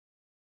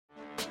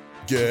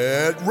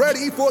Get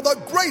ready for the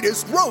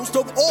greatest roast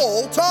of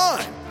all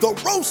time, the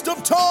Roast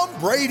of Tom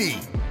Brady,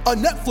 a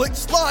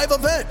Netflix live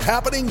event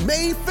happening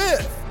May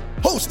 5th.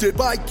 Hosted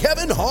by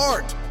Kevin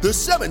Hart, the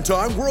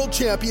 7-time world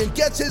champion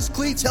gets his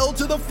cleats held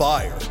to the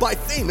fire by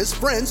famous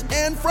friends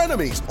and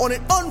frenemies on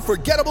an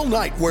unforgettable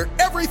night where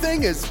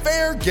everything is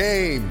fair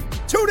game.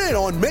 Tune in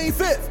on May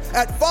 5th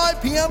at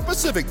 5 p.m.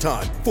 Pacific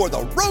time for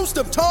the Roast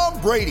of Tom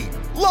Brady,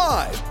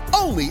 live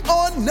only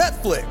on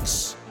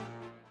Netflix.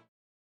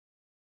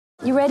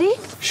 You ready?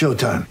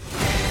 Showtime.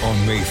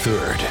 On May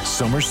 3rd,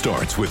 summer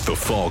starts with The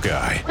Fall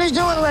Guy. Let's do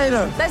it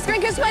later. Let's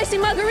drink a spicy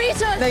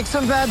margarita. Make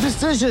some bad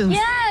decisions.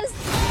 Yes!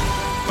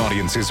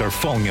 Audiences are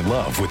falling in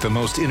love with the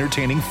most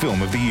entertaining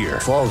film of the year.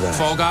 Fall Guy.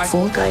 Fall Guy?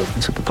 Fall Guy.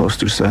 That's what the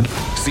poster said.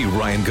 See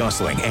Ryan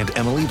Gosling and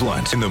Emily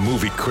Blunt in the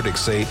movie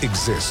critics say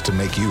exists to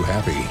make you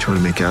happy. Trying to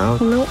make it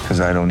out? Nope. Because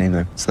I don't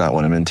either. It's not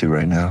what I'm into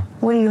right now.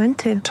 What are you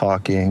into?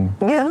 Talking.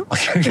 Yeah.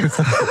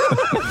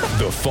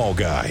 The Fall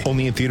Guy.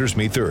 Only in theaters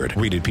May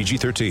 3rd. Rated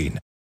PG-13.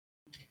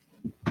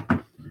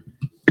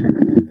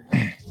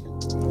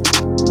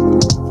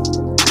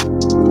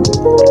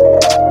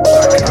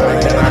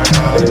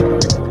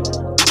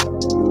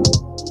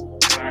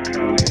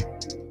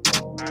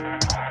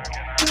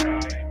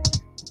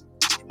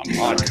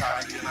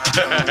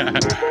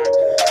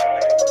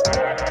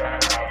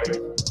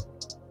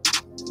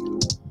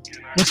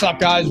 What's up,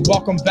 guys?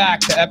 Welcome back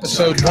to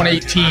episode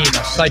 118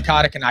 of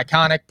Psychotic and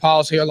Iconic.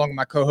 Paul's here along with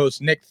my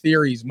co-hosts Nick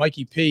Theories,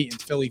 Mikey P,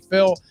 and Philly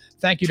Phil.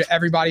 Thank you to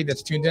everybody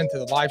that's tuned in to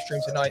the live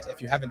stream tonight.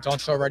 If you haven't done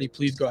so already,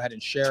 please go ahead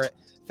and share it.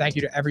 Thank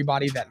you to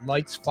everybody that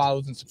likes,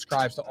 follows, and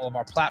subscribes to all of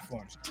our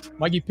platforms.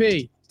 Mikey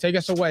P, take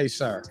us away,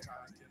 sir.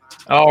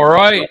 All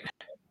right.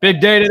 Big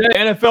day today.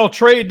 NFL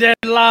trade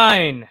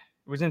deadline.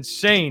 It was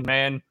insane,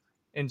 man.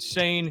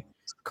 Insane.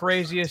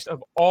 Craziest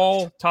of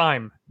all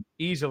time.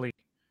 Easily.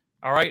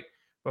 All right.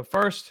 But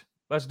first,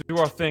 let's do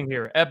our thing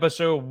here.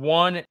 Episode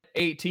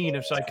 118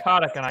 of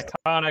Psychotic and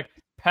Iconic,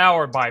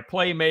 powered by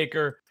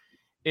Playmaker,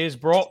 is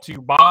brought to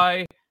you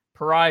by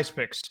Prize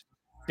Picks.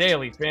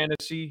 Daily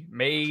fantasy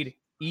made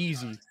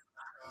easy.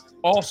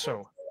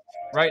 Also,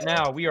 right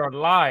now, we are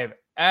live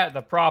at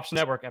the Props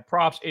Network at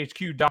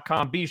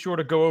propshq.com. Be sure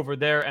to go over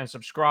there and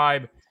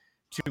subscribe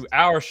to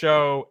our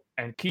show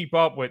and keep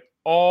up with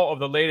all of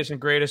the latest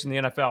and greatest in the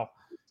NFL.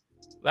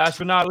 Last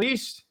but not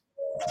least,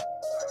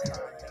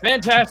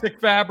 fantastic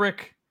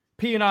fabric,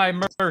 P&I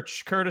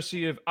merch,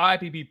 courtesy of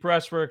IPP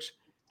Pressworks,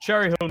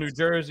 Cherry Hill, New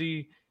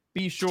Jersey.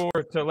 Be sure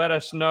to let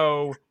us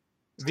know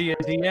via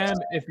DM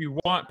if you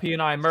want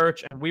P&I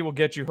merch, and we will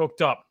get you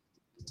hooked up.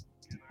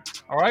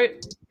 All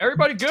right?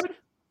 Everybody good?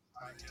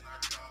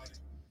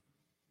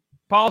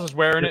 Paul's is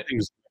wearing it.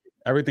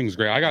 Everything's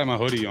great. I got my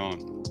hoodie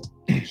on.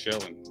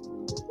 Chilling.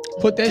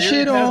 Put that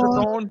shit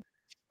on.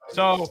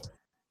 So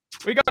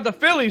we got the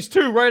Phillies,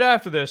 too, right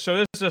after this. So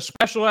this is a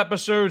special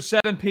episode,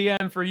 7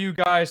 p.m. for you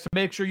guys to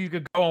make sure you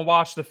could go and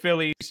watch the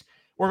Phillies.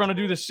 We're going to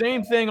do the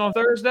same thing on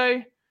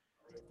Thursday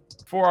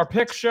for our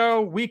pick show,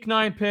 Week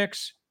 9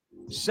 picks,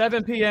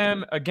 7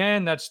 p.m.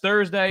 Again, that's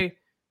Thursday,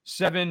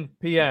 7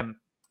 p.m.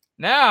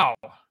 Now,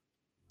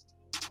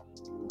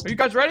 are you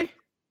guys ready?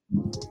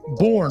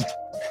 Born.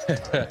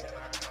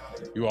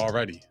 You all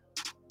ready?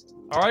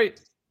 All right.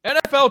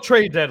 NFL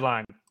trade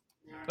deadline.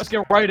 Let's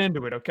get right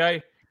into it,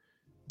 okay?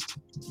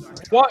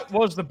 What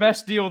was the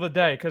best deal of the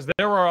day? Because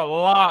there were a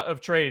lot of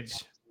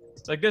trades.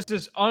 Like, this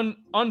is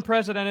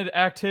unprecedented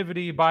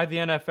activity by the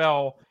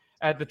NFL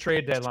at the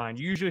trade deadline.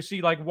 You usually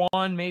see like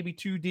one, maybe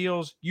two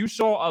deals. You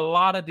saw a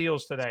lot of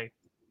deals today.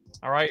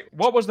 All right.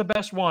 What was the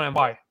best one and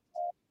why?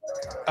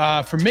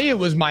 For me, it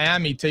was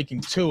Miami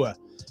taking Tua.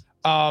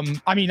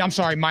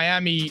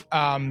 Miami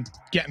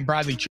getting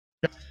Bradley Chubb.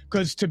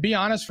 Because to be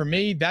honest, for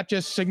me, that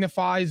just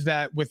signifies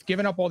that with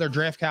giving up all their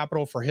draft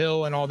capital for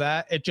Hill and all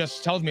that, it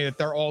just tells me that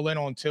they're all in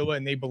on Tua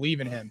and they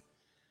believe in him.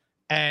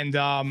 And,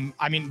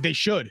 they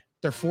should.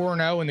 They're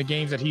 4-0 in the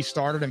games that he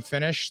started and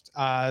finished.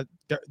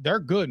 They're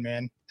good,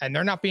 man. And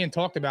they're not being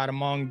talked about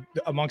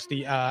amongst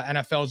the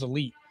NFL's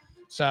elite.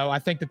 So I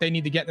think that they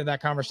need to get into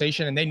that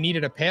conversation, and they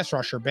needed a pass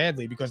rusher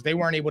badly because they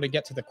weren't able to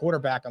get to the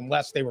quarterback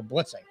unless they were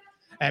blitzing.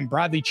 And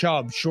Bradley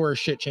Chubb sure as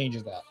shit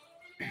changes that.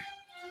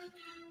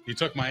 You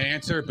took my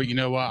answer, but you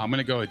know what? I'm going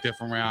to go a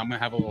different route. I'm going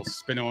to have a little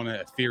spin on it,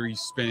 a theory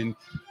spin.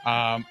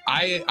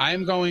 I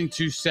am going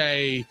to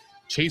say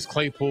Chase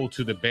Claypool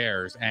to the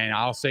Bears, and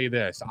I'll say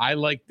this. I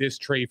like this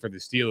trade for the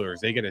Steelers.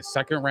 They get a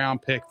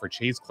second-round pick for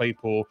Chase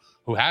Claypool,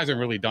 who hasn't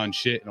really done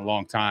shit in a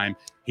long time.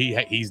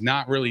 He's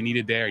not really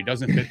needed there. He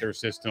doesn't fit their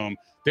system.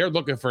 They're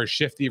looking for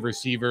shifty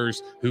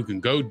receivers who can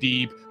go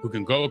deep, who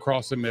can go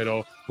across the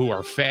middle, who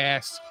are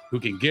fast, who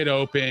can get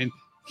open.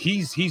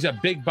 He's a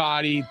big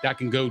body that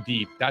can go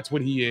deep. That's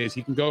what he is.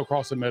 He can go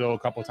across the middle a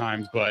couple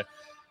times, but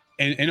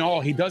in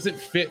all, he doesn't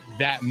fit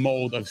that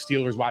mold of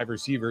Steelers wide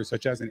receivers,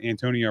 such as an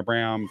Antonio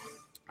Brown,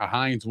 a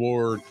Hines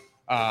Ward,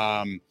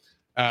 an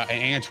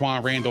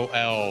Antoine Randall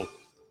L.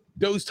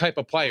 those type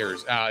of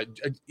players,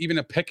 even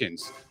a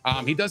Pickens.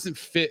 He doesn't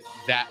fit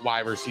that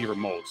wide receiver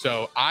mold.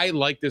 So I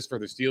like this for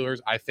the Steelers.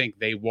 I think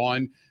they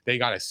won. They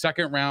got a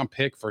second-round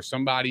pick for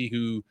somebody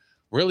who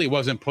really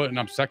wasn't putting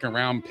up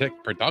second-round pick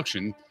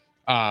production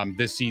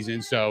this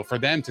season. So for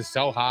them to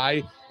sell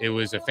high, it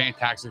was a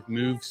fantastic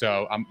move.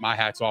 So my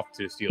hat's off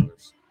to the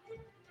Steelers.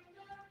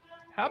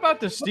 How about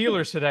the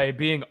Steelers today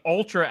being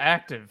ultra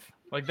active?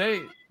 Like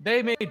they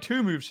made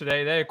 2 moves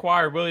today. They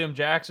acquired William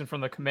Jackson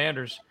from the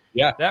Commanders.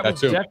 Yeah, that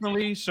was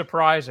definitely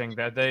surprising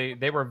that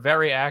they were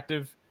very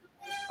active.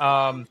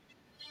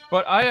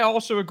 But I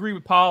also agree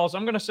with Pauls.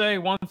 I'm going to say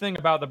one thing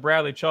about the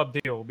Bradley Chubb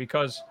deal,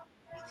 because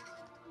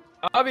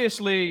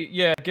obviously,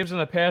 yeah, it gives them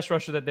the pass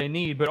rusher that they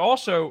need. But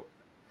also,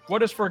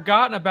 what is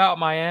forgotten about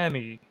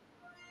Miami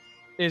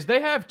is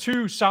they have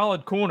 2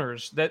 solid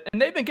corners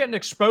and they've been getting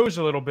exposed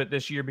a little bit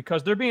this year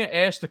because they're being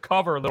asked to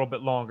cover a little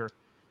bit longer.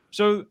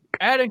 So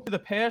adding to the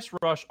pass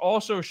rush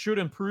also should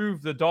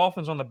improve the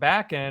Dolphins on the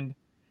back end,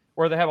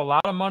 where they have a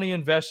lot of money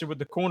invested with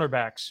the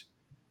cornerbacks.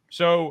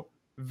 So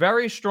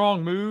very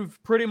strong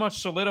move, pretty much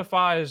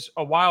solidifies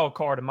a wild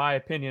card in my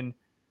opinion.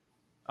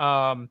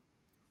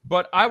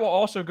 But I will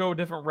also go a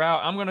different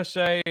route. I'm going to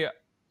say,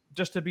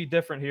 just to be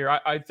different here,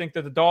 I think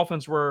that the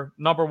Dolphins were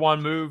number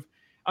 1 move.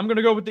 I'm going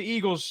to go with the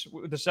Eagles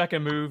with the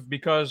second move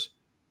because,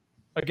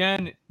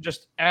 again,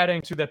 just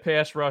adding to the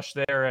pass rush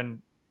there,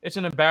 and it's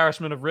an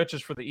embarrassment of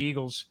riches for the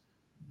Eagles.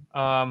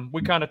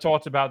 We kind of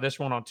talked about this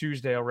one on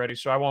Tuesday already,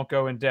 so I won't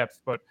go in depth.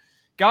 But,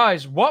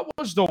 guys, what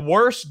was the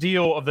worst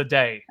deal of the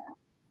day?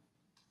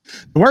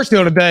 The worst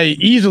deal of the day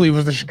easily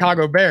was the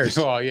Chicago Bears.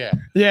 Oh, yeah.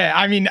 Yeah,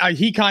 I mean,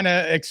 he kind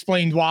of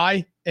explained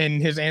why in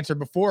his answer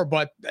before,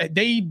 but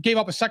they gave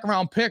up a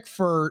second-round pick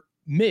for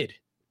mid.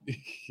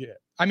 Yeah.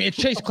 I mean, it's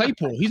Chase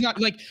Claypool. He's not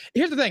like,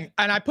 here's the thing.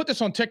 And I put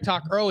this on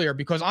TikTok earlier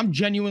because I'm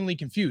genuinely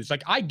confused.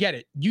 Like, I get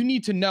it. You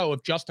need to know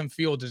if Justin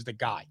Fields is the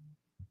guy.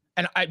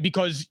 And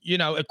because,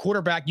 a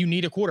quarterback, you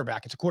need a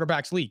quarterback. It's a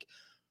quarterback's league.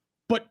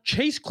 But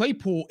Chase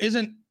Claypool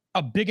isn't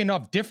a big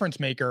enough difference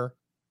maker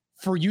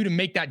for you to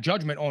make that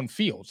judgment on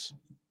Fields.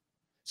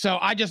 So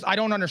I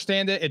don't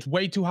understand it. It's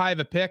way too high of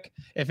a pick.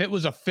 If it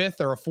was a 5th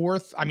or a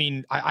 4th, I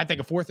mean, I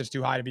think a 4th is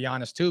too high, to be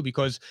honest, too,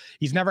 because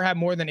he's never had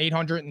more than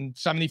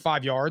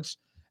 875 yards.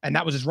 And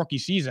that was his rookie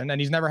season.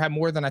 And he's never had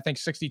more than, I think,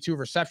 62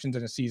 receptions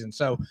in a season.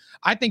 So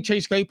I think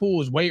Chase Claypool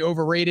was way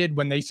overrated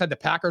when they said the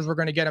Packers were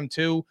going to get him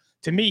 2.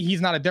 To me,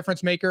 he's not a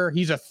difference maker.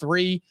 He's a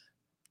 3,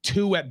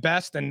 2 at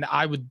best. And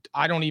I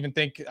don't even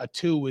think a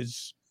 2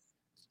 is,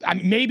 I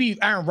mean,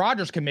 maybe Aaron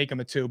Rodgers can make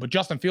him a 2, but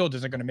Justin Fields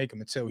isn't going to make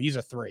him a 2. He's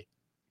a 3.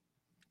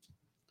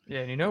 Yeah.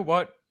 And you know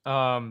what?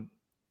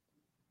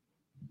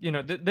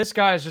 This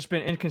guy has just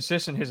been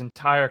inconsistent his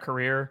entire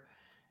career.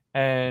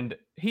 And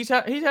he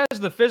has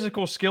the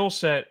physical skill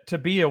set to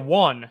be a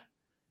 1,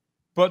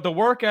 but the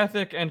work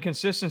ethic and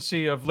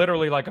consistency of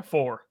literally like a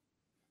 4.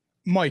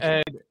 Mike.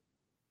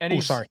 And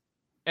he's sorry.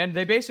 And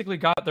they basically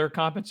got their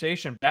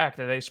compensation back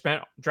that they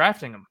spent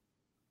drafting him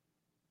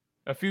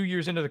a few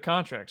years into the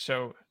contract.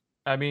 So,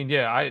 I mean,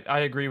 yeah,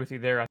 I agree with you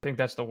there. I think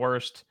that's the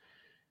worst.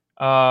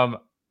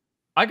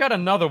 I got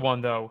another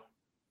one though.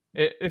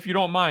 If you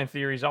don't mind,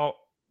 Theories, I'll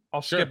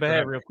skip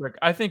ahead real quick.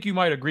 I think you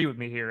might agree with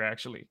me here,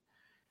 actually.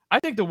 I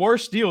think the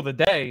worst deal of the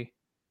day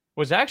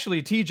was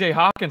actually TJ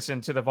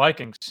Hawkinson to the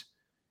Vikings.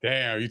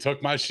 Damn, you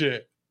took my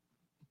shit.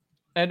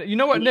 And you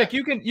know what, Nick?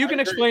 You can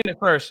explain it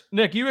first.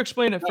 Nick, you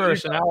explain it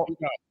first, and I'll.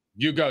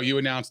 You go. You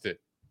announced it.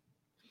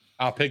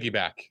 I'll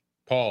piggyback.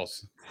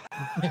 Pause.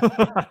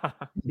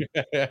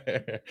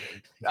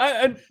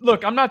 And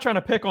look, I'm not trying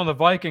to pick on the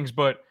Vikings,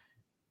 but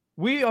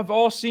we have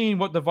all seen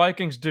what the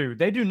Vikings do.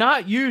 They do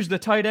not use the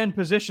tight end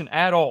position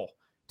at all.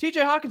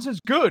 TJ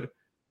Hawkinson's good.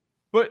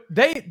 But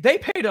they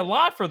paid a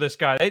lot for this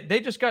guy.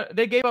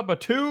 They gave up a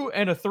 2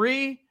 and a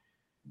 3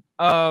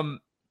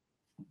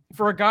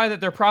 for a guy that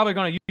they're probably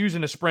going to use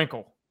in a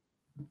sprinkle.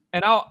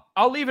 And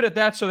I'll leave it at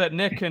that so that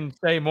Nick can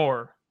say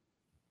more.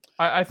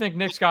 I think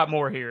Nick's got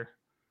more here.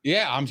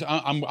 Yeah,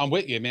 I'm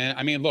with you, man.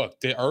 I mean, look,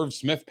 did Irv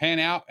Smith pan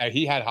out?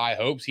 He had high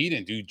hopes. He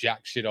didn't do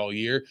jack shit all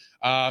year.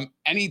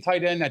 Any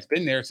tight end that's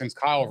been there since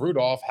Kyle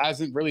Rudolph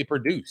hasn't really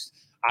produced.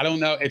 I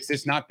don't know. It's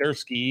just not their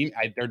scheme.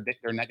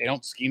 They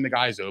don't scheme the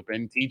guys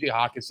open. TJ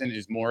Hawkinson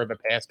is more of a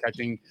pass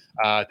catching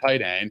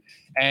tight end,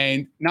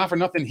 and not for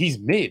nothing, he's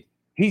mid.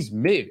 He's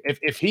mid.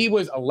 If he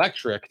was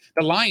electric,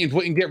 the Lions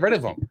wouldn't get rid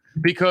of him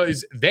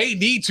because they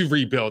need to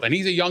rebuild, and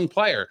he's a young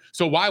player.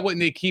 So why wouldn't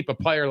they keep a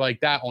player like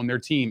that on their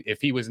team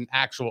if he was an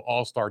actual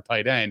all-star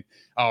tight end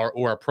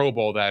or a Pro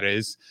Bowl, that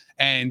is?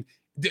 And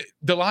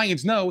the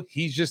Lions know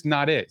he's just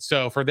not it.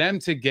 So for them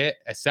to get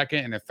a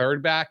second and a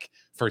third back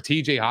for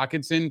TJ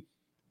Hawkinson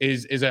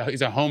is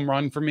a home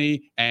run for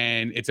me,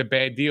 and it's a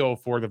bad deal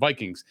for the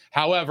Vikings.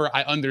 However,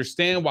 I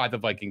understand why the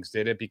Vikings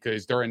did it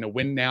because they're in the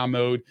win now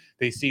mode.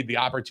 They see the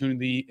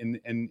opportunity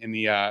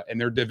in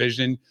their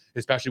division,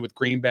 especially with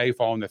Green Bay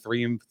falling to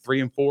 3-4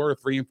 or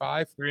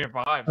 3-5.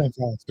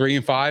 3-5.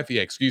 3-5.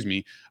 Yeah, excuse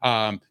me.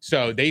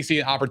 So they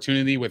see an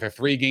opportunity with a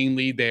 3-game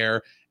lead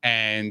there,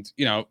 and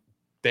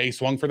they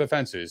swung for the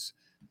fences.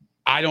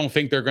 I don't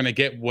think they're going to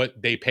get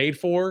what they paid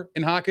for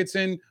in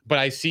Hockenson, but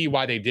I see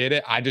why they did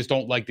it. I just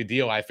don't like the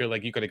deal. I feel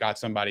like you could have got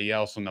somebody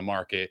else on the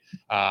market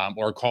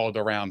or called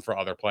around for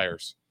other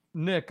players.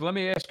 Nick, let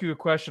me ask you a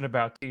question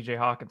about TJ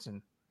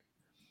Hockenson.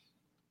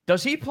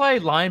 Does he play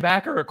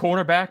linebacker or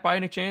cornerback by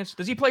any chance?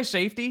 Does he play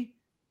safety?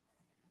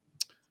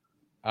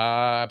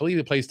 I believe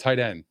he plays tight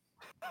end.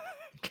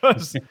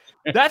 Because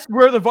that's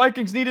where the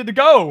Vikings needed to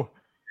go.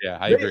 Yeah,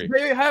 I agree.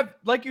 They have,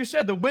 like you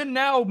said, the win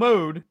now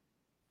mode,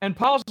 and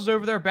Pauls is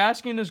over there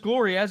basking in his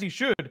glory as he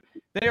should.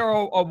 They are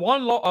a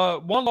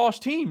one-loss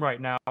team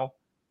right now,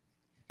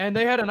 and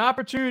they had an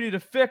opportunity to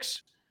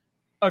fix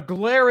a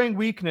glaring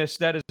weakness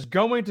that is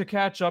going to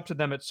catch up to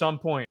them at some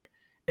point.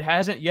 It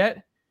hasn't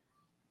yet.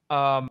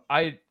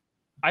 I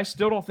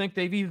still don't think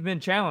they've even been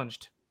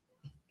challenged.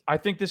 I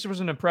think this was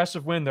an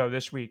impressive win, though,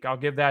 this week. I'll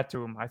give that to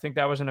them. I think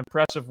that was an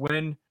impressive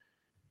win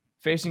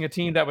facing a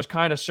team that was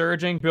kind of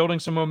surging, building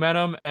some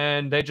momentum,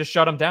 and they just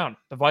shut them down.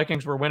 The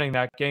Vikings were winning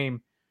that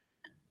game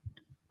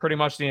pretty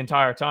much the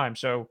entire time.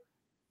 So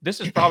this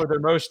is probably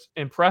their most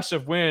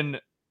impressive win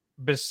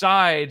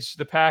besides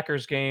the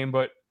Packers game,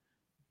 but,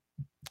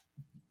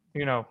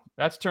 you know,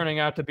 that's turning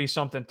out to be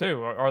something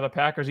too. Are the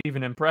Packers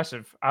even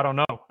impressive? I don't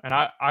know. And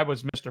I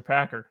was Mr.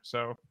 Packer.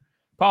 So,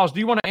 Pauls, do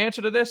you want to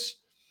answer to this?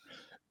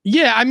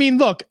 Yeah, I mean,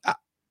 look,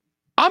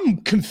 I'm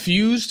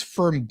confused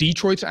from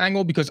Detroit's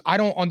angle because I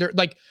don't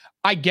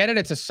I get it.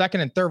 It's a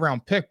second and third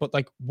round pick, but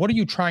like, what are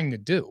you trying to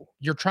do?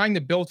 You're trying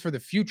to build for the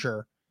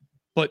future,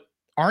 but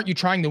aren't you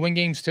trying to win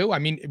games too? I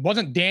mean, it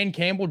wasn't Dan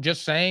Campbell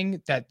just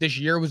saying that this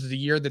year was the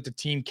year that the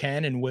team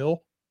can and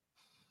will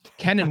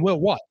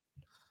what?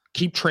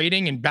 Keep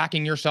trading and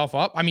backing yourself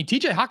up. I mean,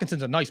 TJ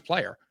Hawkinson's a nice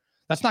player.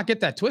 Let's not get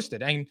that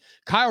twisted. And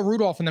Kyle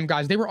Rudolph and them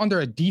guys, they were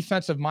under a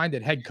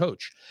defensive-minded head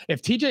coach.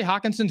 If TJ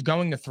Hawkinson's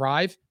going to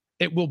thrive,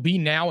 it will be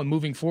now and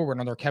moving forward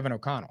under Kevin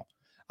O'Connell.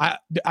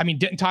 I mean,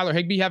 didn't Tyler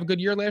Higbee have a good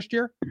year last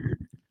year?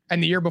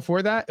 And the year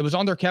before that, it was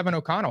under Kevin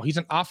O'Connell. He's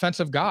an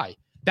offensive guy.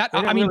 They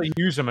didn't really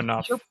use him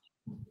enough.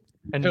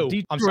 And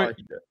Detroit, I'm sorry.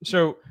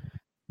 So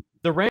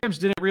the Rams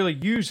didn't really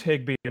use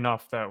Higbee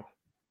enough, though.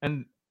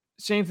 And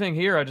same thing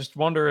here. I just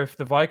wonder if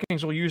the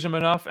Vikings will use him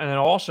enough. And then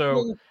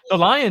also the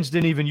Lions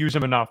didn't even use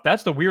him enough.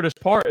 That's the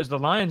weirdest part is the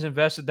Lions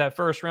invested that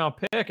first round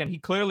pick and he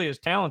clearly is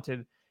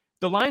talented.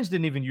 The Lions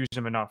didn't even use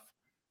him enough.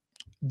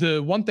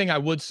 The one thing I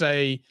would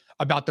say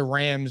about the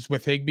Rams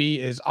with Higbee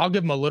is I'll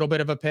give him a little bit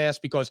of a pass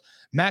because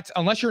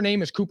unless your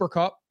name is Cooper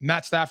Kupp,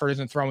 Matt Stafford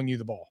isn't throwing you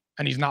the ball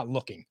and he's not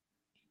looking.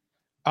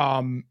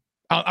 Or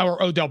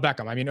Odell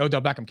Beckham. I mean,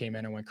 Odell Beckham came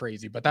in and went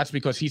crazy, but that's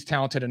because he's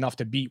talented enough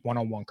to beat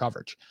one-on-one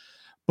coverage.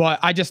 But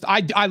I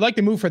like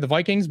the move for the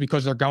Vikings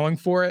because they're going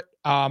for it.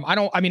 I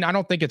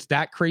don't think it's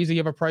that crazy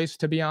of a price,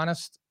 to be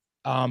honest.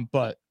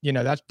 But you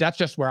know, that's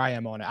just where I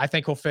am on it. I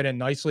think he'll fit in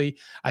nicely.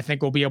 I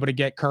think we'll be able to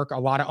get Kirk a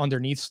lot of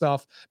underneath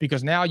stuff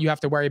because now you have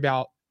to worry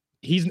about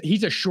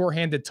he's a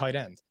sure-handed tight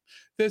end.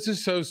 This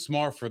is so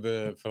smart for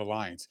the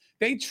Lions.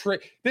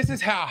 This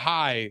is how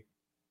high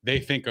they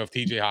think of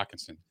TJ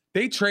Hockenson.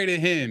 They traded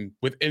him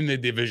within the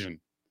division.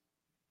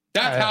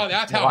 That's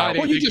how high they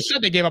Well, you just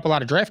said they gave up a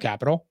lot of draft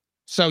capital.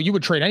 So you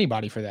would trade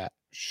anybody for that.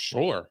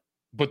 Sure.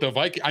 But the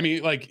Vikings, I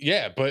mean, like,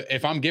 yeah, but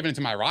if I'm giving it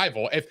to my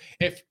rival,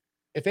 if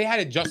they had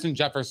a Justin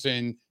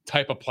Jefferson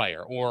type of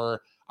player,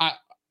 or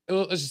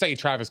let's just say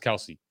Travis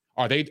Kelce,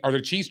 are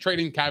the Chiefs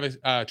trading Travis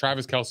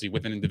Kelce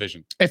within a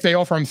division? If they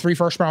offer him 3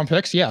 first-round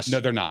picks, yes. No,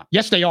 they're not.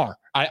 Yes, they are.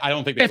 I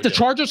don't think they if the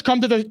Chargers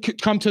come to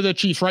the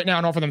Chiefs right now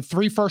and offer them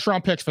 3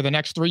 first-round picks for the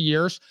next 3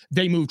 years,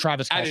 they move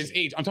Travis Kelce. At his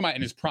age, I'm talking about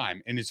in his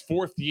prime, in his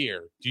 4th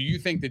year. Do you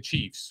think the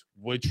Chiefs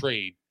would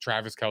trade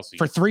Travis Kelce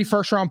for 3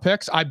 first-round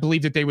picks? I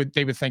believe that they would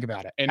think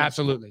about it. And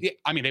absolutely. Yeah,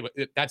 I mean, they would.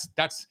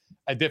 That's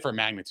a different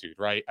magnitude,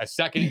 right? A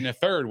second and a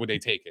third, would they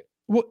take it?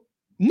 Well,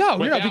 no,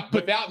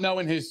 without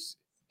knowing his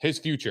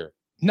future.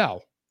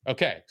 No.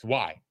 Okay, so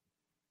why?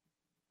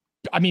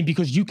 I mean,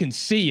 because you can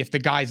see if the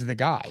guy's the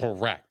guy.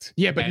 Correct.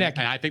 Yeah, but Nick,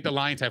 and I think the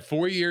Lions have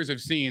 4 years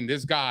of seeing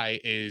this guy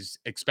is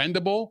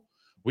expendable.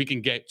 We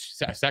can get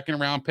a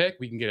 2nd-round pick.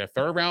 We can get a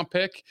 3rd-round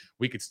pick.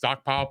 We could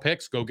stockpile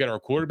picks, go get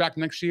our quarterback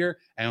next year,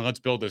 and let's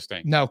build this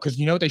thing. No, because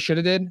you know what they should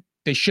have did?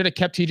 They should have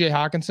kept TJ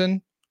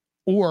Hockenson,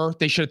 or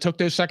they should have took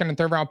those 2nd and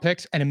 3rd-round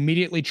picks and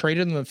immediately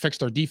traded them and fixed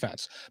their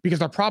defense. Because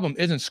their problem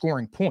isn't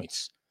scoring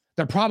points.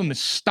 Their problem is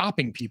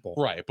stopping people.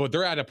 Right. But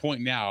they're at a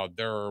point now.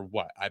 They're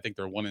what? I think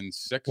they're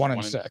 1-6.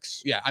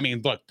 1-6. Yeah. I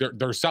mean, look,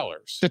 they're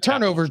sellers. The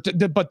turnovers,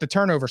 but the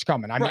turnovers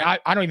coming. I mean, I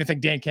don't even think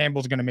Dan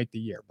Campbell's going to make the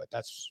year, but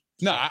that's.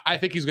 No, I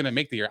think he's going to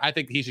make the year. I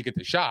think he should get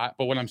the shot.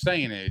 But what I'm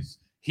saying is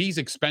he's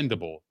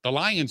expendable. The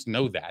Lions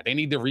know that. They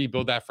need to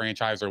rebuild that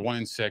franchise. They're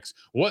 1-6.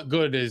 What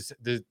good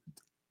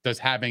does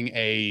having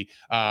a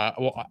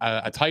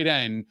tight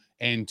end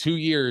in 2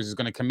 years is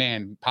going to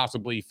command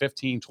possibly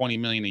 15-20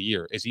 million a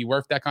year? Is he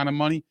worth that kind of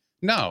money?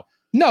 No,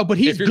 but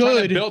he's if you're good.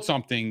 Trying to build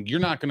something, you're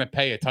not going to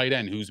pay a tight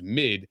end who's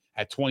mid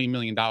at $20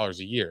 million a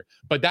year.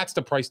 But that's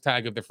the price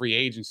tag of the free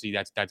agency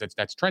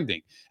that's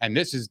trending, and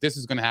this is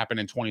going to happen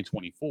in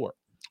 2024.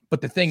 But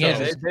the thing So is,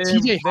 They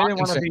TJ didn't want to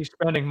Hawkinson, be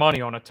spending money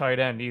on a tight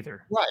end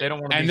either. Right. They don't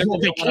want to And be. then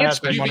they don't wanna can't have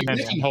spend big you'd be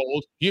money.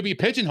 pigeonholed. You'd be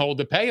pigeonholed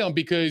to pay him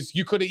because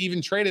you could have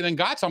even traded and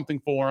got something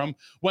for him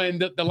when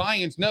the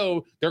Lions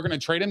know they're going to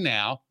trade him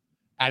now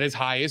at his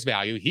highest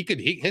value.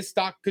 His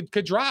stock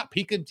could drop.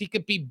 He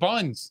could be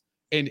buns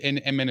in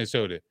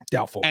Minnesota,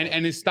 doubtful.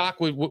 and his stock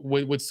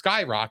would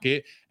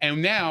skyrocket.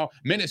 And now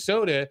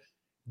Minnesota,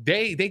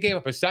 they gave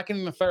up a second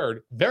and a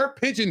third. They're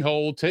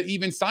pigeonholed to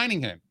even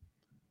signing him.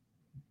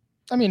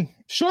 I mean,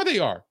 Sure they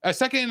are. A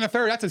second and a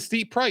third, that's a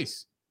steep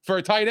price for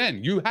a tight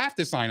end. You have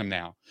to sign him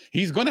now.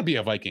 He's going to be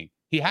a Viking.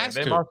 He has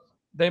to.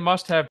 They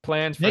must have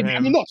plans for maybe, him. I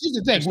mean, look, here's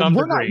the thing. to some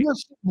We're not degree. we're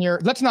sitting here.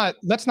 Let's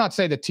not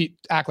say that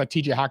act like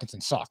TJ Hawkinson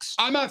sucks.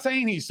 I'm not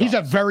saying He's sucks.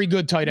 a very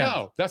good tight end.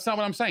 No, that's not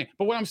what I'm saying.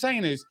 But what I'm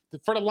saying is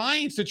for the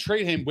Lions to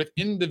trade him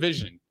within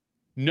division,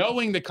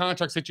 knowing the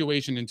contract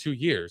situation in 2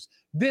 years,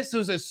 this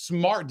was a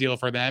smart deal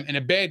for them and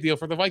a bad deal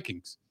for the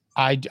Vikings.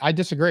 I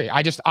disagree.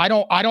 I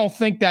don't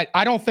think that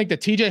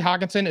TJ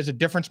Hawkinson is a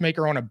difference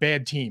maker on a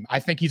bad team. I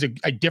think he's a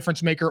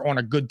difference maker on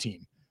a good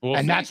team. We'll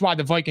And see. that's why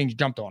the Vikings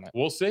jumped on it.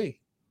 We'll see.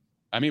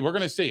 I mean, we're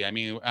going to see. I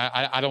mean,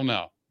 I don't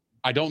know.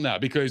 I don't know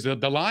because the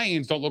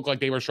Lions don't look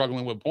like they were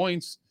struggling with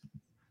points.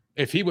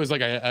 If he was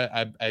like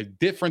a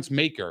difference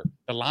maker,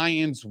 the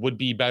Lions would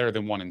be better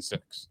than 1-6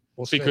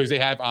 We'll see. because they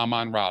have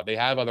Amon-Ra. They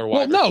have other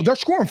Well, wide no, receivers. they're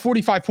scoring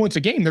 45 points a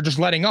game. They're just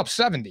letting up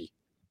 70.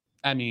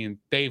 I mean,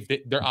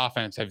 their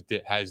offense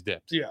has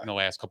dipped in the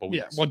last couple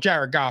Yeah. weeks. Well,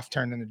 Jared Goff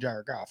turned into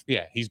Jared Goff.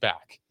 Yeah, he's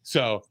back.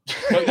 So,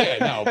 but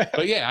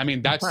yeah, I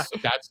mean,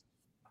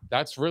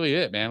 that's really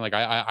it, man. Like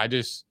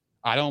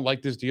I don't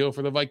like this deal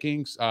for the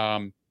Vikings.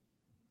 And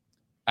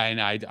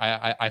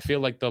I feel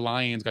like the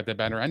Lions got the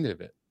better end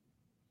of it.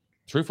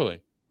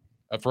 Truthfully,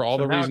 for all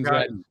So the now, reasons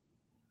guys-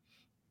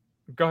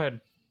 that. Go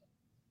ahead.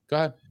 Go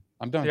ahead.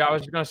 I'm done. Yeah, I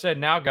was going to say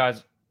now,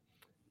 guys,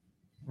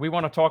 we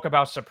want to talk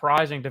about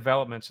surprising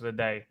developments of the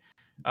day.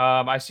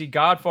 I see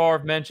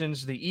Godfarb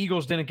mentions the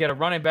Eagles didn't get a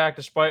running back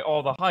despite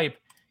all the hype.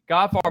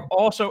 Godfarb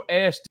also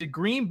asked, did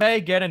Green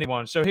Bay get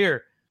anyone? So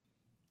here,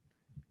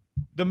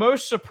 the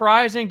most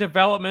surprising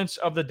developments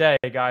of the day,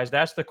 guys,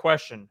 that's the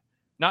question.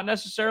 Not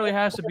necessarily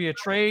has to be a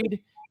trade.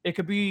 It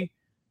could be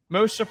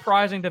most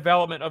surprising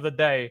development of the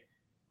day.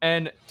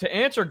 And to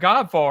answer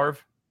Godfarb,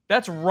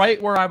 that's right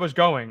where I was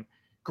going.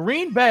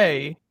 Green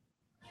Bay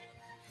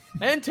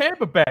and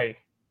Tampa Bay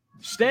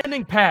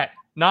standing pat,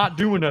 not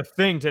doing a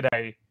thing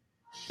today,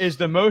 is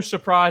the most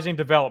surprising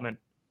development.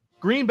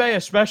 Green Bay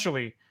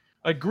especially.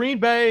 Like Green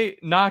Bay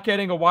not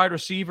getting a wide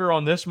receiver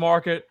on this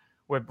market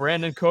with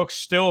Brandon Cooks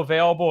still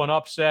available and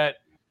upset.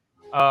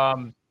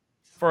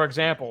 For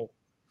example,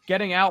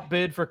 getting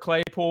outbid for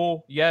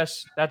Claypool,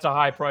 yes, that's a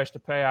high price to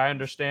pay. I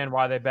understand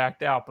why they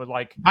backed out, but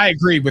like I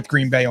agree with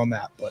Green Bay on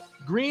that. But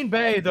Green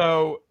Bay,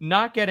 though,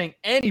 not getting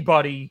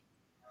anybody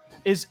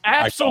is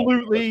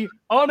absolutely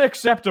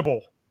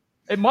unacceptable.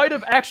 It might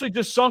have actually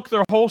just sunk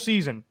their whole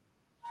season.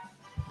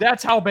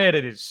 That's how bad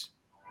it is.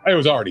 It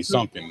was already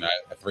sunken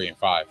at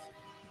 3-5.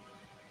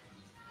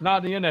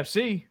 Not in the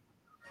NFC.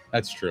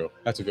 That's true.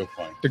 That's a good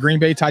point. the Green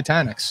Bay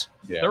Titanics.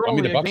 Yeah, They're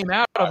only a game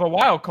out of a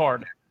wild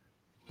card.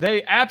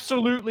 They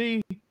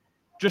absolutely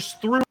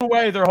just threw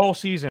away their whole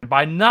season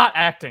by not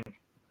acting.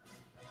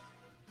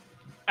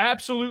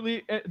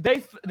 Absolutely.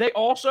 They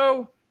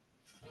also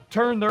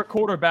turned their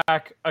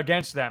quarterback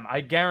against them.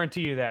 I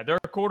guarantee you that. Their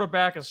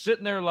quarterback is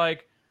sitting there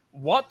like,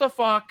 what the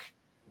fuck?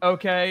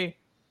 Okay.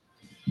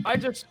 I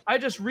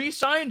just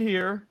re-signed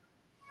here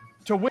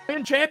to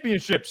win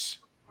championships.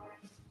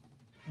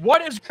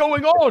 What is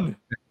going on?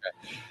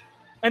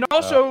 And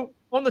also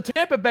on the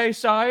Tampa Bay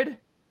side,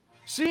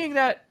 seeing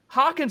that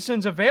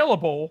Hawkinson's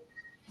available,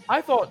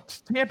 I thought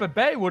Tampa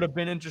Bay would have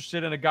been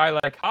interested in a guy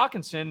like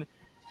Hawkinson.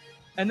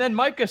 And then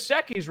Mike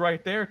Gesicki's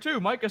right there too.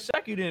 Mike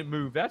Gesicki didn't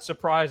move. That's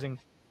surprising.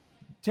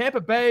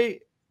 Tampa Bay,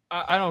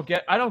 I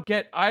don't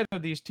get either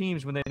of these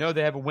teams when they know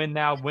they have a win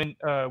now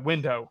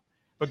window.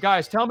 But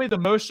guys, tell me the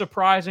most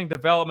surprising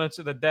developments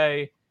of the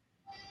day.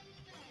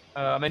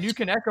 And you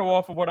can echo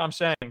off of what I'm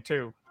saying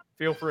too.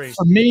 Feel free.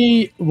 For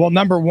me, well,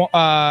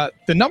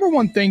 the number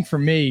one thing for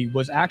me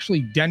was actually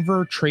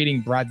Denver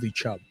trading Bradley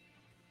Chubb,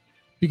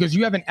 because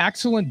you have an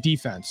excellent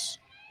defense,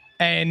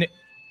 and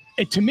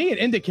to me it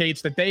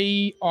indicates that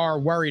they are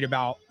worried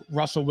about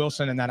Russell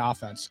Wilson in that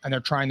offense, and they're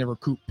trying to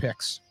recoup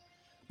picks.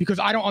 Because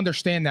I don't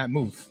understand that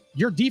move.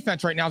 Your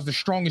defense right now is the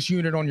strongest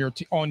unit on your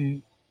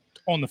on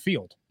the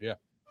field. Yeah.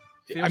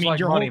 Feels like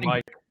you're money, holding-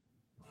 Mike.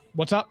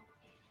 What's up?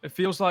 It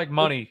feels like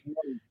money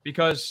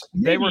because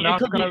they were not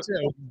Maybe it going could be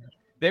to. too.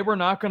 They were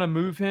not going to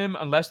move him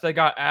unless they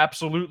got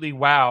absolutely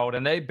wowed,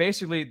 and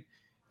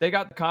they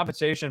got the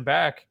compensation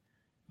back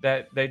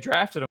that they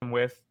drafted him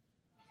with,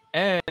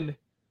 and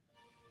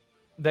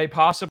they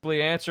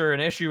possibly answer an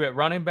issue at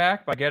running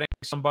back by getting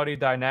somebody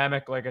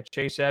dynamic like a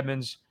Chase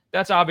Edmonds.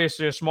 That's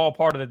obviously a small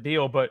part of the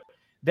deal, but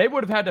they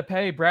would have had to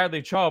pay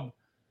Bradley Chubb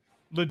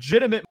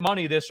legitimate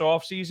money this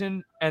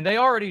offseason, and they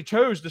already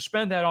chose to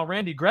spend that on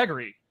Randy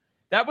Gregory.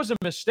 That was a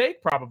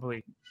mistake,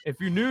 probably. If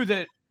you knew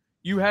that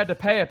you had to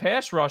pay a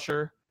pass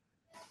rusher,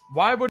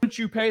 why wouldn't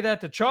you pay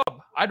that to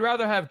Chubb? I'd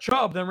rather have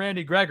Chubb than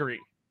Randy Gregory.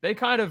 They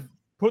kind of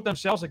put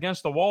themselves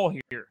against the wall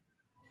here.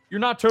 You're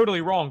not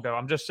totally wrong, though.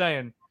 I'm just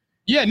saying.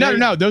 Yeah,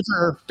 no. Those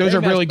are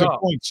really good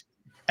up. points.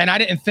 And I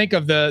didn't think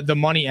of the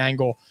money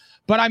angle.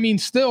 But I mean,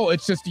 still,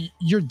 it's just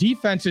your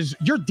defense is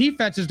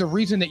the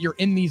reason that you're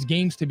in these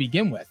games to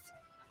begin with.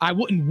 I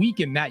wouldn't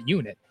weaken that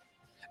unit.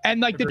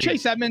 And like the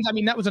Chase Edmonds, I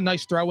mean, that was a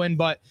nice throw in.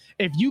 But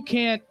if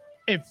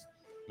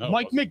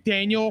Mike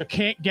McDaniel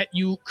can't get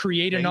you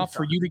create enough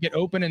for you to get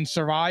open and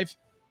survive,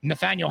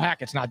 Nathaniel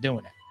Hackett's not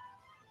doing it.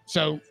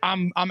 So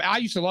I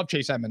used to love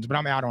Chase Edmonds, but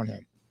I'm out on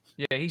him.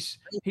 Yeah, he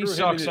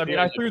sucks. I mean,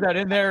 I threw that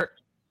in there.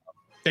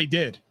 They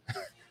did.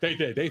 They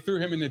did. They threw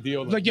him in the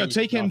deal. Like, yo,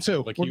 take him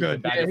too. We're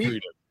good.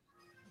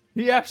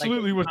 He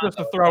absolutely was just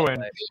a throw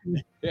in.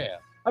 Yeah.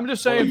 I'm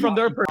just saying from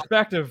their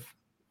perspective,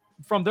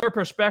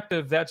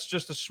 that's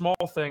just a small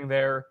thing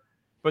there,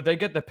 but they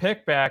get the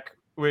pick back,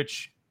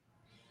 which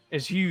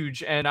is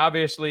huge. And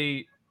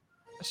obviously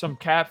some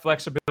cap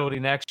flexibility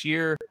next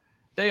year.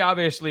 They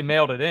obviously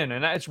mailed it in.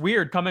 And it's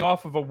weird coming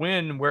off of a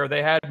win where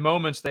they had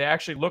moments they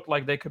actually looked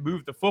like they could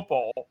move the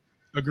football.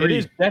 Agreed. It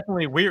is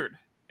definitely weird.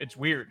 It's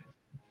weird.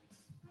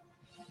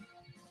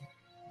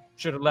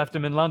 Should have left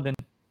him in London.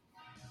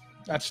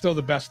 That's still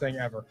the best thing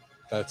ever.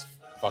 That's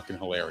fucking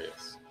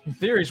hilarious.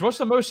 Theories, what's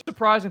the most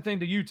surprising thing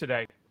to you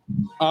today?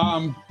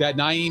 That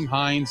Nyheim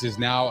Hines is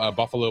now a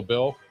Buffalo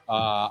Bill.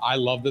 I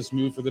love this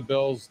move for the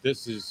Bills.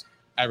 This is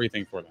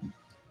everything for them.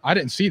 I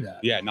didn't see that.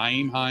 Yeah,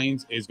 Nyheim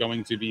Hines is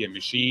going to be a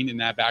machine in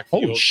that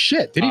backfield. Oh,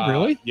 shit. Did he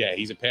really? Yeah,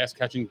 he's a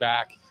pass-catching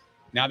back.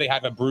 Now they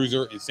have a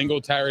bruiser in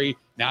Singletary.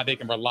 Now they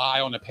can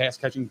rely on a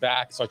pass-catching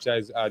back such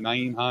as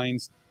Nyheim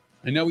Hines.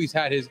 I know he's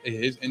had his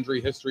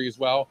injury history as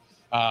well.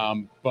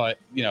 But,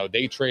 you know,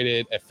 they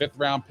traded a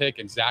 5th-round pick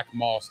and Zach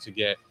Moss to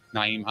get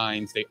Nyheim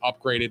Hines. They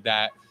upgraded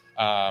that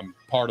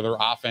part of their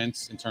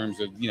offense in terms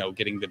of, you know,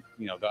 getting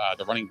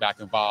the running back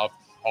involved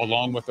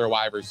along with their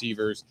wide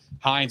receivers.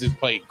 Hines has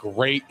played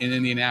great in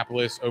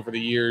Indianapolis over the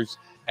years,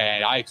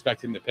 and I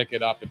expect him to pick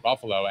it up in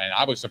Buffalo. And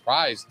I was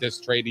surprised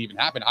this trade even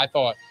happened. I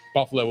thought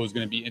Buffalo was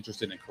going to be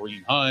interested in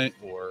Kareem Hunt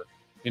or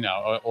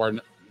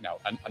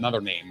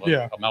another name,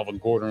 like Melvin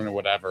Gordon or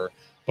whatever.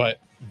 But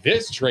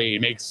this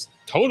trade makes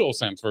total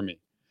sense for me.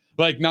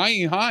 Like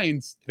Nyheim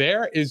Hines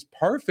there is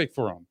perfect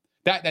for him.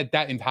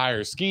 That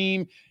entire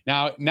scheme.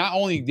 Now, not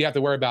only do you have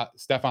to worry about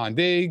Stephon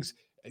Diggs,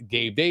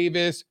 Gabe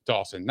Davis,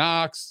 Dawson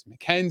Knox,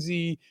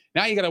 McKenzie.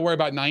 Now you got to worry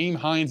about Nyheim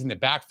Hines in the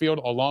backfield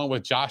along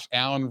with Josh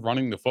Allen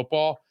running the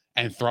football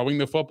and throwing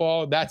the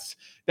football. That's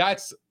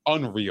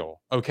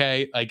unreal.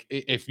 Okay, like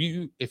if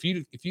you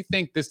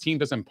think this team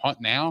doesn't punt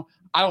now,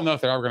 I don't know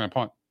if they're ever going to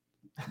punt.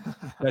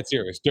 That's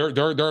serious. They're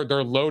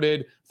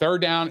loaded.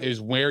 Third down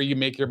is where you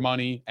make your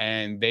money,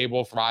 and they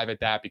will thrive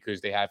at that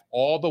because they have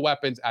all the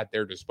weapons at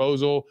their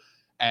disposal.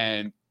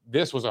 And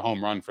this was a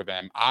home run for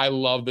them. I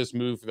love this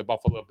move for the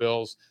Buffalo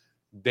Bills.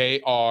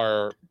 They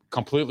are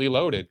completely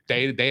loaded.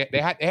 They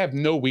have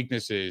no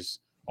weaknesses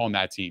on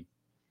that team.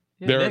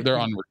 Yeah, they're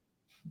unreal.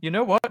 You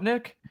know what,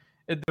 Nick?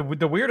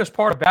 The weirdest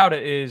part about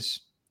it is,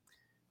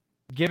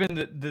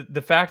 given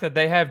the fact that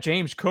they have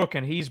James Cook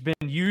and he's been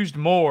used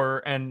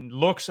more and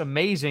looks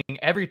amazing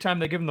every time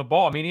they give him the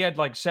ball. I mean, he had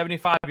like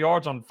 75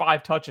 yards on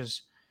 5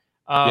 touches.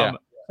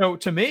 So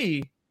to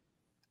me,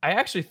 I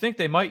actually think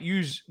they might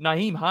use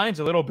Nyheim Hines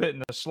a little bit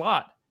in the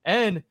slot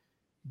and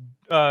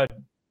 2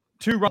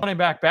 running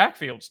back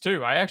backfields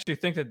too. I actually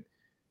think that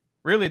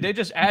really they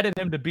just added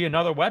him to be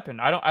another weapon.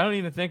 I don't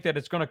even think that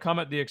it's going to come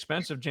at the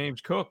expense of James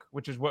Cook,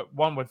 which is what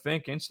one would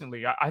think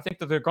instantly. I think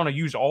that they're going to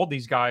use all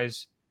these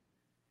guys.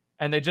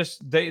 And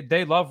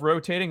they love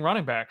rotating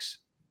running backs.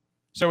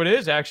 So it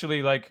is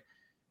actually like,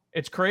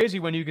 it's crazy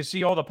when you can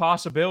see all the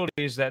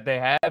possibilities that they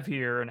have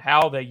here and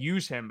how they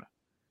use him.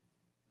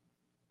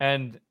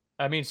 And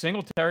I mean,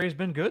 Singletary has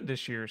been good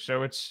this year.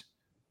 So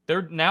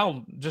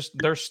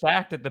they're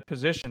stacked at the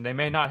position. They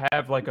may not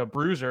have like a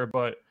bruiser,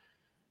 but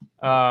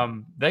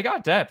they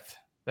got depth.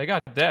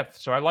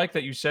 So I like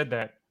that you said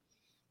that.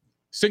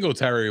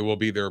 Singletary will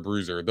be their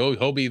bruiser.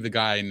 He'll be the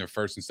guy in the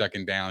first and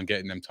second down,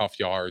 getting them tough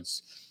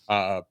yards,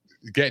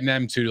 getting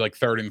them to like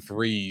 3rd and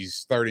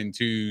 3s, 3rd and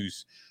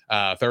 2s,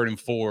 3rd and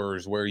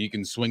 4s, where you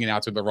can swing it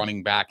out to the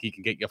running back. He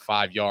can get you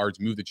 5 yards,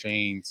 move the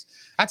chains.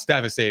 That's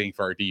devastating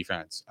for our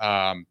defense.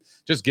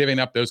 Just giving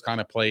up those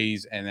kind of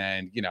plays. And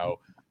then, you know,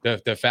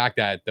 the fact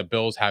that the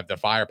Bills have the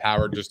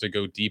firepower just to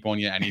go deep on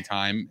you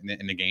anytime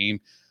in the game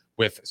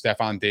with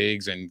Stephon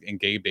Diggs and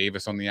Gabe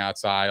Davis on the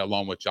outside,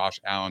 along with Josh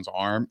Allen's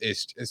arm,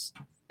 it's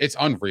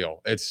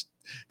unreal.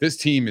 This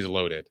team is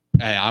loaded.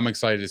 And I'm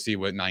excited to see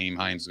what Nyheim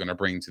Hines is going to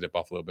bring to the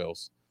Buffalo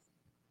Bills.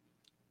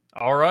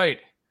 All right.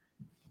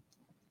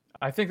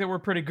 I think that we're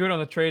pretty good on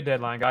the trade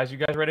deadline, guys. You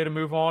guys ready to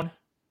move on?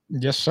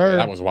 Yes, sir. Yeah,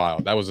 that was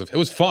wild. It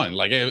was fun.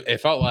 Like it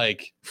felt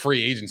like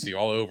free agency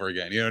all over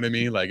again. You know what I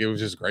mean? Like it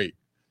was just great.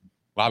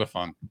 A lot of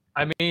fun.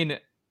 I mean,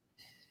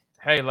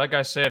 hey, like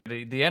I said,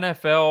 the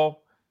NFL,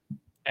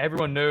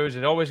 everyone knows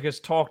it always gets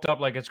talked up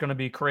like it's going to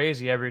be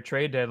crazy every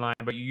trade deadline,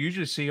 but you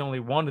usually see only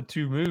 1 to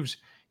 2 moves.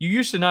 You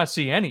used to not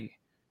see any.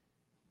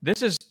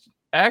 This is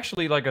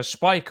actually like a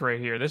spike right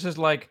here. This is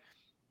like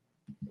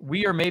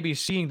we are maybe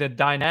seeing the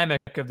dynamic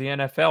of the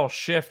NFL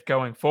shift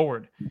going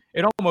forward.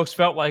 It almost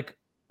felt like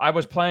I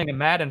was playing a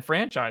Madden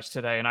franchise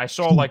today, and I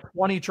saw like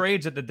 20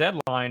 trades at the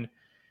deadline,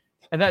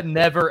 and that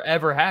never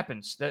ever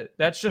happens.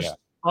 That's just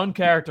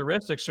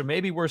uncharacteristic. So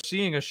maybe we're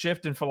seeing a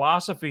shift in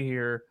philosophy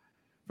here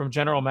from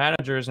general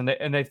managers, and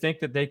they think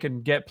that they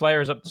can get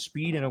players up to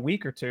speed in a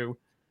week or two.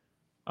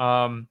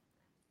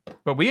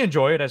 But we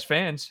enjoy it as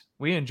fans.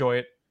 We enjoy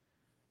it.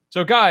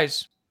 So,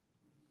 guys,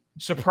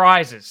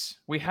 surprises.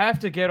 We have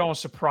to get on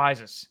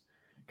surprises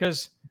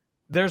because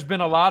there's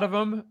been a lot of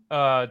them.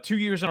 2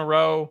 years in a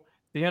row,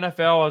 the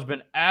NFL has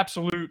been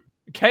absolute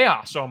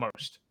chaos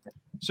almost.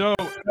 So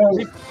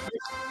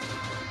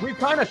we've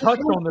kind of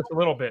touched on this a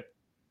little bit.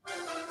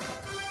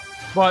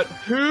 But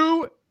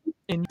who,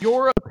 in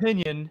your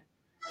opinion,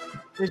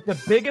 is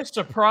the biggest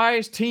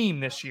surprise team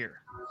this year?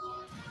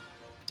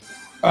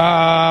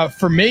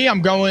 For me,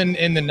 I'm going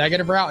in the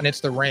negative route, and it's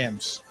the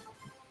Rams.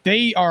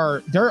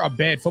 They're a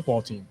bad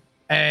football team.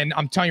 And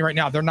I'm telling you right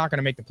now, they're not going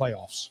to make the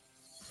playoffs.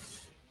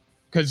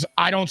 Because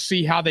I don't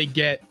see how they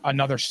get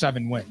another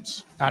 7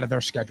 wins out of their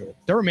schedule.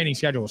 Their remaining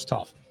schedule is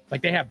tough.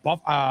 Like they have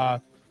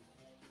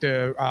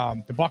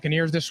the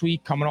Buccaneers this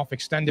week coming off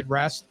extended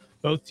rest.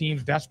 Both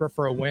teams desperate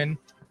for a win.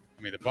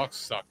 I mean, the Bucs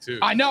suck too.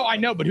 I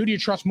know, but who do you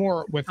trust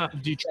more with?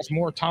 Do you trust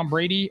more Tom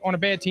Brady on a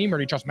bad team, or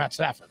do you trust Matt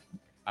Stafford?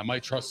 I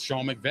might trust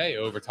Sean McVay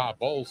over Todd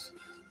Bowles.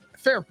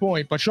 Fair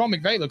point, but Sean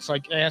McVay looks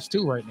like ass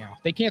too right now.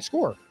 They can't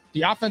score.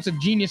 The offensive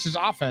genius's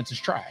offense is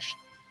trash.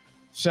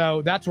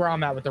 So that's where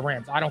I'm at with the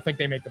Rams. I don't think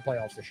they make the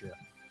playoffs this year.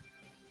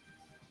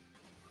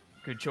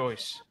 Good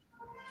choice.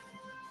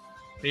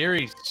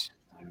 Theories.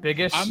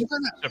 Biggest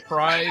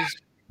surprise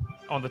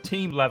on the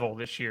team level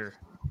this year.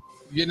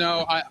 You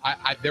know,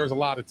 I there was a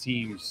lot of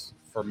teams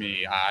for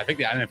me. I think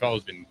the NFL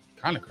has been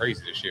kind of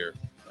crazy this year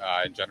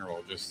in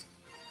general. Just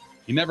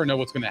you never know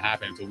what's going to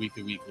happen. It's a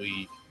week-to-week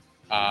league.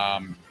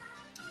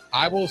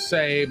 I will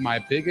say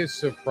my biggest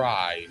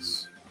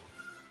surprise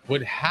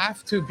would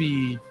have to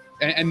be,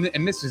 and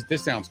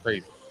this sounds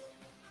crazy,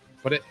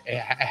 but it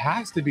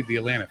has to be the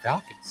Atlanta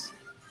Falcons.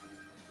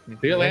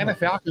 The Atlanta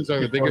Falcons are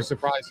the biggest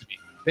surprise to me.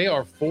 They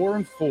are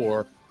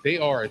 4-4. They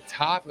are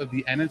atop of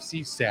the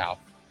NFC South.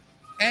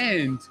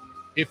 And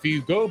if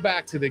you go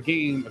back to the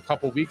game a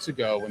couple weeks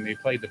ago when they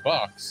played the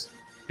Bucs,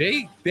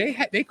 they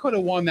could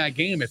have won that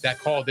game if that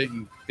call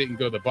didn't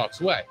go the Bucs'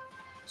 way.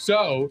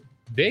 So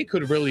they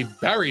could really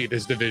bury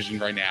this division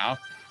right now.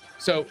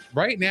 So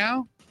right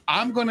now,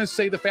 I'm going to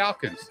say the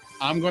Falcons.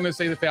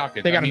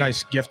 They got a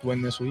nice gift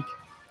win this week.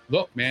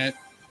 Look, man,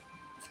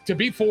 to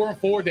be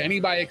 4-4, did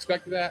anybody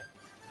expect that?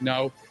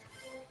 No,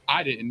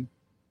 I didn't.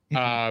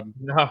 No.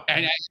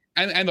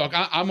 And look,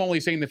 I'm only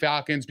saying the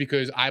Falcons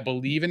because I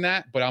believe in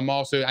that, but I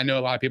know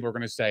a lot of people are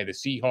going to say the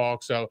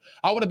Seahawks. So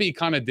I want to be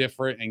kind of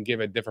different and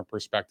give a different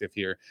perspective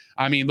here.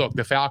 I mean, look,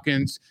 the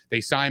Falcons, they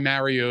signed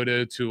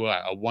Mariota to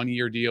a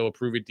 1-year deal, a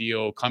prove-it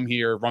deal, come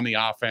here, run the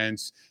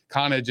offense,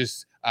 kind of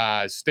just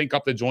stink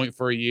up the joint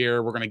for a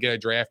year. We're going to get a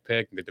draft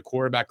pick. The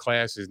quarterback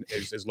class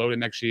is loaded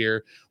next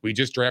year. We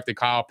just drafted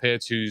Kyle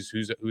Pitts,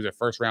 who's a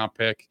first-round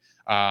pick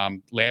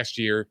last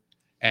year.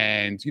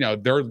 And, you know,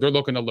 they're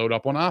looking to load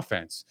up on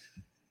offense.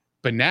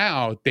 But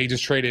now they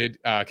just traded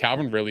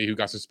Calvin Ridley, who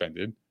got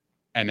suspended,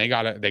 and they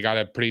got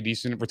a pretty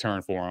decent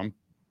return for him.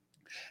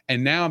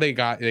 And now they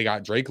got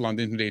Drake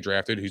London, who they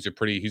drafted, who's a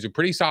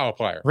pretty solid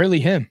player.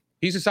 Really him.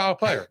 He's a solid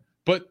player.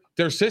 But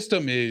their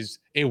system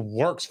it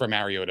works for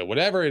Mariota.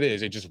 Whatever it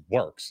is, it just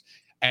works.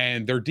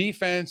 And their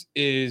defense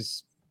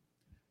is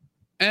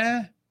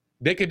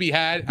they could be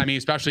had. I mean,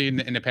 especially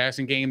in the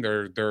passing game,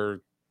 their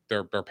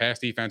pass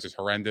defense is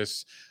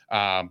horrendous.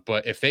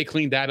 But if they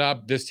cleaned that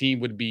up, this team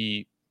would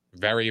be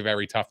very,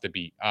 very tough to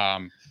beat.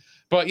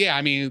 But yeah,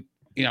 I mean,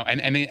 you know,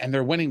 and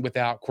they're winning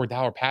without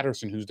Cordell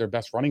Patterson, who's their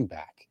best running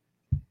back.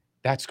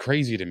 That's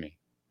crazy to me.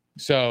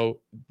 So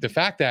the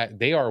fact that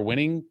they are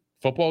winning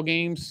football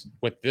games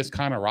with this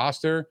kind of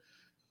roster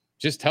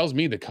just tells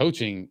me the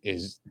coaching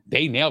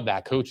they nailed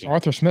that coaching.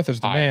 Arthur Smith is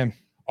the man.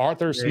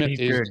 Arthur Smith is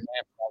the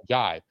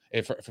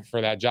man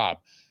for that job.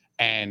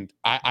 And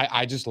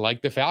I just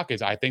like the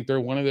Falcons. I think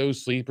they're one of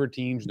those sleeper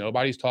teams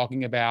nobody's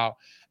talking about,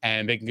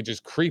 and they can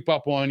just creep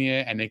up on you,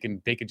 and they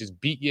could just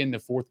beat you in the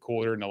fourth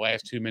quarter in the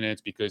last 2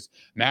 minutes because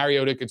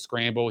Mariota could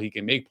scramble, he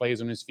can make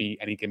plays on his feet,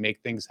 and he can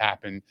make things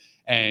happen.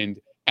 And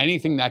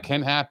anything that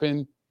can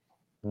happen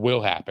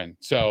will happen.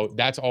 So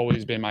that's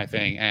always been my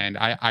thing. And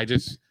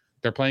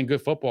they're playing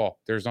good football.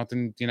 There's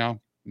nothing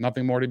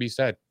more to be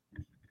said.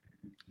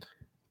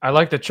 I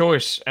like the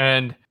choice,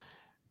 and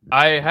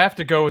I have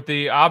to go with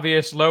the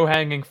obvious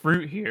low-hanging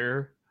fruit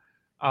here.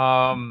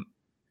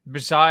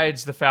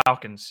 Besides the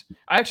Falcons,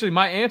 actually,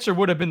 my answer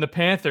would have been the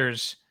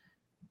Panthers,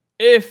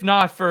 if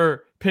not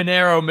for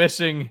Pinheiro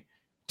missing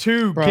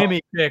 2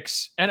 gimme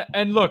kicks.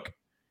 And look,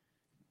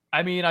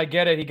 I mean, I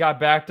get it. He got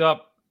backed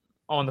up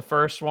on the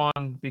first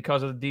one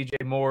because of the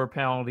DJ Moore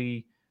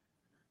penalty,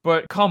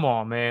 but come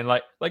on, man!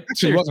 Like,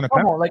 actually, wasn't a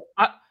penalty.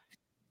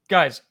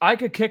 Guys, I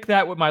could kick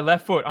that with my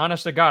left foot.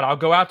 Honest to God, I'll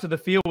go out to the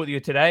field with you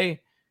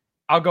today.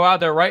 I'll go out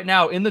there right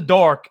now in the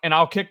dark and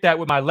I'll kick that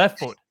with my left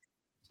foot.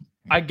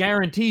 I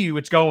guarantee you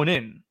it's going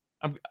in.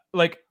 I'm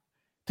like,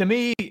 to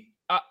me,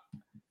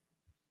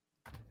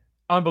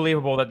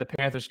 unbelievable that the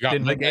Panthers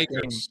didn't Mike win that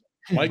Akers.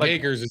 Mike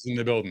Akers is in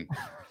the building.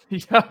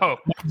 Yo,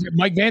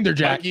 Mike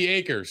Vanderjack. Mikey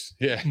Akers.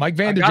 Yeah. Mike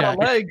I got Vanderjack. a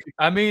leg.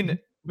 I mean,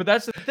 but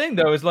that's the thing,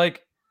 though, is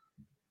like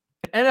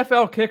an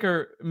NFL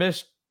kicker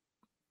missed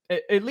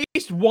at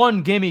least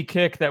one gimme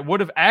kick that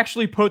would have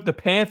actually put the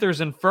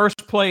Panthers in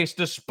first place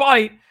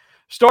despite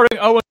starting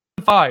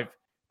 0-5.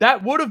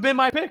 That would have been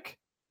my pick.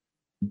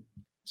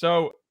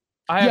 So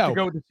I have to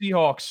go with the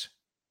Seahawks.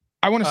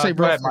 I want to say,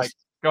 go ahead, Mike.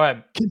 Go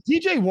ahead. Can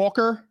DJ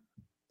Walker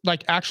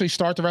actually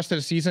start the rest of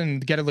the season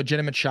and get a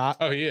legitimate shot?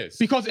 Oh, he is.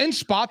 Because in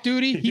spot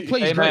duty, he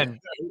plays Amen.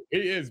 great.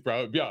 He is,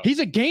 bro. Yeah. He's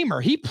a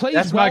gamer. He plays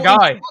That's well my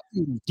guy. in spot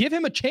duty. Give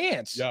him a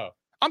chance. Yo.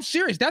 I'm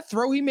serious. That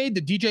throw he made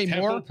to DJ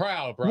Temple Moore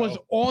proud, bro. was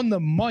on the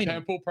money.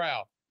 Temple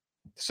proud.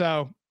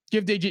 So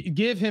give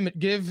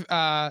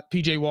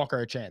PJ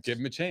Walker a chance. Give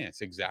him a chance.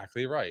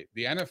 Exactly right.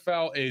 The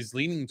NFL is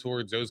leaning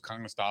towards those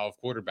kind of style of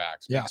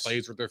quarterbacks. Yes.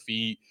 Plays with their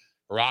feet,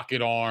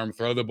 rocket arm,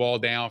 throw the ball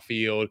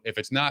downfield. If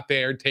it's not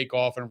there, take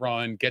off and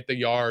run, get the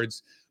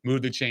yards,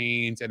 move the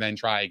chains, and then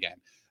try again.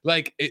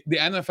 Like the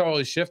NFL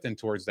is shifting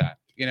towards that.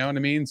 You know what I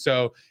mean?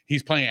 So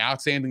he's playing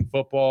outstanding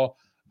football.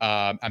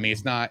 I mean,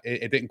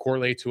 it didn't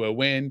correlate to a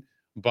win,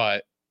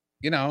 but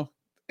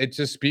it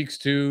just speaks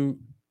to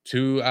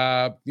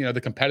the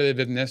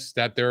competitiveness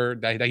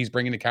that he's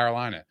bringing to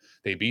Carolina.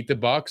 They beat the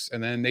Bucs,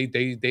 and then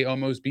they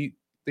almost beat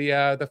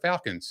the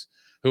Falcons,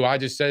 who I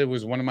just said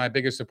was one of my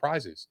biggest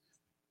surprises.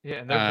 Yeah,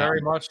 and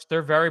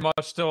they're very much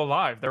still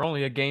alive. They're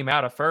only a game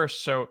out of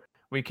first, so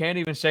we can't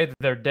even say that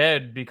they're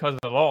dead because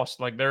of the loss.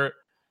 Like they're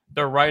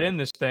right in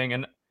this thing.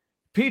 And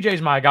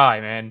PJ's my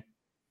guy, man.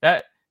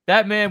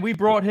 That man, we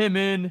brought him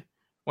in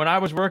when I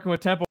was working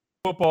with Temple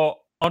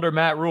football under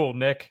Matt Rule,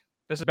 Nick.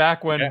 This is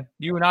back when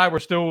you and I were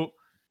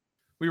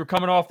we were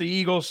coming off the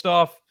Eagles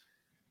stuff.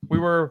 We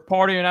were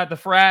partying at the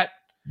frat,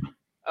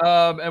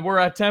 and we're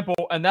at Temple,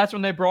 and that's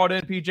when they brought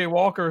in PJ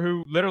Walker,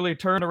 who literally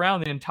turned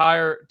around the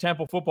entire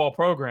Temple football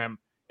program.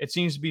 It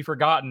seems to be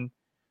forgotten.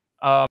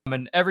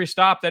 And every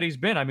stop that he's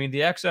been, I mean,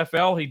 the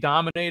XFL, he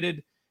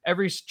dominated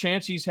every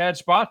chance he's had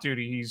spot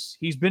duty.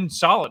 He's been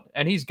solid,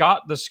 and he's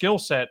got the skill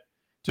set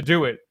to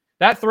do it.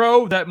 That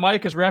throw that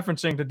Mike is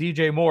referencing to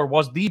DJ Moore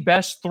was the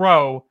best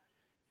throw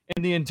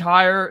in the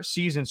entire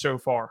season so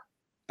far.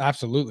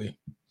 Absolutely.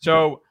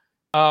 So,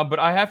 but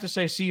I have to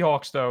say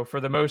Seahawks, though, for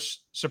the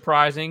most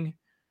surprising,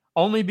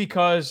 only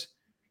because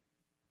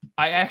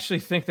I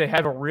actually think they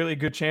have a really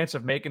good chance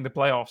of making the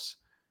playoffs.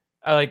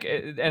 And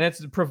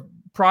it's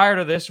prior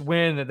to this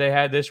win that they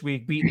had this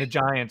week, beating the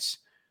Giants.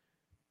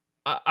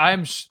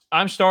 I'm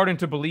starting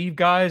to believe,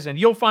 guys, and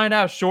you'll find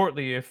out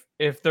shortly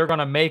if they're going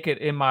to make it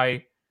in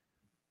my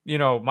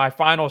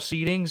final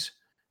seedings.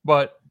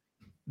 But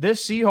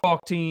this Seahawk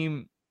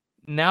team,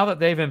 now that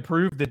they've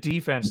improved the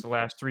defense the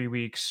last 3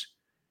 weeks,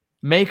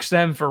 makes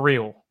them for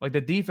real. Like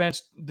the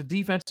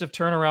defensive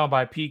turnaround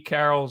by Pete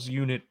Carroll's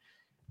unit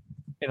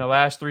in the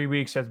last 3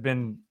 weeks has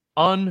been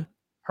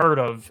unheard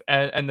of.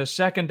 And the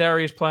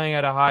secondary is playing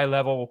at a high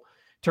level.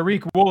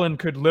 Tariq Woolen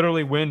could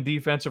literally win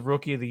Defensive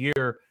Rookie of the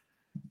Year.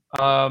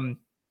 I'm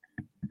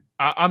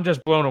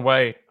just blown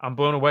away. I'm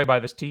blown away by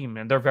this team,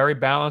 and they're very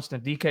balanced.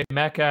 And DK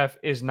Metcalf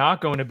is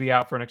not going to be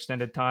out for an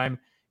extended time,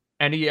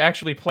 and he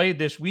actually played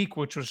this week,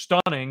 which was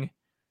stunning.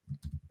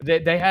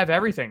 They have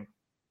everything,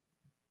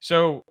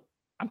 so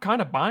I'm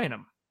kind of buying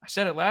them. I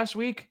said it last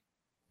week,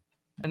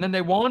 and then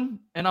they won,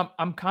 and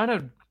I'm kind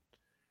of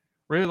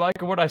really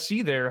liking what I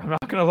see there. I'm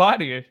not going to lie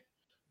to you.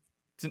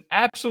 It's an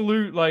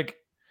absolute like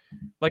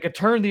it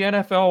turned the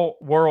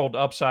NFL world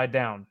upside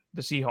down.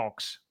 The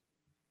Seahawks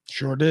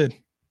sure did.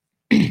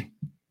 We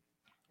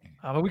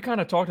kind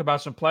of talked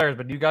about some players,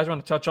 but do you guys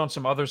want to touch on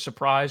some other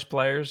surprise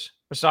players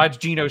besides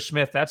Geno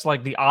Smith? That's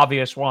like the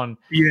obvious one.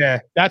 Yeah,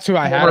 that's who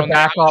I had on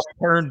backup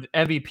turned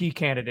MVP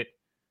candidate.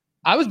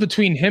 I was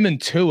between him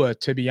and Tua,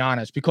 to be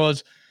honest,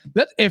 because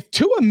if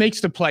Tua makes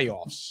the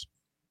playoffs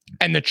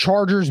and the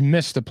Chargers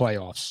miss the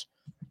playoffs,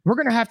 we're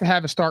going to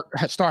have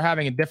start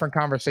having a different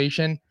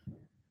conversation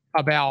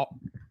about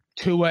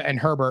Tua and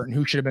Herbert and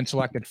who should have been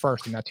selected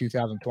first in that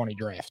 2020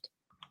 draft.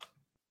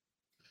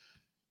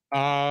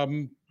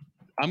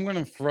 I'm going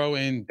to throw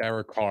in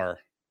Derek Carr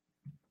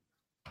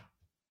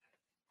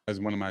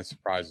as one of my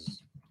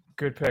surprises.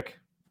 Good pick.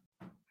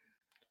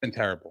 Been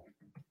terrible.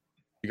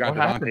 You got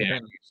Devontae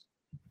Adams.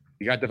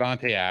 You got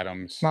Devontae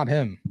Adams. It's not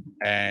him.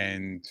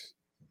 And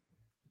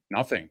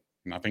nothing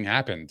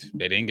happened.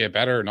 They didn't get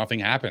better. Nothing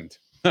happened.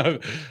 They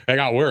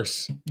got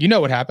worse. You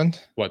know what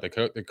happened? What, the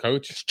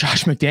coach? It's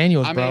Josh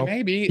McDaniels, bro. I mean,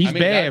 maybe. He's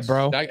bad,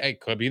 bro.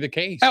 It could be the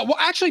case. Well,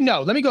 actually,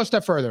 no. Let me go a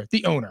step further.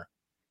 The owner.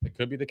 It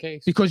could be the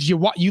case. Because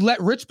you let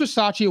Rich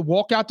Bisaccia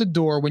walk out the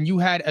door when you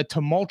had a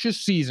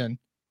tumultuous season,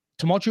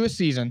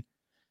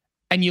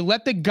 and you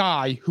let the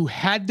guy who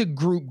had the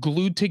group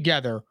glued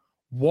together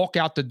walk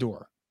out the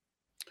door.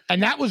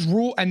 And that was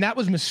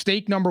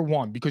mistake number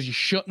one, because you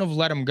shouldn't have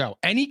let him go.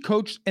 Any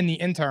coach in the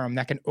interim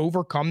that can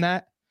overcome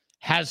that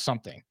has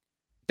something.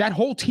 That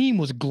whole team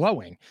was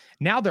glowing.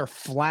 Now they're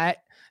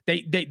flat.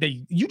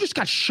 You just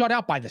got shut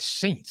out by the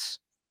Saints.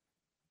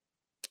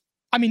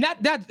 I mean,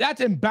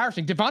 that's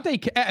embarrassing.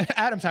 Devontae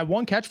Adams had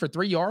 1 catch for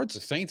 3 yards.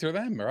 The Saints are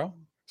them, bro.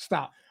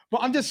 Stop.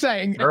 But I'm just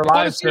saying. They're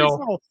alive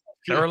still.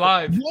 They're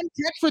alive. 1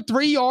 catch for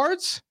 3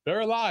 yards?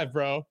 They're alive,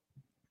 bro.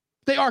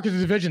 They are because the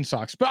division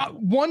sucks. But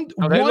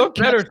they look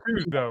better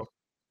too, though.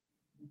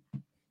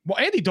 Well,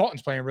 Andy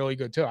Dalton's playing really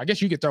good too. I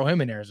guess you could throw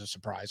him in there as a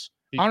surprise.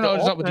 I don't know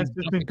what's up with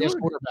these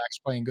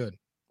quarterbacks playing good,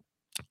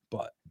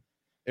 but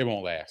it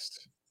won't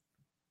last.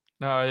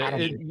 No,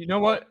 you know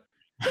what?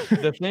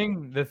 the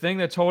thing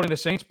that's holding the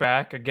Saints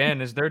back again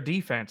is their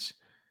defense.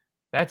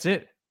 That's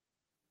it.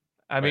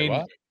 I mean,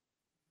 what?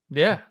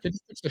 Yeah,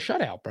 it's the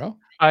shutout, bro.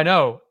 I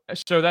know.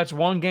 So that's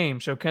 1 game.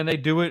 So can they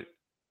do it?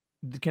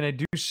 Can they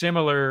do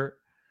similar?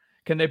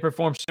 Can they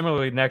perform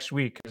similarly next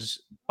week?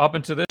 Because up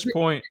until this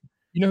point,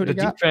 you know who the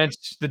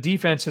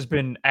defense has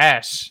been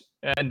ass,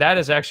 and that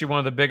is actually one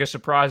of the biggest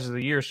surprises of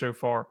the year so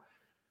far.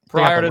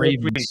 Prior to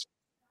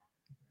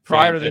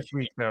this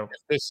week, though,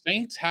 if the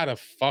Saints had a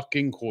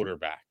fucking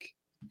quarterback,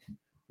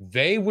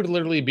 they would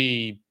literally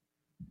be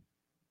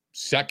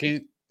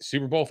 2nd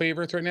Super Bowl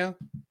favorites right now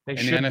in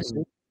the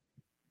NFC.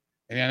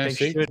 In the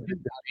NFC,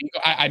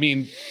 I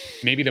mean,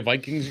 maybe the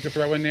Vikings you could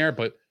throw in there,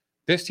 but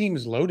this team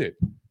is loaded.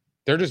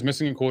 They're just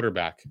missing a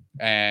quarterback,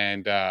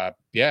 and it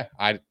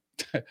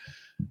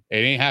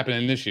ain't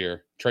happening this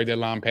year. Trade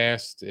deadline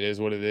passed. It is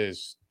what it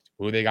is.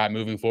 Who they got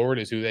moving forward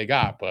is who they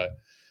got. But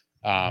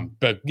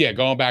yeah,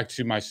 going back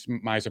to my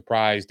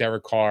surprise,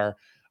 Derek Carr.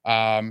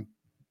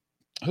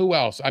 Who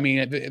else? I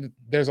mean,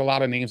 there's a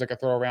lot of names I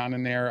could throw around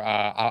in there.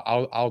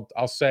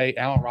 I'll say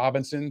Allen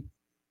Robinson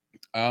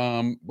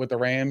with the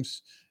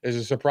Rams is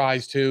a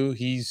surprise too.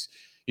 He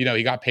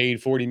got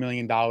paid $40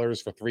 million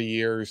for 3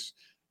 years.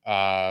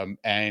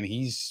 And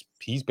he's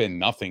been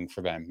nothing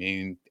for them. I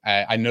mean,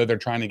 I know they're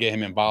trying to get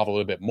him involved a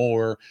little bit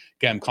more,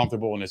 get him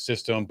comfortable in the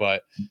system.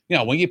 But,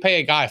 when you pay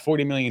a guy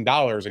 $40 million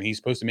and he's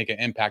supposed to make an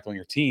impact on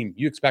your team,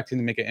 you expect him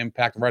to make an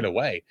impact right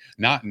away,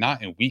 not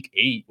in week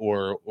 8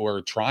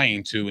 or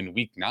trying to in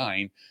week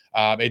 9.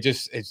 I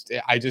just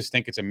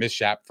think it's a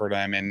mishap for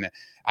them. And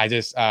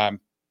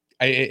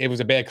it was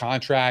a bad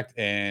contract,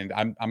 and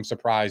I'm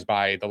surprised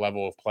by the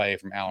level of play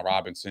from Allen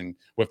Robinson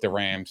with the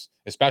Rams,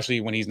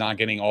 especially when he's not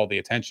getting all the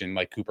attention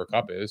like Cooper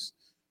Kupp is.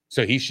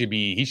 So he should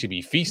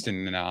be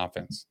feasting in the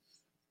offense.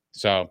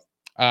 So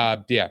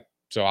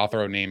so I'll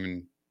throw a name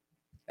in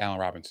Allen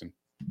Robinson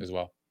as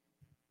well.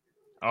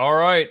 All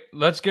right,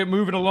 let's get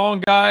moving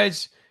along,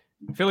 guys.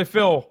 Philly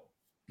Phil,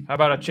 how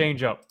about a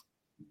change up?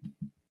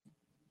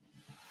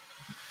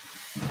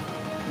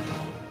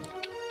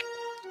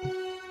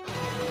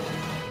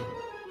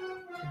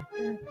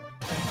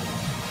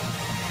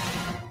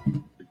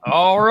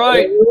 All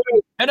right,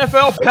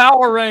 NFL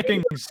Power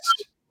Rankings,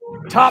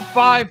 top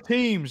 5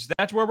 teams.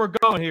 That's where we're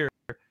going here.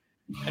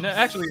 And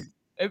actually,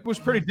 it was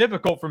pretty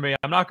difficult for me.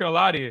 I'm not going to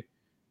lie to you.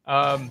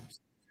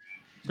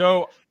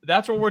 So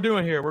that's what we're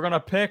doing here. We're going to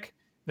pick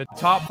the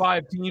top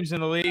 5 teams in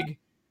the league.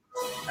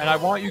 And I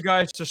want you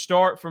guys to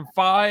start from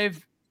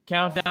 5,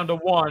 count down to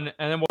 1,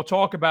 and then we'll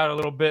talk about it a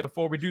little bit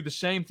before we do the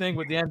same thing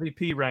with the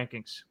MVP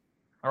rankings.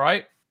 All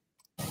right?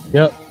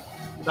 Yep.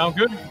 Sound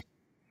good?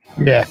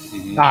 Yeah.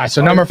 All right.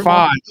 So number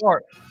 5.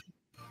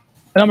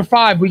 Number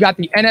 5, we got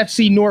the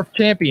NFC North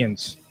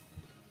champions,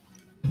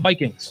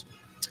 Vikings.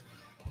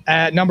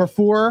 At number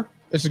 4,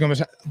 this is going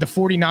to be the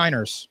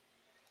 49ers.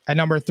 At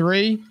number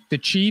 3, the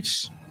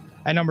Chiefs.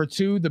 At number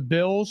 2, the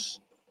Bills.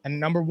 And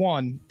number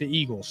 1, the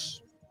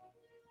Eagles.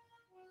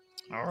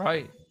 All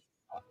right.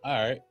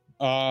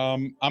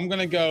 I'm going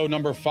to go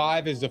number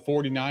 5 is the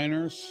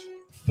 49ers.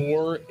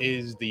 4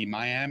 is the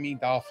Miami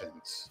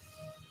Dolphins.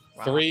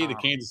 3, the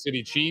Kansas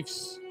City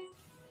Chiefs.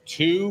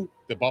 2,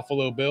 the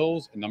Buffalo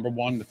Bills. And number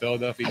 1, the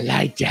Philadelphia Eagles. I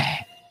like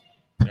that.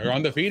 They're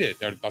undefeated.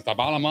 The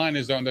bottom line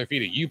is they're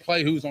undefeated. You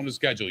play who's on the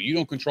schedule. You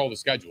don't control the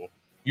schedule.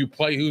 You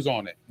play who's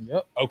on it.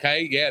 Yep.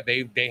 Okay. Yeah.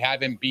 They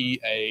haven't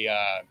beat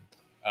a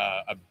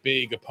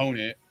big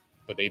opponent,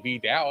 but they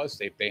beat Dallas.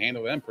 They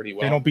handle them pretty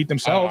well. They don't beat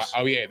themselves.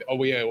 Oh yeah.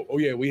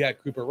 We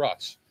had Cooper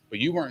Rush, but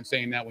you weren't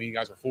saying that when you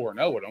guys were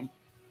 4-0 with them.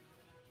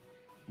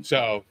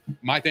 So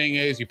my thing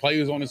is, you play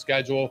who's on the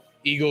schedule.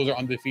 Eagles are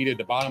undefeated.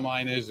 The bottom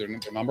line is they're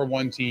the number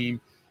 1 team,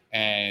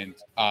 and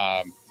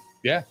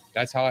yeah,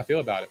 that's how I feel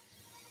about it.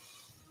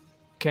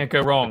 Can't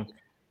go wrong.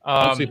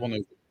 Most people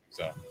know.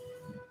 So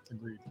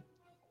agreed.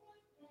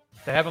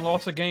 They haven't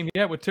lost a game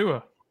yet with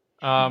Tua.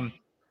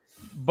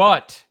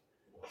 But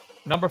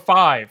number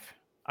 5,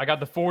 I got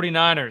the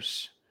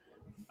 49ers.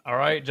 All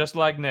right, just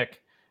like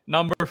Nick.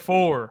 Number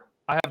 4,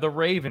 I have the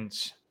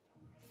Ravens.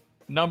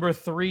 Number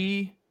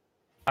 3,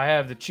 I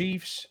have the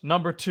Chiefs.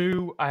 Number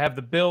 2, I have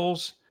the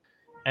Bills.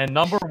 And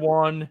number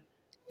 1,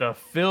 the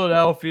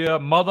Philadelphia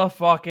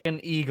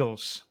motherfucking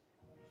Eagles.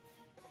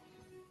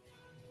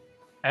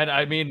 And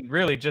I mean,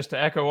 really, just to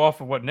echo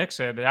off of what Nick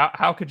said,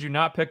 how could you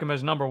not pick them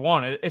as number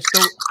 1?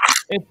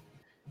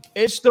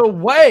 It's the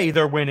way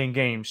they're winning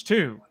games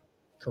too.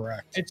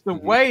 Correct. It's the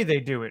way they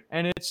do it,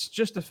 and it's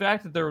just the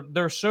fact that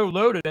they're so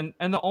loaded.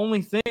 And the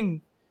only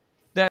thing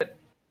that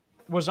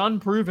was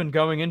unproven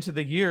going into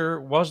the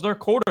year was their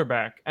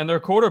quarterback, and their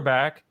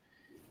quarterback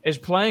is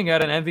playing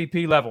at an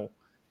MVP level.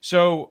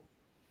 So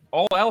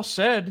all else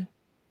said,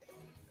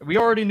 we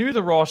already knew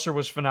the roster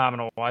was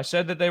phenomenal. I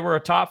said that they were a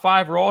top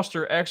 5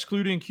 roster,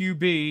 excluding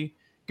QB,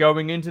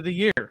 going into the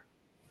year.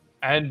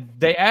 And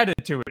they added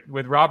to it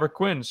with Robert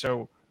Quinn.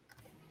 So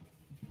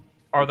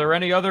are there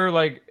any other,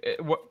 like,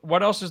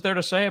 what else is there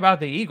to say about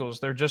the Eagles?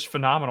 They're just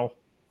phenomenal.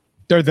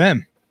 They're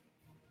them.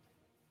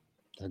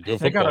 They're a good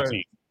football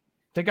team.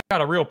 They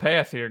got a real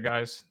path here,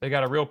 guys. They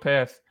got a real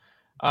path.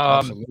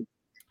 Absolutely.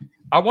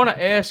 I want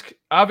to ask,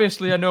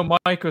 obviously I know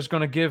Mike was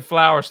going to give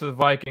flowers to the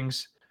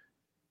Vikings,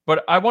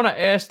 but I want to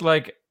ask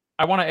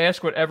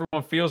what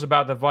everyone feels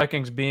about the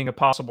Vikings being a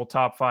possible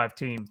top 5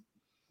 team.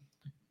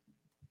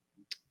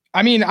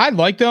 I mean, I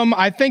like them.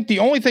 I think the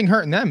only thing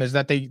hurting them is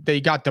that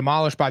they got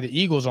demolished by the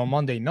Eagles on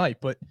Monday night.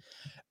 But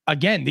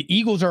again, the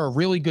Eagles are a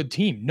really good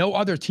team. No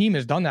other team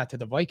has done that to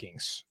the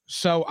Vikings.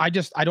 So I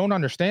don't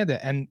understand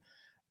it. And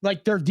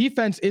like, their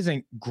defense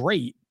isn't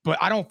great, but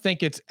I don't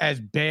think it's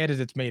as bad as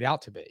it's made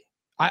out to be.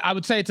 I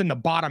would say it's in the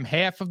bottom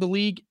half of the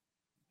league,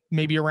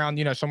 maybe around,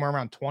 somewhere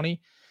around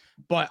 20.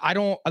 But I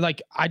don't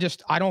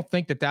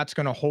think that that's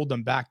going to hold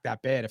them back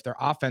that bad if their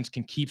offense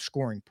can keep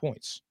scoring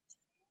points.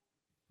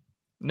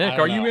 Nick,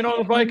 are you in on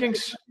the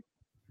Vikings?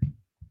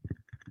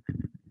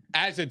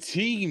 As a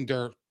team,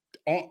 their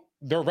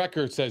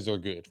record says they're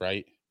good,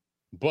 right?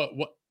 But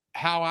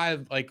how I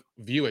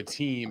view a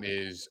team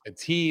is a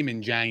team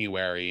in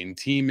January and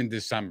team in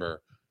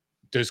December.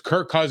 Does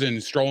Kirk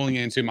Cousins strolling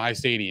into my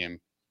stadium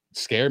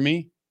scare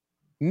me?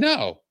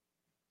 No.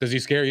 Does he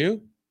scare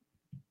you?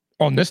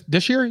 On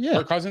this year, yeah.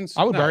 Kirk Cousins?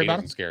 I would worry about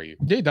him. Scare you?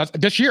 Dude, that's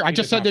this year. I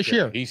just said this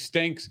year. He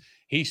stinks.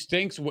 He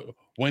stinks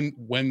when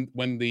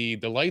the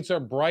lights are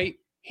bright.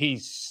 He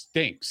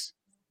stinks.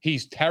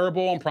 He's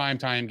terrible on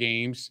primetime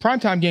games.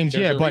 Primetime games,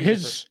 yeah. But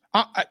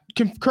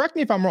correct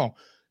me if I'm wrong.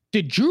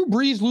 Did Drew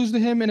Brees lose to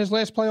him in his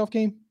last playoff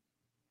game?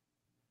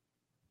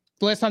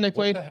 The last time they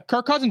played,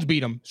 Kirk Cousins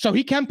beat him, so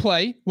he can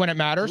play when it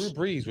matters.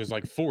 Drew Brees was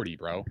like 40,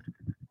 bro.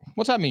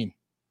 What's that mean?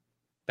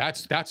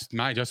 That's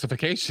my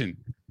justification.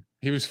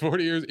 He was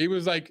 40 years. He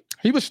was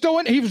he was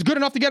good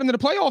enough to get him to the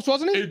playoffs,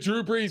 wasn't he?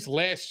 Drew Brees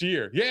last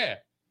year. Yeah.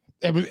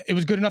 It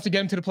was good enough to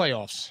get him to the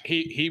playoffs.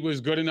 He was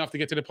good enough to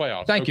get to the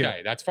playoffs. Thank you.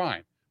 Okay, that's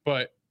fine.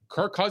 But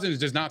Kirk Cousins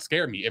does not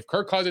scare me. If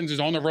Kirk Cousins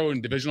is on the road in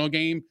a divisional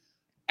game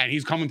and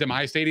he's coming to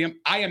my stadium,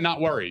 I am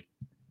not worried.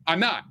 I'm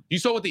not. You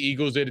saw what the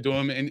Eagles did to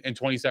him in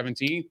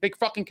 2017. They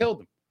fucking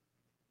killed him.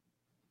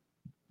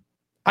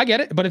 I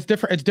get it, but it's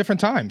different. It's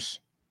different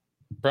times.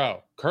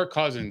 Bro, Kirk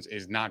Cousins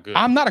is not good.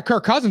 I'm not a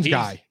Kirk Cousins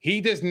guy.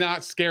 He does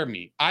not scare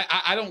me.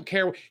 I don't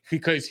care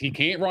because he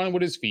can't run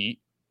with his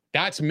feet.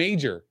 That's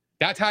major.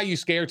 That's how you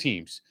scare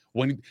teams.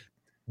 When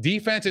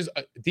defenses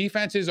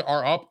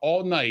are up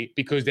all night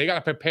because they got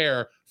to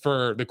prepare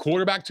for the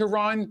quarterback to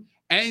run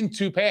and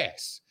to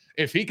pass.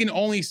 If he can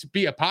only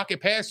be a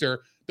pocket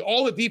passer,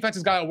 all the defense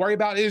has got to worry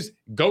about is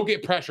go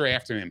get pressure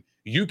after him.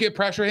 You get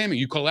pressure him and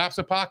you collapse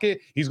the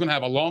pocket, he's going to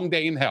have a long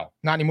day in hell.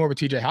 Not anymore with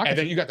TJ Hawkins. And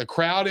then you got the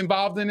crowd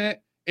involved in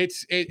it.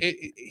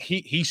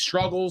 He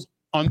struggles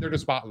under the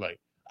spotlight.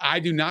 I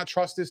do not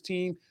trust this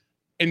team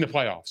in the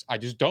playoffs. I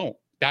just don't.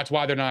 That's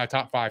why they're not a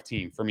top 5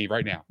 team for me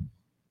right now.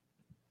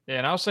 Yeah,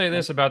 and I'll say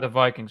this about the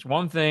Vikings.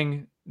 One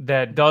thing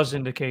that does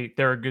indicate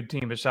they're a good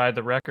team beside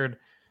the record,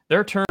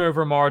 their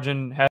turnover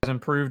margin has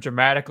improved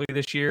dramatically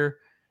this year.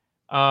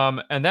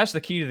 And that's the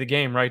key to the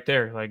game right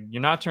there. Like,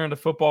 you're not turning the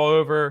football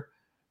over.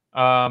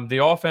 The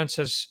offense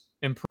has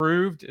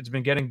improved. It's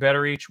been getting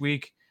better each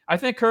week. I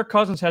think Kirk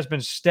Cousins has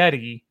been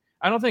steady.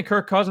 I don't think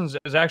Kirk Cousins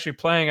is actually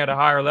playing at a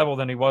higher level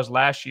than he was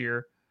last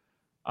year.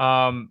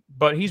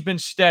 But he's been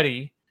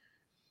steady.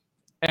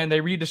 And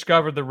they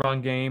rediscovered the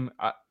run game.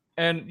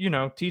 And,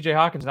 TJ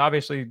Hawkins,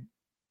 obviously,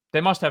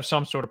 they must have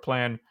some sort of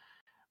plan.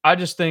 I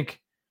just think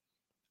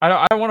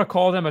I don't want to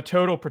call them a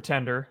total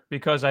pretender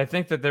because I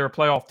think that they're a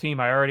playoff team.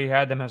 I already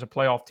had them as a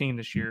playoff team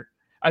this year.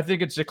 I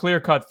think it's a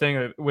clear-cut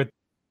thing with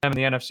them in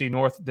the NFC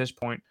North at this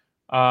point.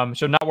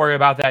 So not worry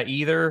about that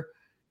either.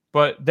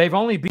 But they've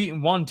only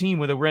beaten one team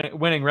with a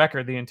winning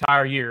record the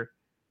entire year.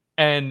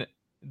 And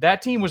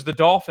that team was the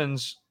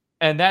Dolphins,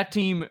 and that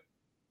team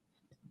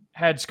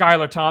had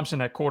Skylar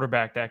Thompson at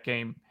quarterback that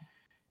game.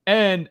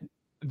 And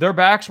their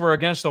backs were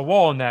against the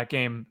wall in that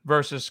game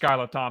versus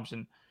Skylar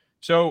Thompson.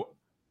 So,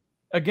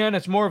 again,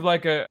 it's more of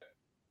like hey,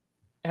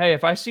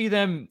 if I see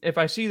them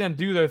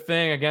do their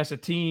thing against a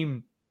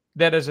team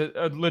that is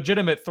a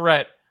legitimate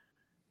threat,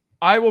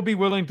 I will be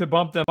willing to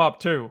bump them up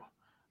too.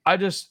 I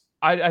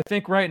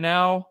think right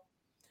now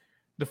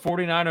the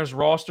 49ers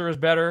roster is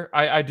better.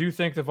 I do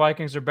think the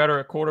Vikings are better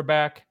at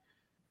quarterback.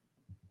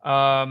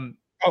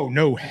 Oh,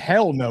 no,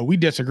 hell no. We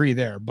disagree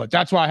there, but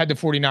that's why I had the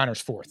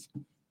 49ers 4th.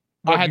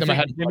 I had them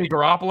ahead. Jimmy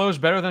Garoppolo is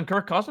better than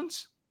Kirk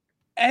Cousins?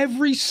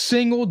 Every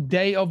single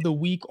day of the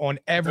week on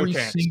every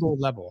single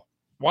level.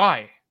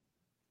 Why?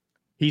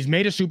 He's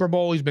made a Super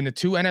Bowl. He's been to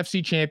 2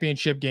 NFC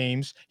championship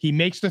games. He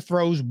makes the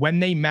throws when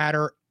they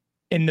matter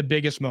in the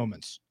biggest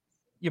moments.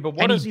 Yeah, but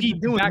what has he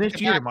been doing this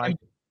year, Mike?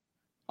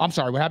 I'm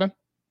sorry, what happened?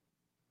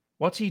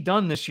 What's he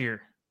done this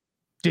year?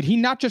 Did he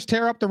not just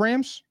tear up the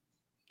Rams?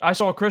 I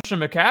saw Christian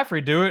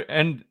McCaffrey do it,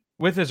 and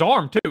with his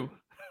arm, too.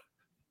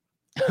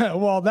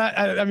 Well,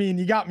 I mean,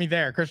 you got me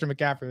there. Christian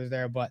McCaffrey was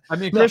there, but I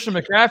mean, Christian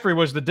McCaffrey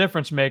was the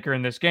difference maker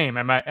in this game.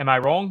 Am I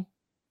wrong?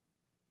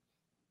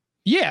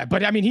 Yeah,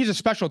 but I mean, he's a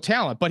special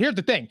talent. But here's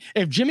the thing: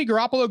 if Jimmy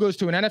Garoppolo goes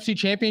to an NFC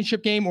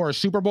Championship game or a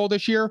Super Bowl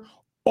this year,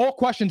 all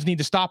questions need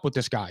to stop with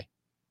this guy.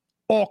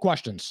 All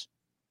questions.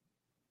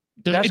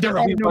 That's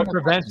what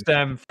prevents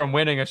them from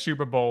winning a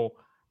Super Bowl.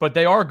 But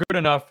they are good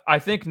enough. I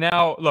think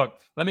now. Look,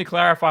 let me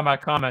clarify my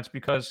comments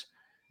because,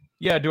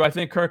 yeah, do I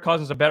think Kirk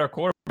Cousins is a better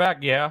quarterback?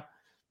 Yeah.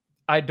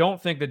 I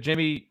don't think that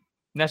Jimmy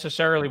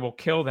necessarily will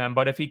kill them,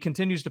 but if he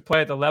continues to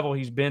play at the level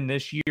he's been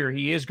this year,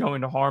 he is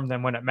going to harm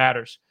them when it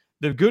matters.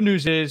 The good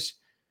news is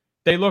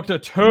they looked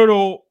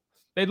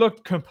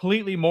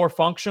completely more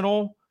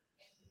functional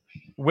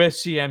with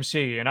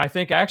CMC. And I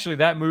think actually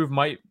that move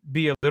might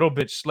be a little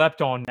bit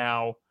slept on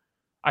now.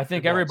 I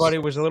think everybody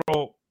was a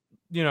little,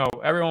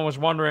 everyone was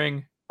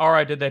wondering, all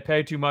right, did they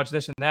pay too much,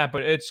 this and that?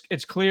 But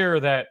it's clear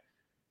that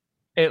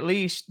at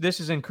least this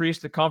has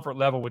increased the comfort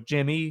level with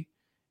Jimmy,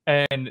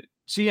 and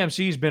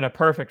CMC's been a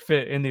perfect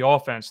fit in the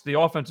offense. The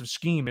offensive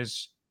scheme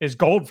is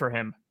gold for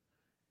him,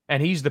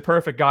 and he's the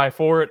perfect guy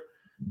for it.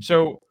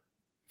 So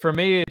for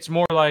me, it's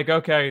more like,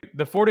 okay,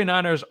 the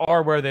 49ers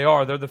are where they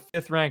are. They're the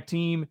 5th-ranked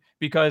team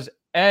because,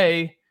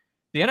 the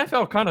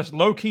NFL kind of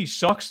low-key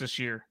sucks this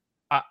year.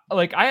 I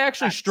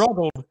actually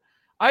struggled.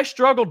 I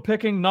struggled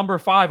picking number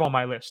 5 on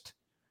my list.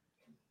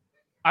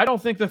 I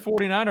don't think the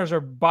 49ers are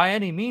by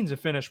any means a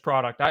finished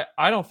product.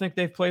 I don't think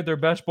they've played their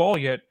best ball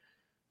yet.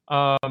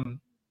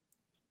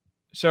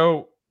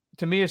 So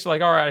to me, it's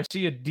like, all right, I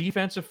see a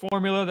defensive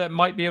formula that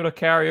might be able to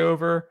carry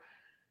over.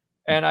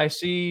 And I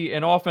see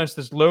an offense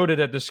that's loaded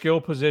at the skill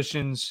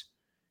positions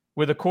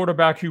with a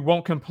quarterback who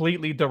won't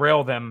completely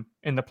derail them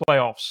in the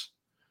playoffs.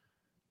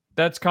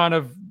 That's kind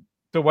of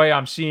the way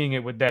I'm seeing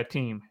it with that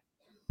team.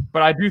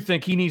 But I do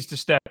think he needs to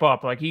step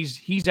up. Like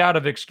he's out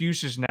of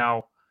excuses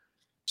now.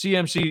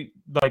 CMC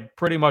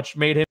pretty much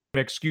made him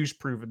excuse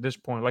proof at this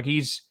point. Like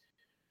he's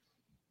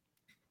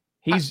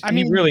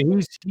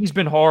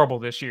been horrible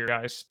this year,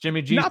 guys.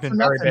 Jimmy G's been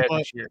very bad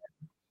this year.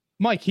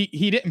 Mike,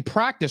 he didn't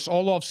practice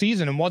all off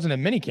season and wasn't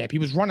in minicamp. He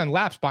was running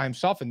laps by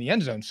himself in the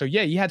end zone. So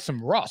yeah, he had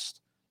some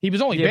rust. He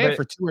was only bad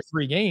for 2 or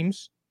 3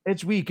 games.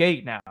 It's week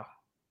 8 now.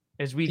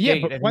 It's week 8.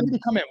 Yeah, but when did he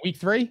come in? Week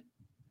 3?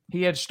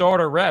 He had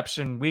starter reps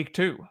in week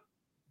 2.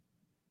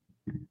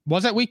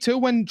 Was that week 2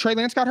 when Trey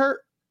Lance got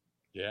hurt?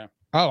 Yeah.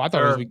 Oh, I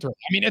thought it was week 3.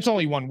 I mean, it's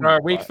only 1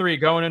 week. Week 3,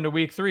 going into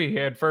week 3, he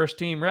had first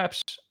team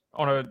reps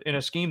in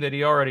a scheme that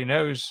he already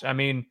knows. I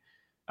mean,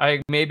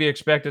 I maybe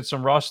expected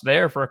some rust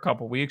there for a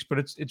couple weeks, but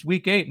it's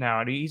week 8 now,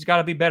 and he's got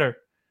to be better.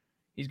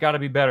 He's got to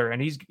be better,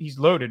 and he's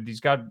loaded.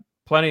 He's got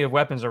plenty of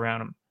weapons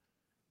around him.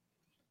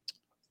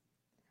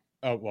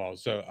 Oh, well,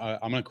 so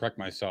I'm going to correct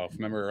myself.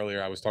 Remember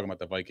earlier I was talking about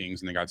the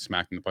Vikings and they got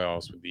smacked in the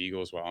playoffs with the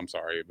Eagles. Well, I'm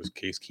sorry. It was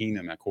Case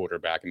Keenum at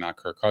quarterback and not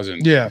Kirk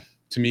Cousins. Yeah.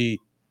 To me,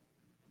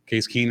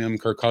 Case Keenum,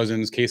 Kirk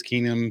Cousins, Case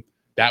Keenum,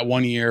 that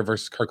 1 year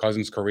versus Kirk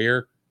Cousins'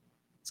 career,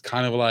 it's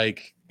kind of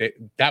like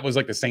that was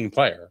like the same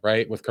player,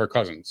 right, with Kirk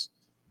Cousins.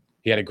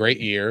 He had a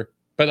great year,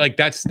 but like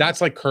that's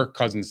like Kirk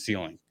Cousins'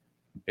 ceiling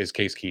is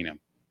Case Keenum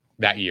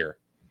that year.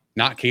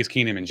 Not Case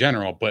Keenum in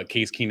general, but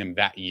Case Keenum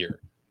that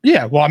year.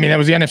 Yeah, well, I mean, that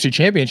was the NFC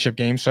Championship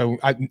game, so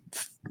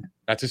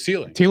that's a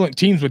ceiling.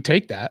 Teams would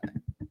take that.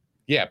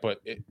 Yeah, but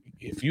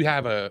if you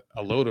have a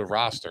loaded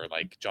roster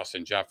like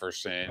Justin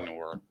Jefferson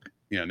or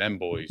them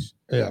boys,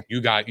 you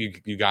got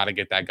to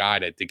get that guy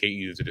to get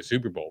you to the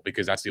Super Bowl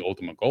because that's the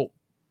ultimate goal.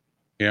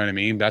 You know what I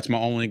mean? That's my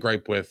only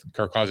gripe with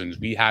Kirk Cousins.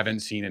 We haven't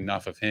seen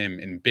enough of him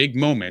in big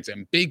moments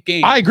and big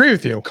games. I agree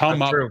with you.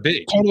 Come up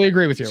big. Totally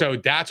agree with you. So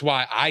that's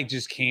why I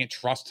just can't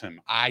trust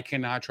him. I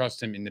cannot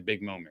trust him in the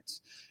big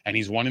moments. And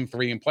he's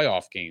 1-3 in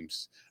playoff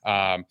games.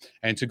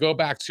 And to go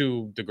back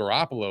to the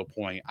Garoppolo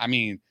point, I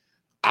mean,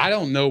 I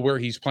don't know where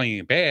he's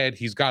playing bad.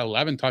 He's got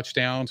 11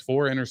 touchdowns,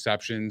 4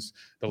 interceptions.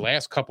 The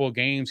last couple of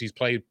games, he's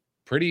played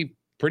pretty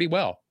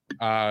well.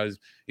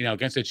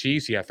 Against the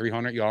Chiefs, he had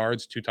 300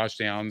 yards, 2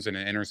 touchdowns, and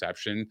an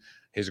interception.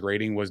 His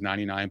rating was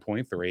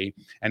 99.3.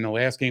 And the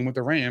last game with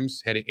the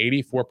Rams had an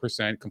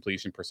 84%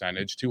 completion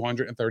percentage,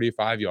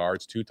 235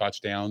 yards, 2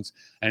 touchdowns,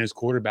 and his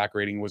quarterback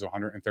rating was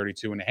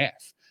 132.5.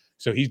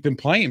 So he's been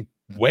playing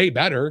way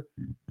better.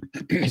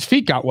 His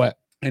feet got wet.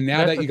 And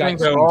now that you got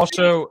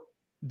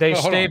they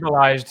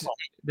stabilized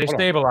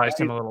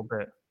him a little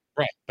bit.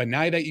 Right. But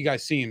now that you got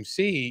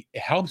CMC, it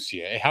helps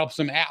you. It helps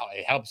him out.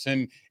 It helps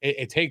him.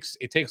 It takes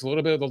a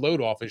little bit of the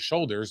load off his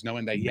shoulders,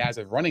 knowing that he has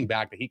a running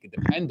back that he could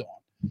depend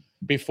on.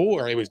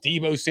 Before, it was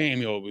Deebo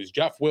Samuel. It was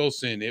Jeff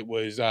Wilson. It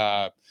was,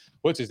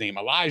 what's his name?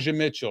 Elijah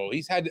Mitchell.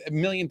 He's had a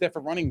million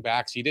different running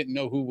backs. He didn't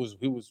know who was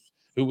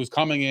who was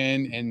coming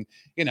in. And,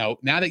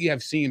 now that you have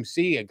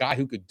CMC, a guy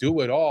who could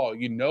do it all,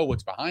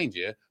 what's behind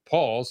you,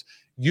 Pauls,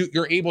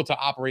 you're able to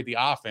operate the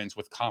offense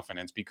with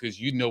confidence because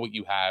you know what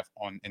you have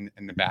in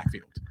the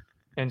backfield.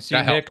 And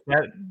see, Nick,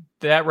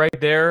 that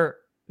right there,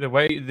 the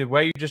way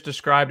you just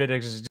described it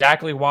is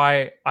exactly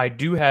why I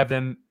do have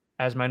them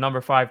as my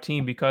number 5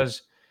 team,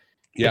 because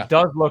it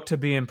does look to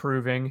be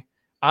improving.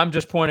 I'm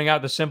just pointing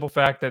out the simple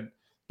fact that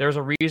there's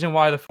a reason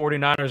why the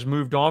 49ers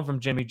moved on from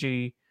Jimmy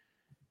G.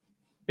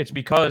 It's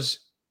because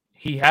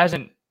he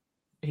hasn't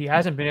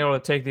been able to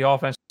take the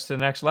offense to the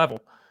next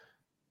level.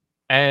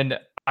 And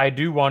I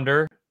do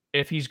wonder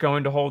if he's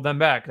going to hold them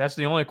back. That's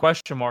the only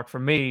question mark for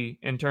me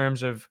in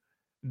terms of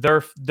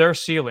their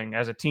ceiling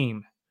as a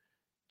team.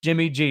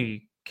 Jimmy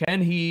G,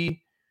 can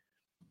he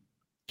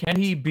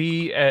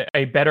be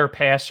a better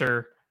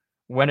passer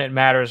when it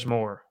matters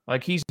more?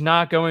 Like, he's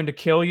not going to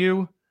kill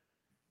you,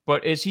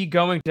 but is he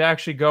going to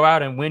actually go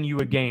out and win you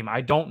a game?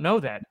 I don't know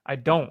that. I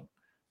don't.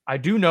 I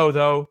do know,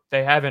 though,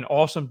 they have an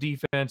awesome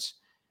defense,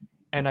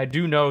 and I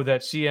do know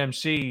that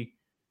CMC,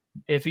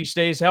 if he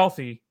stays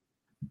healthy,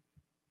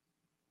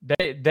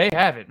 they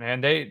have it,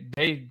 man.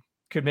 They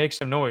could make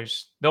some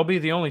noise. They'll be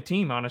the only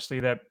team, honestly,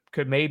 that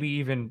could maybe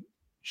even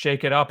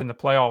shake it up in the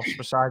playoffs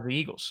besides the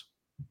Eagles.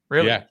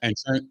 Really? Yeah,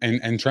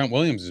 and Trent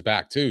Williams is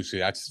back too. So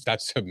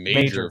that's a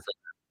major.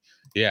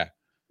 Yeah,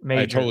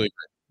 major. I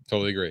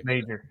totally agree.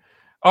 Major.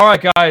 All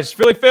right, guys.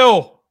 Philly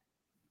Phil,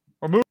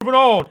 we're moving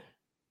on.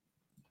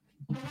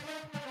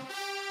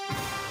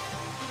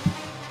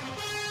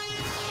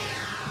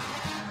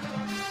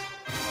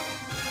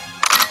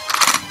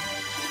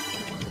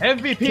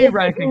 MVP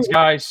rankings,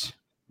 guys.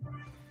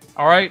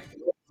 All right.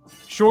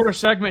 Shorter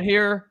segment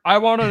here. I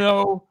want to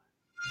know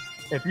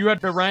if you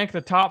had to rank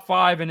the top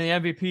 5 in the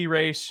MVP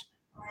race,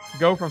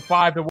 go from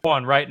 5 to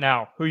 1 right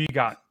now. Who you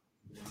got?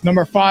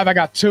 Number 5, I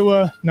got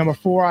Tua. Number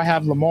 4, I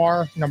have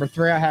Lamar. Number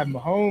 3, I have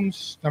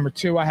Mahomes. Number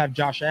 2, I have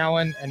Josh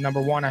Allen. And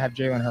number 1, I have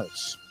Jalen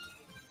Hurts.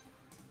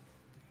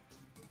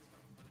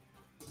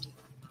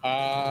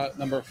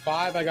 Number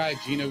 5, I got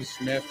Geno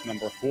Smith.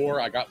 Number 4,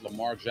 I got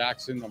Lamar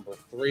Jackson. Number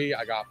 3,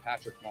 I got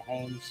Patrick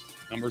Mahomes.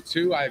 Number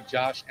 2, I have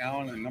Josh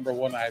Allen. And number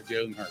 1, I have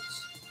Jalen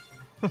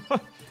Hurts.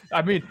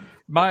 I mean,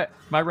 my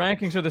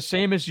rankings are the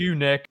same as you,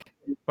 Nick,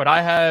 but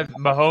I have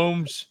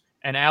Mahomes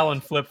and Allen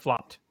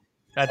flip-flopped.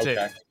 That's it.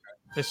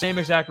 The same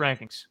exact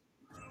rankings.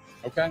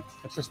 Okay,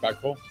 that's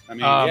respectful. I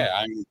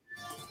mean,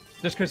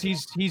 just because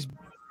he's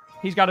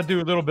got to do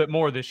a little bit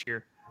more this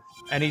year,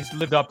 and he's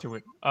lived up to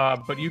it.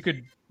 But you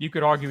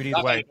could argue it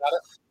either way.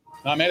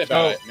 Not mad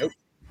about it. Nope.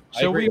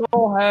 So we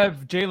all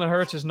have Jalen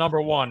Hurts as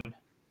number 1.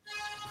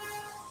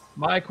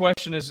 My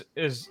question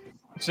is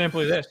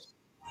simply this: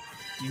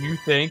 do you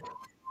think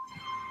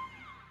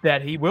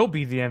that he will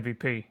be the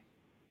MVP?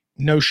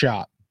 No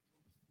shot.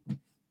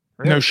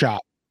 Really? No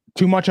shot.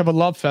 Too much of a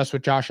love fest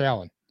with Josh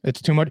Allen.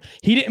 It's too much.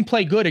 He didn't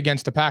play good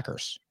against the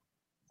Packers.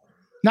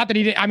 Not that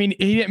he didn't. I mean,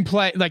 he didn't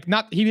play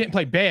he didn't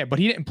play bad, but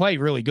he didn't play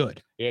really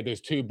good. Yeah,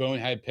 there's 2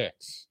 bonehead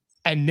picks.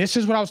 And this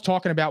is what I was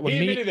talking about with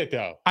he admitted it,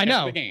 though. I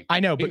know.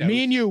 But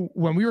me and you,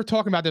 when we were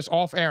talking about this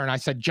off air, and I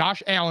said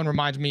Josh Allen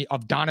reminds me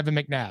of Donovan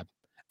McNabb.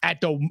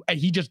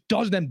 He just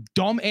does them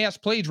dumb ass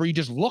plays where you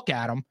just look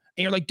at him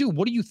and you're like, dude,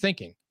 what are you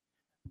thinking?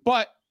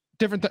 But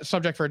different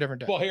subject for a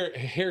different day. Well,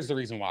 here's the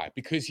reason why.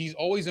 Because he's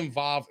always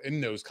involved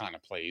in those kind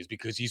of plays.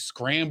 Because he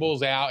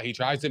scrambles out, he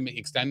tries to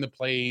extend the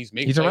plays,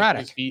 make he's plays erratic.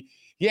 With his feet.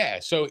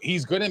 Yeah, so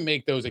he's going to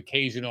make those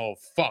occasional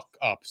fuck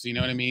ups. You know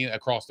what I mean?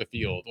 Across the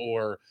field,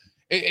 or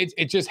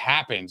it just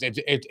happens.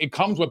 It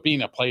comes with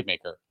being a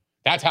playmaker.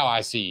 That's how I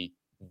see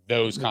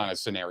those kind of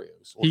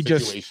scenarios or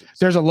situations.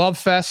 There's a love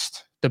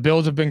fest. The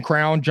Bills have been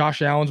crowned.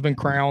 Josh Allen's been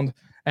crowned.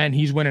 And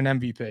he's winning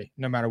MVP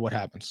no matter what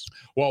happens.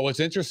 Well, what's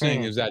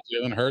interesting is that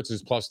Jalen Hurts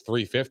is plus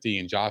 350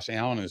 and Josh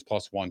Allen is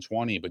plus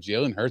 120, but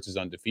Jalen Hurts is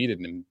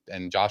undefeated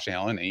and Josh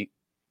Allen ain't.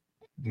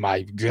 My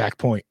exact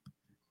point.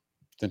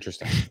 It's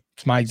interesting.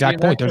 It's my exact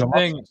point. There's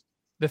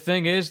the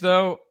thing is,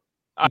 though,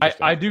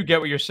 I do get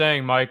what you're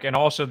saying, Mike, and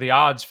also the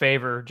odds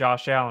favor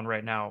Josh Allen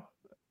right now,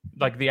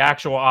 like the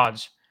actual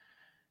odds.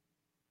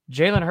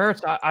 Jalen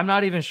Hurts, I'm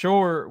not even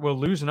sure will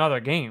lose another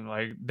game.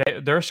 Like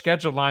their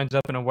schedule lines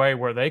up in a way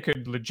where they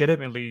could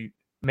legitimately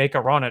make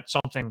a run at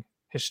something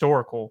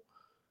historical.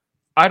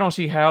 I don't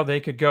see how they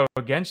could go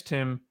against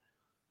him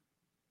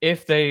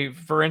if they,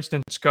 for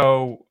instance,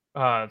 go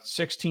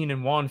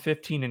 16-1,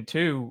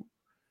 15-2.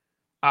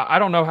 I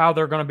don't know how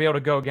they're going to be able to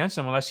go against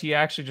him unless he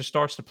actually just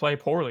starts to play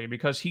poorly,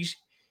 because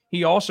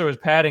he also is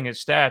padding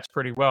his stats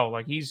pretty well.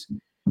 Like he's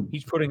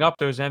putting up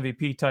those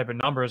MVP type of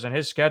numbers, and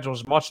his schedule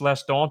is much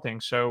less daunting.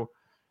 So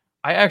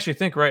I actually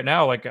think right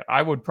now, like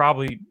I would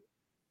probably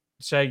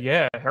say,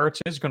 yeah,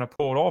 Hurts is going to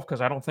pull it off, because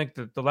I don't think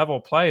that the level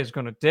of play is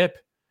going to dip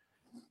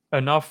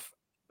enough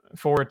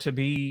for it to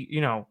be,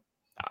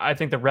 I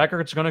think the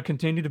record's going to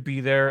continue to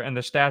be there and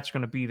the stats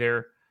going to be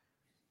there.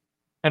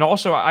 And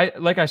also,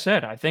 like I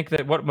said, I think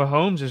that what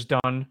Mahomes has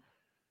done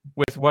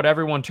with what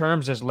everyone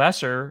terms as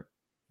lesser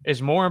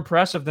is more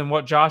impressive than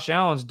what Josh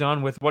Allen's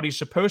done with what he's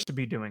supposed to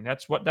be doing.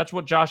 That's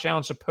what Josh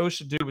Allen's supposed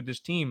to do with this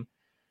team.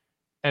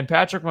 and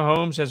Patrick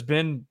Mahomes has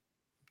been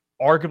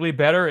arguably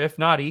better, if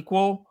not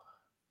equal,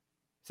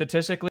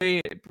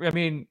 statistically. I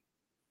mean,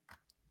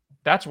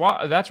 that's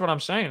what I'm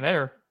saying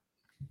there.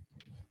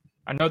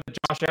 I know that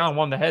Josh Allen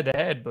won the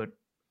head-to-head, but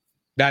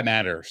that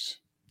matters.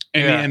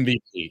 And Yeah. the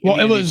MVP. Well,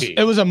 In it the was MVP.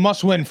 it was a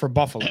must win for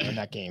Buffalo in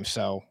that game.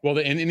 So Well,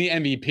 in the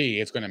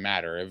MVP, it's going to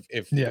matter.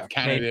 If Yeah.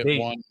 candidate Maybe.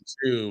 1 and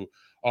 2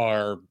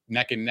 are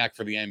neck and neck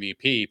for the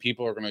MVP,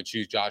 people are going to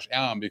choose Josh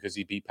Allen because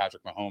he beat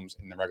Patrick Mahomes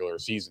in the regular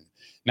season.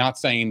 Not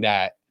saying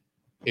that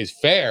is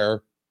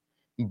fair,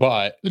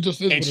 but it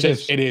just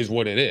is. it is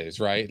what it is,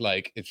 right?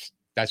 Like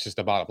that's just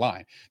the bottom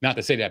line. Not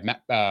to say that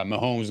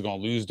Mahomes is going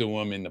to lose to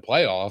him in the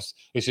playoffs.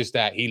 It's just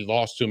that he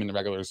lost to him in the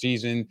regular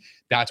season.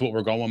 That's what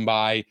we're going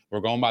by.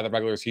 We're going by the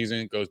regular season.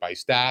 It goes by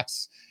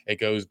stats. It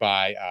goes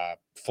by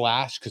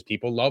flash, because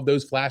people love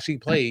those flashy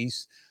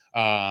plays.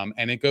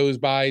 And it goes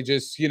by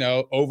just,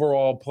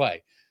 overall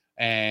play.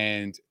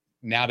 And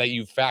now that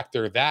you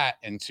factor that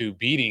into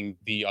beating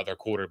the other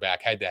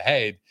quarterback head to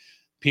head,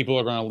 people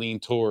are going to lean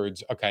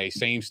towards, okay,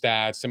 same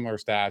stats, similar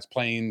stats,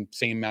 playing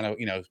same amount of,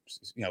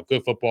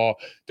 good football.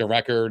 The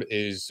record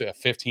is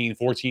 14-3,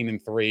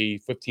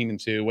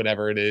 15-2,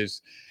 whatever it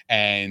is.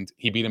 And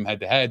he beat him head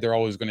to head. They're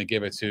always going to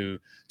give it to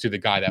the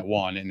guy that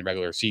won in the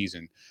regular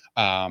season.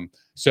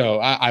 So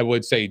I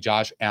would say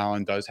Josh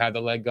Allen does have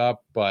the leg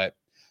up, but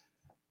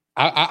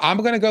I'm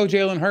going to go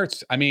Jalen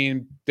Hurts. I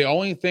mean, the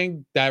only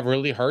thing that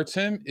really hurts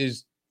him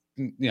is,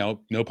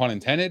 no pun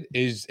intended,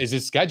 is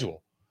his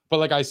schedule. But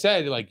like I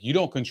said, you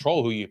don't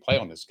control who you play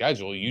on the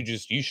schedule.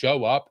 You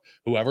show up.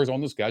 Whoever's on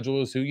the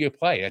schedule is who you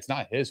play. It's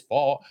not his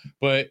fault.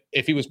 But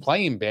if he was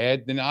playing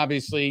bad, then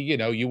obviously,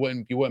 you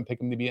wouldn't pick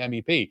him to be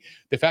MVP.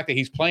 The fact that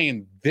he's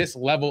playing this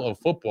level of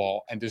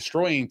football and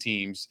destroying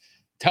teams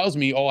tells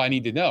me all I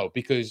need to know,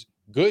 because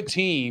good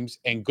teams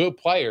and good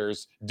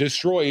players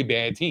destroy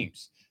bad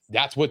teams.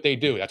 That's what they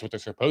do. That's what they're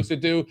supposed to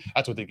do.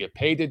 That's what they get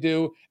paid to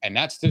do. And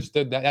that's just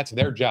that's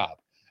their job.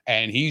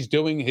 And he's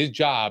doing his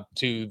job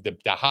to the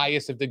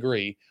highest of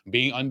degree,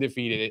 being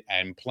undefeated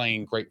and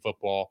playing great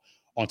football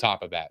on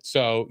top of that.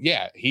 So,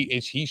 yeah,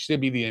 he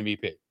should be the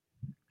MVP,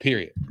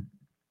 period.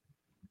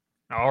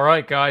 all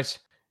right, guys.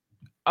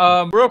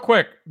 Real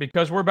quick,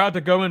 because we're about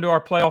to go into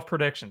our playoff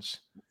predictions.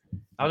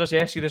 I'll just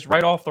ask you this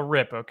right off the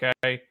rip,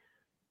 okay?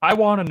 I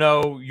want to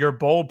know your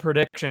bold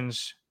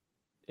predictions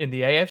in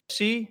the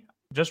AFC,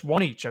 just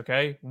one each,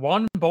 okay?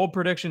 One bold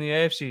prediction in the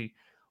AFC,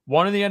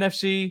 one in the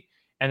NFC,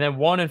 and then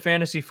one in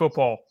fantasy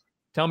football.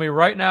 Tell me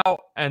right now,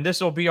 and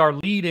this will be our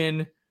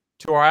lead-in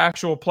to our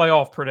actual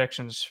playoff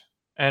predictions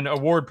and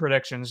award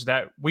predictions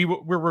that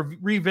we're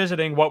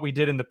revisiting what we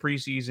did in the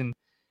preseason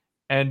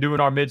and doing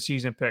our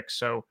midseason picks.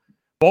 So,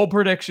 bold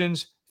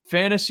predictions,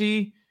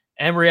 fantasy,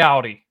 and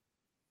reality.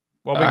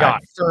 What we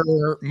got?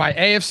 For my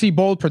AFC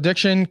bold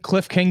prediction,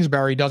 Cliff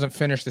Kingsbury doesn't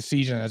finish the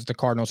season as the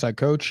Cardinals head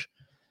coach.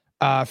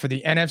 For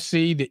the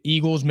NFC, the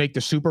Eagles make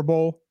the Super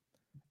Bowl.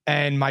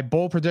 And my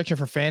bold prediction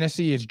for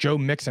fantasy is Joe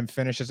Mixon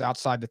finishes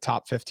outside the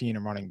top 15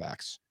 in running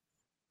backs.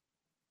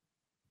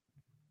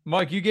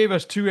 Mike, you gave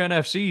us two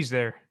NFCs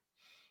there.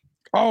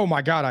 Oh,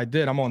 my God, I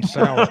did. I'm on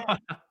sale.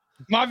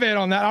 My bad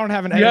on that. I don't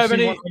have an Do you AFC have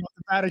any- one off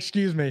the bat.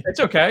 Excuse me. It's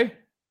okay.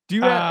 Do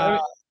you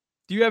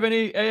have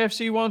any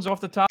AFC ones off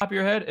the top of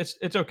your head?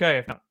 It's okay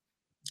if not.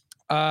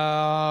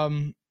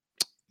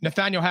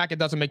 Nathaniel Hackett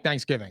doesn't make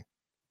Thanksgiving.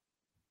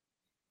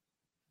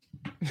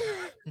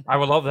 I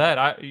would love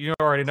that. You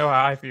already know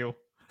how I feel.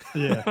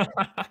 Yeah.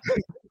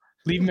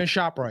 Leave him in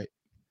ShopRite.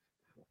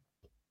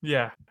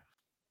 Yeah.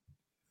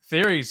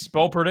 Theories,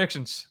 bold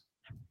predictions.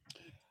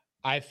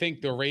 I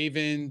think the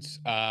Ravens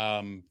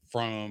I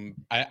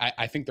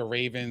think the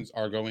Ravens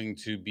are going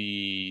to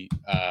be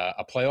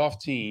a playoff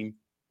team,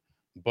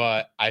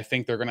 but I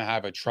think they're going to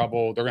have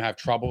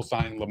trouble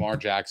signing Lamar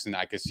Jackson.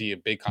 I could see a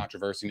big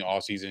controversy in the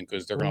offseason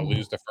because they're going to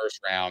lose the first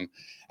round,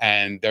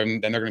 and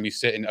then they're going to be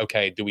sitting,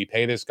 okay, do we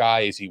pay this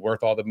guy? Is he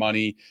worth all the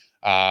money?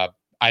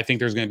 I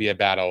think there's going to be a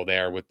battle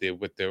there with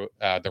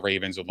the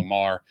Ravens with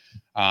Lamar.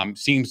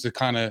 Seems to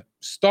kind of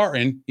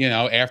starting,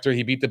 after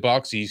he beat the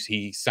Bucs,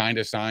 he signed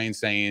a sign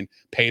saying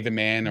pay the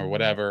man or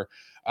whatever.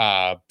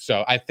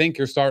 So I think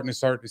you're starting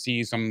to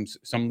see some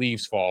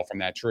leaves fall from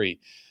that tree.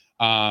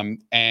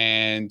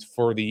 And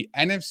for the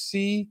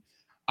NFC,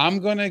 I'm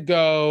gonna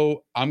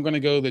go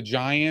the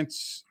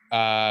Giants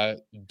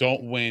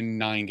don't win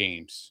 9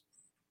 games.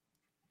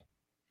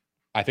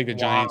 I think the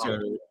Giants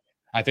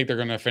I think they're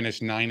gonna finish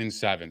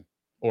 9-7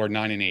 or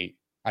 9-8.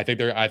 I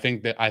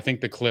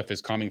think the cliff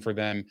is coming for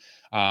them.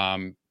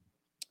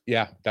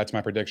 Yeah, that's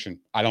my prediction.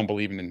 I don't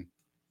believe in them.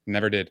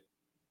 Never did.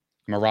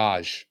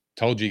 Mirage.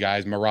 Told you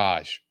guys,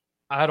 mirage.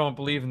 I don't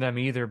believe in them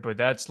either, but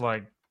that's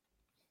like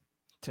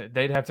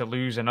they'd have to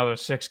lose another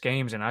 6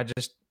 games, and I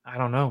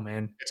don't know,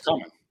 man. It's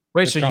coming.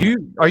 Wait, It's so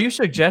coming. are you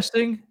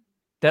suggesting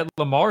that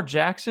Lamar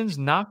Jackson's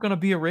not going to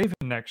be a Raven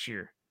next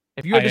year?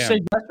 If you had to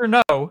say yes or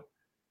no,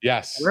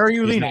 yes. Where are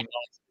you He's leaning?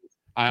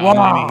 I'm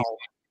Wow. leaning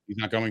he's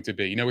not going to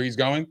be. You know where he's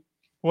going?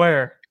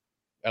 Where?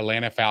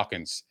 Atlanta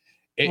Falcons.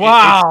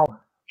 Wow.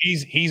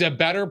 He's a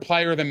better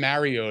player than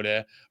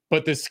Mariota,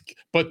 but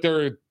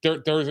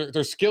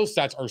their skill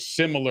sets are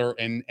similar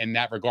in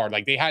that regard.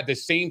 Like they had the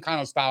same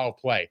kind of style of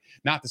play,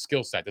 not the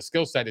skill set. The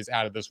skill set is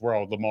out of this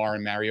world, Lamar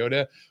and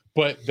Mariota,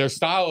 but their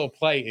style of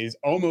play is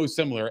almost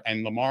similar.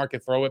 And Lamar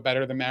could throw it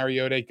better than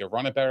Mariota. He could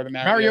run it better than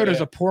Mariota.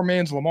 Mariota's a poor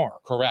man's Lamar.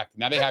 Correct.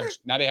 Now they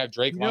have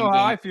Drake You know London.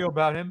 how I feel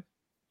about him.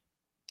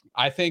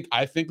 I think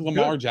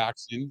Lamar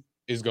Jackson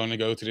is going to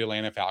go to the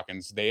Atlanta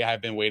Falcons. They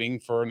have been waiting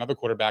for another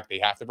quarterback. They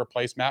have to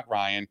replace Matt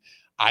Ryan.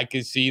 I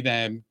could see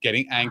them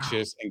getting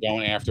anxious and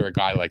going after a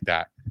guy like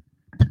that.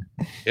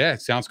 Yeah,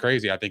 it sounds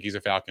crazy. I think he's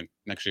a Falcon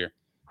next year.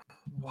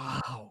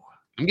 Wow.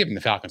 I'm giving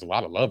the Falcons a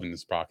lot of love in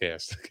this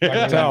podcast. I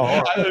can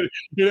tell.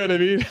 You know what I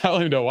mean? I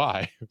don't even know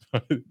why.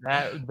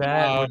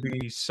 That would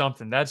be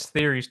something. That's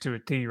theories to a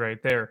T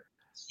right there.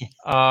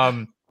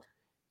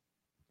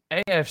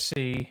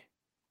 AFC.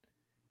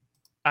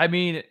 I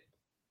mean,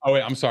 oh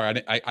wait, I'm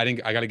sorry. I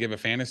got to give a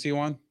fantasy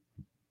one.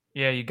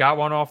 Yeah, you got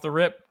one off the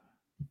rip.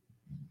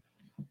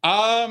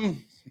 I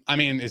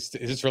mean, is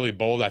this really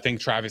bold? I think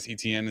Travis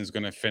Etienne is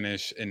going to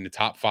finish in the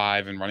top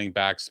 5 in running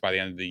backs by the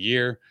end of the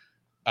year.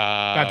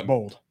 That's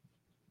bold.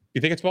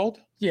 You think it's bold?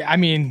 Yeah, I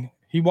mean,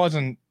 he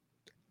wasn't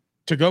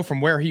to go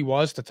from where he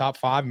was to top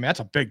 5. I mean, that's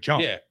a big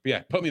jump. Yeah.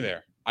 Put me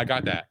there. I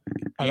got that.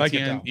 I like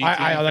it. Though.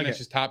 I like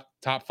finishes it.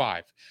 top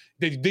 5.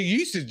 The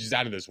usage is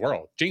out of this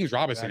world. James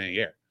Robinson in the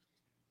air.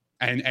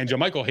 And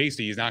JaMychal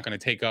Hasty is not going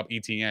to take up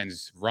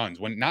Etienne's runs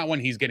not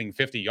when he's getting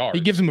 50 yards.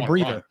 He gives him a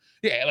breather. Run.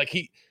 Yeah,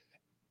 like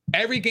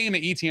every game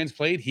that Etienne's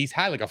played, he's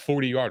had like a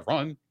 40-yard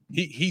run.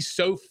 He's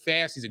so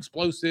fast, he's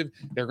explosive.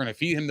 They're going to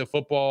feed him the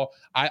football.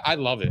 I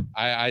love it.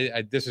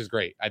 I this is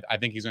great. I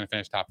think he's going to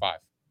finish top 5.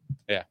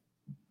 Yeah.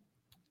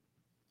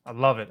 I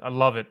love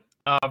it.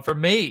 For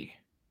me,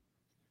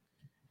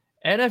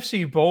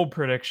 NFC bold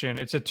prediction,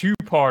 it's a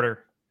two-parter.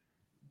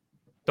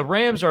 The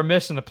Rams are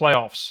missing the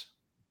playoffs.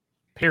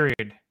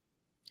 Period.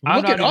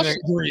 Look at us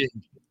agreeing.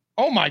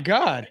 Oh my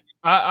God.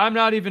 I'm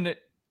not even.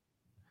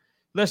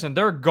 Listen,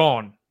 they're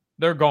gone.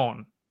 They're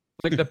gone.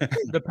 Like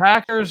the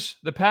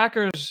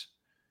Packers.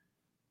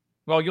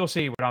 Well, you'll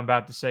see what I'm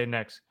about to say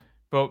next,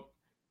 but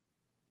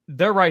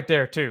they're right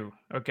there too.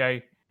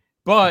 Okay,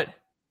 but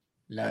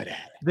the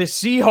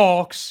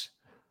Seahawks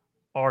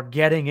are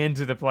getting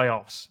into the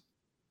playoffs.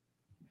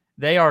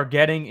 They are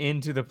getting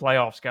into the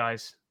playoffs,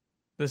 guys.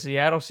 The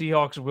Seattle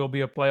Seahawks will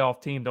be a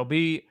playoff team. They'll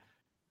be.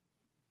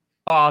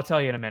 Oh, I'll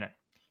tell you in a minute.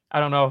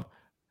 I don't know.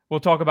 We'll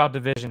talk about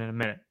division in a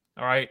minute.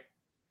 All right.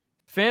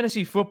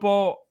 Fantasy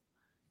football.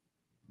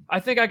 I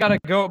think I got to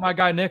go with my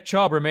guy Nick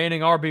Chubb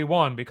remaining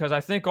RB1 because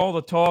I think all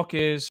the talk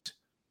is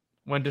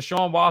when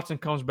Deshaun Watson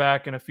comes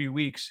back in a few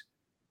weeks,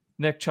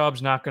 Nick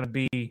Chubb's not going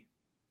to be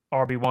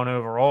RB1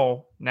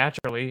 overall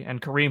naturally,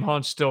 and Kareem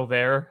Hunt's still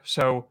there.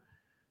 So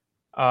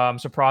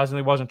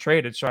surprisingly wasn't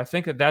traded. So I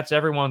think that's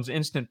everyone's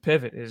instant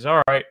pivot is,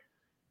 all right,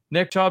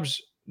 Nick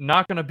Chubb's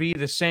not going to be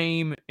the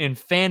same in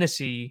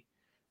fantasy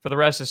for the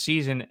rest of the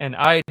season, and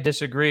I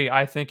disagree.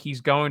 I think he's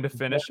going to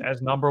finish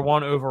as number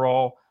 1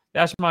 overall.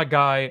 That's my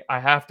guy. I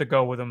have to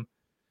go with him.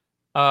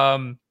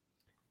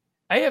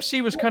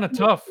 AFC was kind of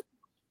tough.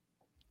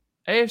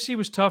 AFC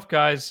was tough,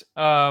 guys.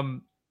 I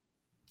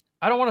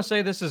don't want to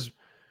say this is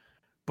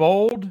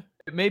bold.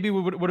 It maybe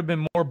would have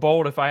been more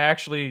bold if I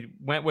actually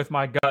went with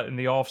my gut in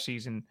the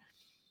offseason.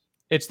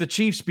 It's the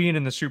Chiefs being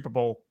in the Super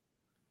Bowl.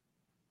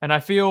 And I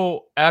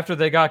feel after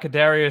they got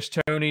Kadarius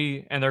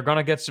Toney and they're going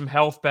to get some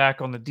health back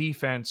on the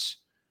defense,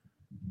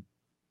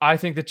 I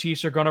think the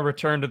Chiefs are going to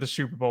return to the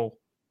Super Bowl.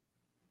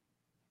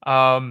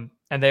 And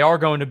they are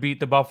going to beat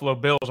the Buffalo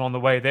Bills on the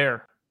way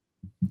there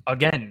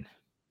again.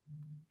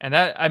 And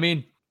that, I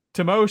mean,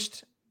 to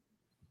most,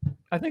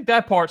 I think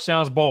that part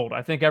sounds bold.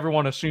 I think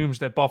everyone assumes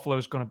that Buffalo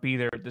is going to be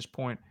there at this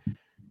point.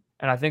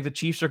 And I think the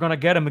Chiefs are going to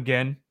get him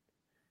again,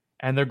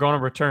 and they're going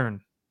to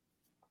return.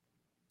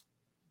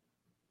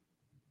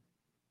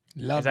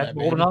 Love Is that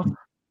bold baby. enough?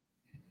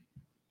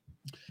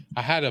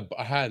 I had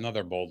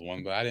another bold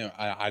one, but I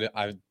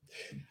didn't.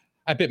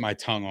 I bit my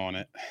tongue on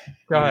it.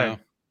 Go ahead.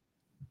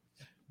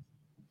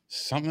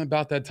 Something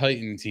about that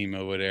Titan team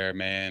over there,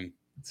 man.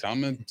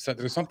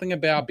 There's something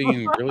about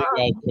being really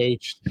well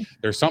coached.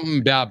 There's something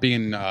about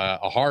being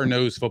a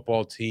hard-nosed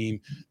football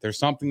team. There's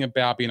something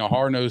about being a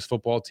hard-nosed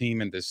football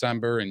team in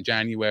December and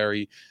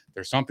January.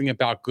 There's something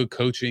about good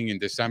coaching in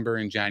December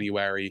and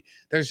January.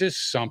 There's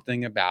just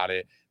something about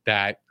it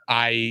that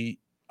I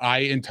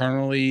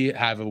internally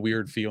have a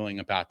weird feeling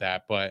about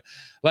that. But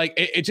like,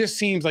 it just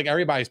seems like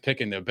everybody's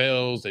picking the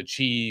Bills, the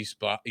Chiefs,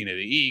 but the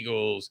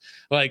Eagles.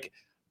 Like,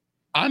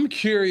 I'm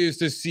curious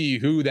to see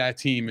who that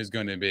team is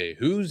going to be.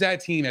 Who's that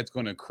team that's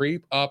going to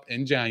creep up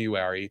in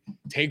January,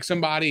 take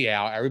somebody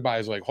out?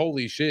 Everybody's like,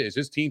 holy shit, is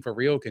this team for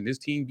real? Can this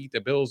team beat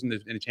the Bills in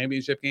the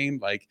championship game?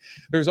 Like,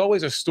 there's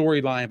always a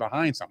storyline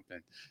behind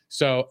something.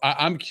 So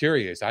I'm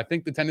curious. I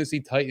think the Tennessee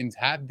Titans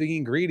have the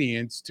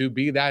ingredients to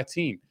be that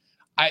team.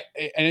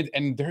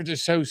 And they're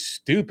just so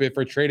stupid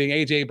for trading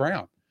A.J.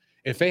 Brown.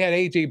 If they had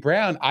A.J.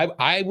 Brown,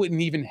 I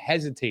wouldn't even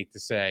hesitate to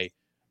say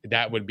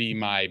that would be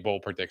my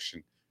bold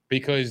prediction.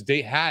 Because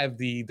they have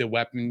the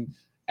weapon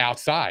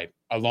outside,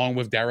 along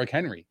with Derrick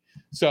Henry.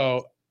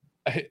 So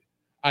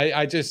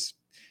I just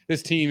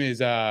this team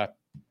is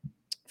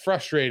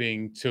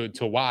frustrating to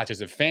watch as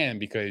a fan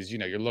because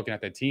you're looking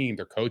at the team,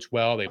 they're coached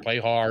well, they play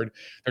hard,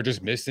 they're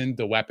just missing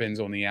the weapons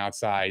on the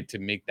outside to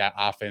make that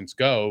offense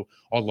go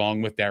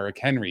along with Derrick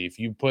Henry. If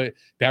you put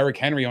Derrick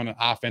Henry on an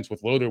offense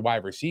with loaded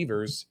wide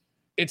receivers,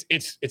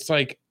 it's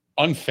like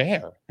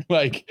unfair.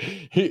 Like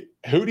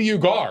who do you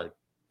guard?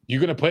 You're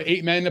going to put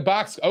 8 men in the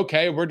box?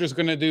 Okay, we're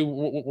going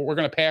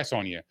to pass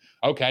on you.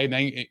 Okay,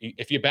 then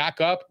if you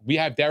back up, we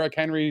have Derrick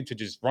Henry to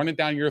just run it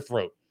down your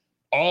throat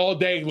all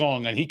day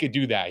long, and he could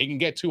do that. He can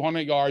get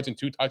 200 yards and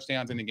 2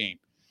 touchdowns in the game.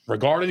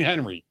 Regarding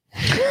Henry,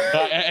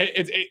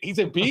 he's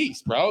a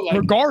beast, bro. Like,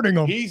 regarding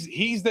him,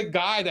 he's the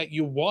guy that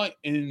you want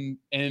in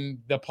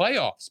the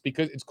playoffs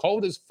because it's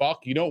cold as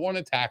fuck. You don't want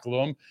to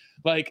tackle him.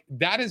 Like,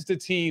 that is the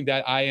team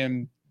that I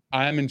am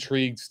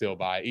intrigued still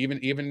by,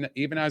 even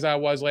as I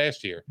was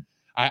last year.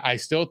 I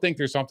still think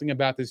there's something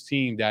about this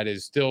team that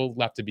is still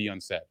left to be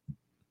unsaid.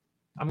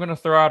 I'm going to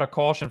throw out a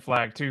caution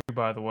flag too,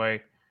 by the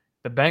way.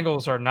 The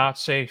Bengals are not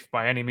safe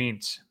by any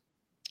means.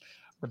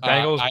 The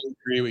Bengals. I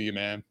agree with you,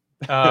 man.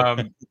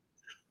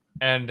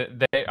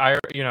 And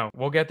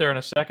we'll get there in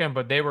a second,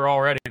 but they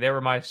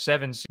were my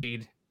 7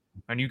 seed,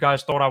 and you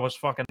guys thought I was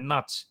fucking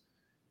nuts.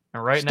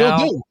 And right still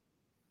now, do.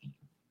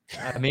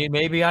 I mean,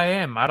 maybe I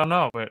am. I don't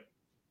know, but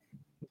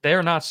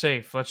they're not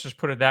safe. Let's just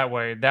put it that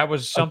way. That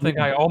was something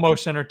I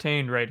almost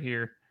entertained right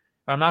here.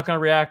 I'm not going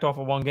to react off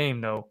of one game,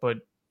 though, but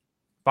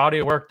body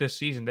of work this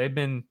season, they've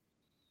been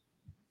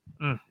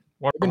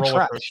what a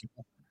roller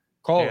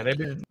coaster. Yeah, they've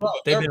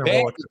been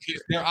bad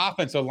because their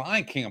offensive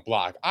line can't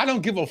block. I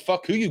don't give a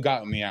fuck who you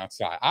got on the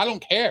outside. I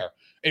don't care.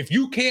 If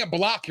you can't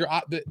block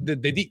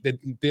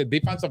the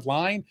defensive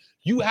line,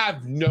 you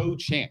have no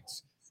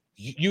chance.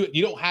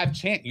 You don't have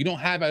chance. You don't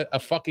have a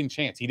fucking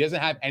chance. He doesn't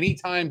have any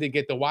time to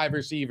get the wide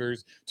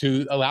receivers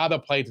to allow the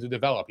play to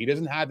develop. He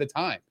doesn't have the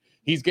time.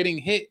 He's getting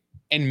hit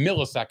in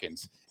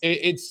milliseconds.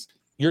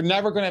 You're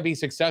never going to be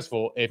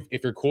successful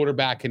if your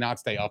quarterback cannot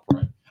stay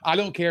upright. I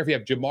don't care if you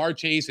have Jamar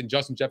Chase and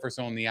Justin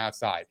Jefferson on the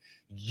outside.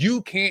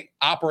 You can't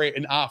operate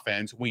an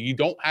offense when you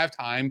don't have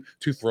time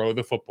to throw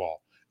the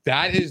football.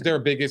 That is their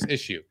biggest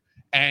issue,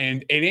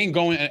 and it ain't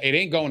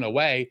going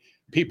away.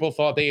 People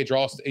thought they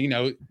addressed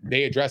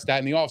that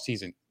in the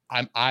offseason.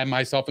 I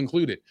myself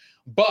included,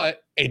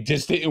 but it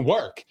just didn't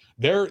work.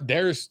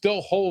 There's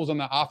still holes on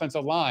the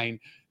offensive line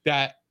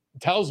that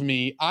tells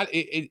me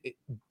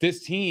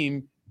this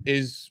team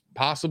is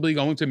possibly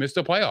going to miss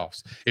the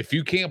playoffs. If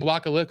you can't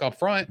block a lick up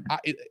front,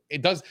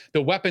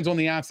 the weapons on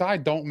the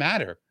outside don't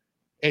matter.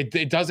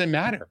 It doesn't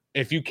matter.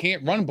 If you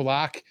can't run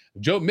block,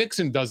 Joe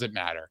Mixon doesn't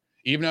matter,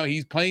 even though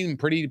he's playing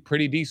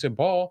pretty decent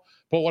ball.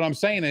 But what I'm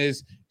saying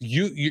is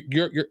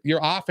your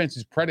offense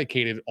is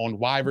predicated on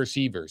wide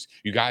receivers.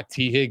 You got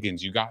T.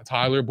 Higgins, you got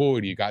Tyler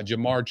Boyd, you got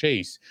Jamar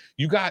Chase.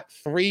 You got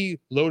 3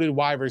 loaded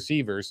wide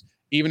receivers,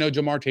 even though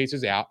Jamar Chase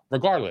is out.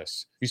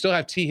 Regardless, you still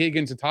have T.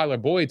 Higgins and Tyler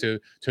Boyd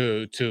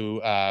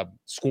to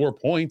score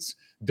points.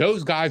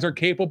 Those guys are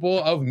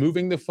capable of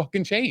moving the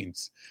fucking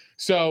chains.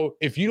 So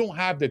if you don't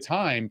have the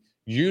time,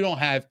 you don't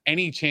have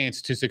any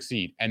chance to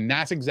succeed. And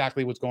that's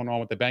exactly what's going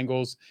on with the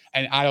Bengals.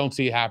 And I don't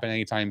see it happen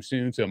anytime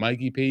soon. So,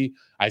 Mikey P,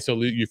 I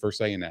salute you for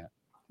saying that.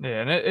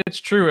 Yeah, and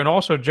it's true. And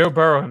also, Joe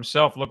Burrow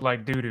himself looked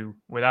like doo-doo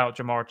without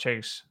Jamar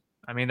Chase.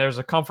 I mean, there's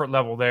a comfort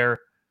level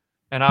there.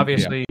 And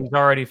obviously, he's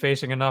already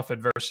facing enough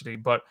adversity.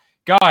 But,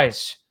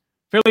 guys,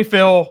 Philly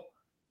Phil,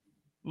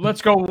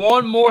 let's go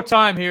one more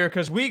time here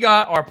because we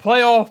got our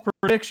playoff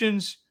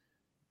predictions.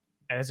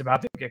 And it's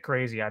about to get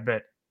crazy, I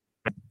bet.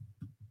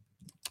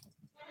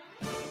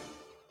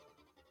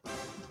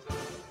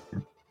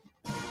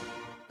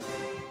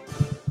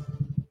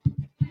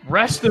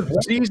 Rest of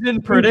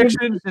season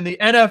predictions in the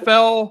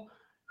NFL.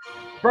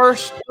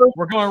 First,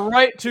 we're going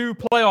right to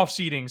playoff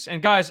seedings. And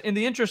guys, in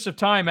the interest of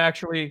time,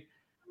 actually,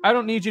 I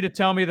don't need you to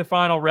tell me the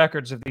final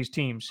records of these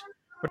teams.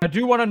 But I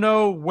do want to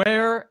know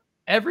where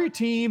every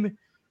team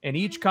in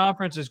each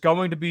conference is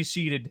going to be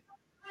seeded.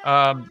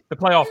 The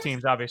playoff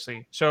teams,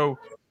 obviously. So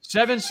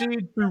 7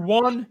 seed through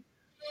 1.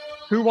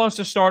 Who wants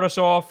to start us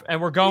off?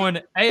 And we're going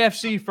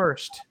AFC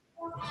first.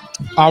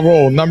 I'll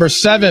roll. Number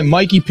 7,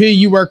 Mikey P,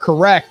 you were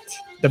correct.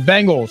 The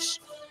Bengals.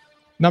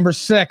 Number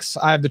 6,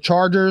 I have the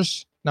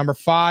Chargers. Number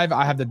 5,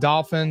 I have the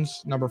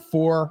Dolphins. Number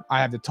 4,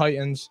 I have the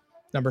Titans.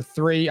 Number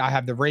 3, I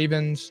have the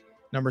Ravens.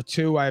 Number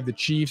 2, I have the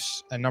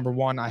Chiefs. And number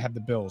 1, I have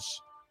the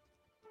Bills.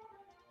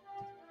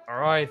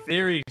 All right,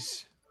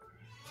 theories.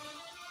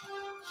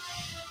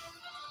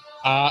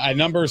 At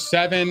number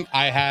 7,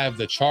 I have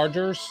the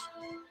Chargers.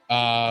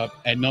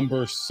 At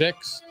number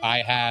 6,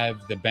 I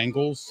have the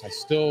Bengals.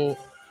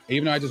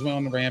 Even though I just went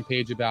on the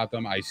rampage about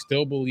them, I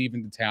still believe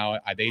in the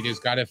talent. They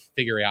just got to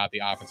figure out the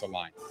offensive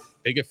line.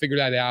 They can figure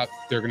that out.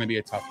 They're going to be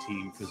a tough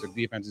team because their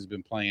defense has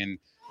been playing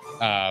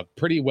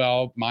pretty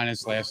well,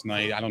 minus last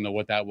night. I don't know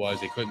what that was.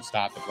 They couldn't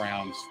stop the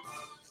Browns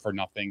for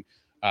nothing.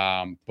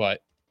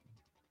 But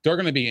they're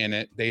going to be in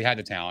it. They had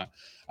the talent.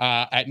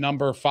 At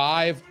number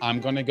 5,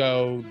 I'm going to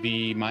go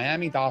the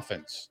Miami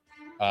Dolphins.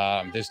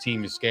 This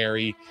team is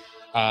scary.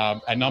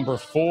 At number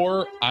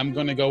 4, I'm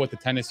going to go with the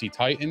Tennessee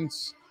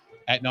Titans.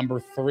 At number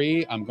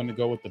 3, I'm going to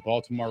go with the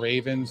Baltimore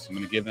Ravens. I'm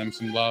going to give them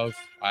some love.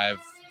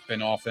 I've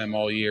been off them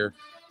all year.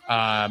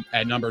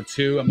 At number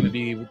 2, I'm going to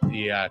be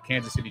the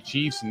Kansas City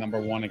Chiefs. And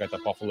number 1, I got the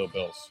Buffalo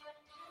Bills.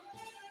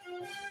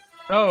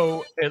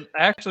 So it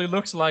actually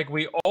looks like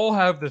we all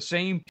have the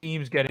same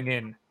teams getting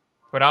in,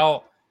 but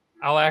I'll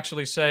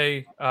actually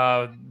say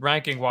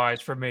ranking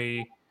wise for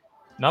me,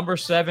 number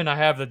 7 I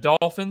have the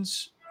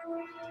Dolphins,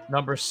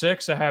 number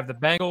 6 I have the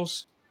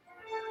Bengals,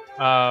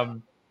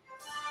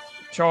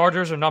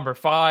 Chargers are number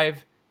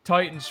 5,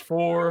 Titans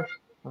 4,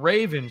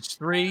 Ravens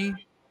 3,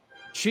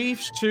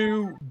 Chiefs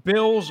 2,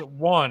 Bills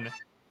 1.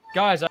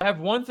 Guys, I have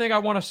one thing I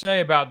want to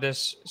say about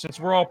this since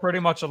we're all pretty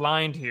much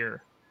aligned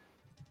here.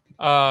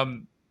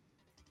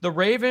 The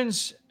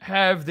Ravens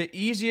have the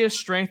easiest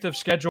strength of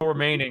schedule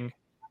remaining.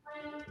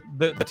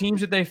 The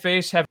teams that they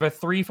face have a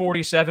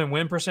 347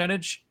 win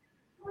percentage.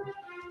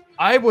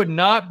 I would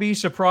not be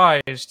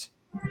surprised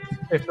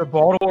if the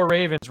Baltimore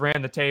Ravens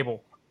ran the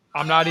table.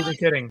 I'm not even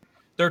kidding.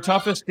 Their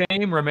toughest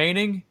game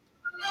remaining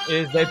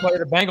is they play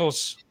the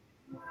Bengals,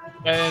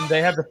 and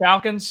they have the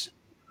Falcons.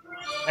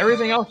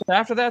 Everything else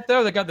after that,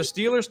 though, they got the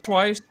Steelers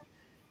twice.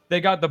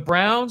 They got the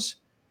Browns.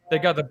 They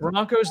got the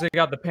Broncos. They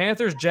got the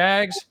Panthers,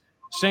 Jags,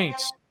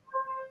 Saints.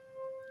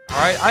 All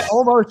right, I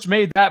almost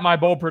made that my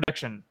bold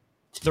prediction.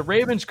 The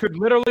Ravens could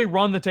literally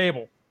run the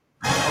table.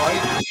 All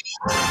right?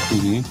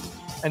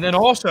 Mm-hmm. And then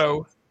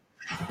also,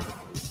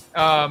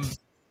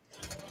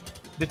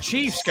 the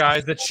Chiefs,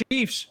 guys,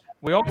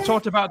 we all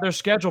talked about their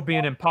schedule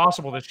being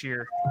impossible this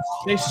year.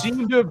 They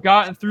seem to have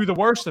gotten through the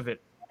worst of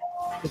it.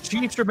 The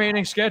Chiefs'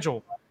 remaining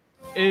schedule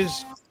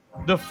is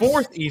the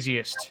 4th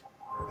easiest.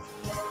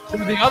 So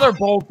the other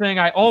bold thing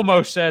I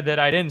almost said that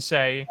I didn't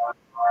say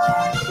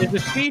is the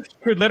Chiefs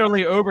could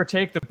literally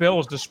overtake the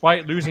Bills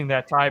despite losing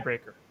that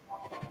tiebreaker.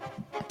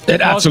 It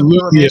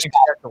absolutely is.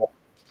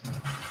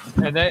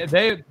 And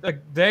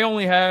they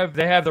only have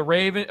they have the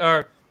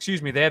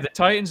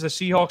Titans, the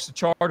Seahawks, the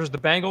Chargers, the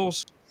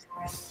Bengals,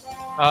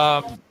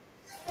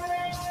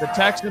 the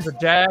Texans, the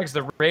Jags,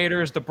 the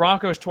Raiders, the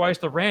Broncos twice,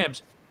 the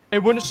Rams.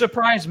 It wouldn't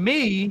surprise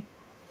me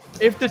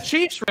if the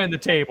Chiefs ran the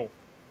table.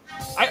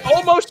 I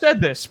almost said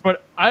this,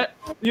 but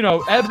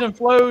ebbs and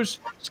flows,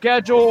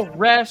 schedule,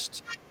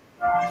 rest.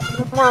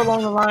 Somewhere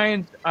along the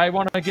lines, I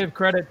want to give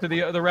credit to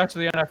the rest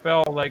of the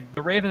NFL. Like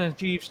the Ravens and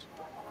Chiefs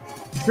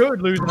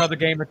could lose another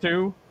game or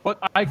two, but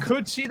I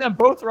could see them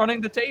both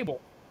running the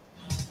table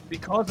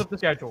because of the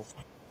schedule.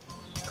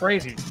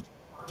 Crazy.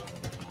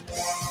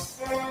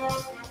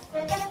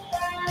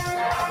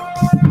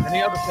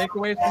 Any other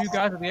takeaways for you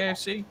guys of the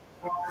AFC?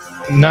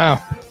 No.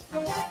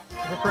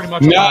 We're pretty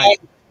much aligned.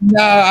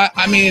 No,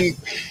 I mean,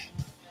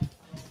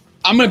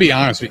 I'm going to be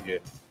honest with you.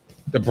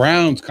 The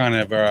Browns kind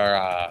of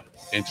are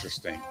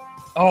interesting.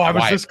 Oh, I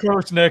was this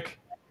close, Nick.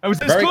 I was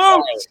this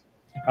close.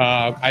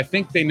 I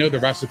think they know the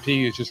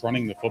recipe is just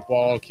running the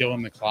football,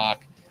 killing the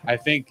clock. I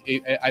think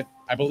I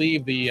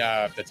believe the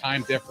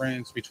time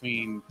difference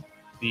between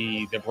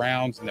the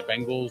Browns and the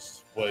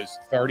Bengals was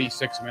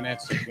 36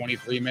 minutes to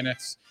 23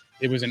 minutes.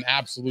 It was an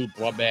absolute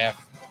bloodbath.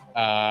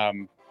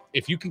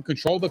 If you can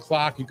control the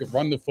clock, you can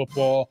run the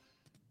football,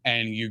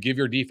 and you give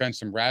your defense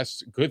some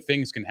rest, good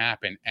things can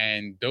happen.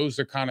 And those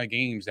are kind of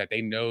games that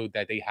they know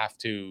that they have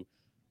to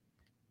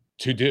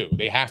do.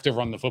 They have to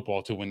run the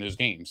football to win those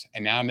games.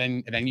 And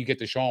then you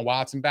get Deshaun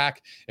Watson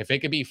back. If they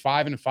could be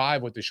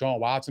 5-5 with Deshaun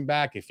Watson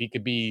back, if he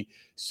could be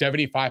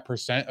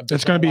 75% of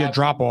it's going to be a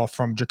drop off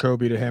from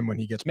Jacoby to him when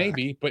he gets back.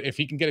 Maybe, but if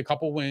he can get a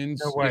couple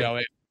wins,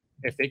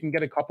 if they can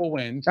get a couple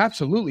wins.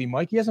 Absolutely,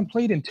 Mike. He hasn't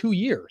played in 2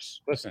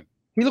 years. Listen.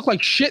 He looked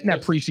like shit in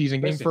that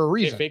preseason game for a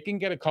reason. If they can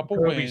get a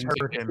couple wins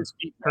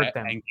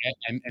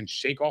and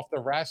shake off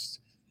the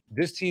rest,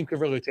 this team could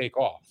really take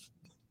off.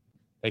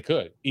 They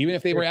could. Even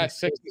if they were at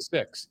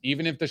 6-6,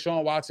 even if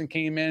Deshaun Watson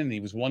came in and he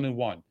was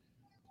 1-1.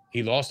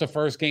 He lost the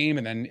first game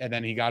and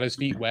then he got his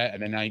feet wet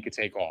and then now he could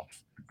take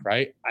off.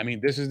 Right? I mean,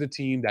 this is the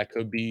team that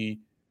could be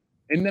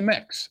in the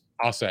mix,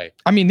 I'll say.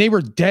 I mean, they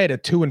were dead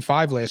at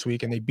 2-5 last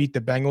week and they beat the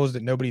Bengals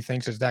that nobody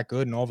thinks is that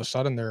good, and all of a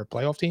sudden they're a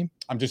playoff team.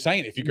 I'm just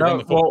saying, if you can run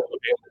the football.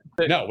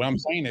 No, what I'm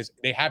saying is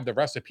they have the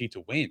recipe to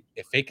win.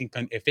 If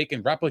they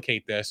can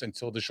replicate this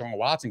until Deshaun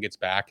Watson gets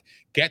back,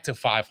 get to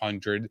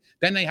 500,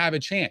 then they have a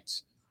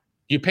chance.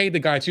 You paid the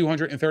guy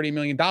 $230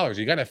 million.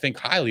 You got to think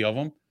highly of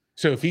him.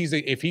 So if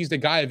he's the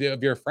guy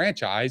of your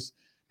franchise,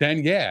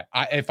 then yeah,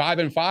 at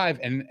 5-5,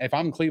 and if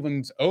I'm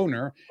Cleveland's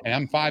owner and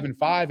I'm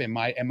 5-5, and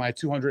my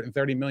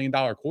 $230 million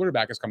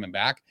quarterback is coming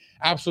back,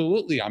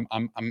 absolutely, I'm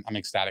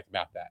ecstatic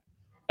about that.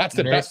 That's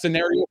the best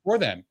scenario for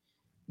them.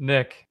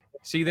 Nick,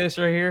 see this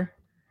right here?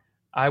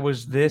 I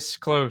was this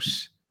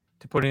close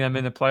to putting them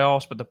in the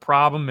playoffs, but the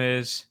problem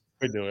is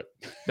could do it.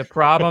 The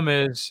problem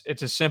is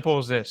it's as simple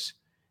as this.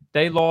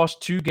 They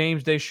lost 2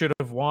 games they should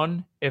have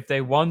won. If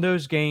they won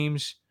those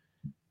games,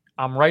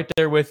 I'm right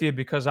there with you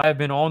because I've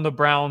been on the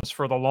Browns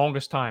for the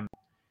longest time.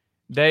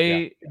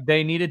 They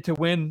needed to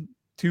win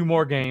 2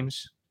 more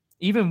games.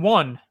 Even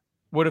 1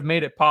 would have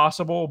made it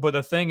possible, but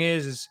the thing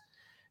is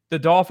the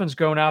Dolphins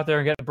going out there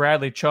and getting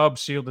Bradley Chubb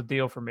sealed the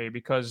deal for me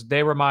because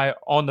they were my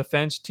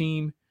on-the-fence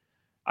team.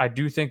 I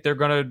do think they're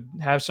going to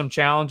have some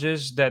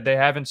challenges that they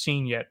haven't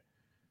seen yet.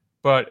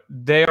 But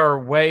they are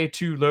way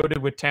too loaded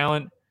with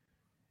talent,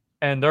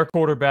 and their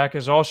quarterback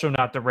is also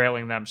not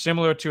derailing them,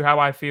 similar to how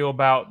I feel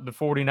about the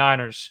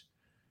 49ers.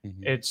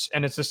 Mhm.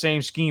 It's the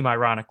same scheme,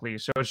 ironically.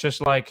 So it's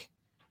just like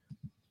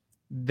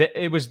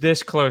it was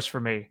this close for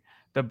me.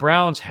 The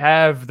Browns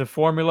have the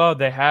formula,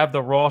 they have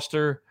the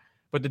roster,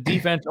 but the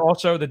defense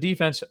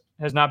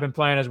has not been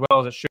playing as well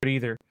as it should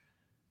either.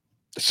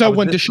 So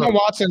when Deshaun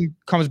Watson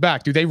comes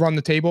back, do they run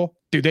the table?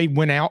 Do they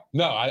win out?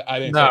 No, I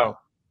didn't. Say that.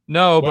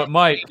 No, Well, but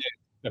Mike,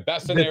 the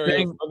best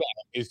scenario for them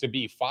is to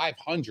be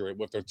 500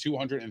 with their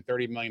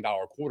 $230 million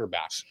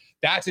quarterback.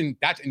 That's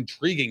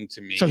intriguing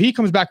to me. So he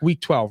comes back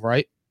week 12,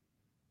 right?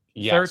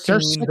 Yes.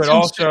 13, but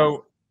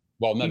also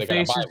Well, no,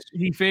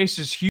 he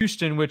faces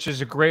Houston, which is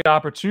a great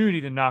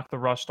opportunity to knock the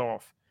rust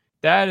off.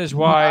 That is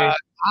why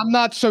I'm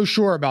not so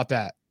sure about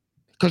that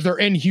because they're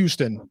in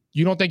Houston.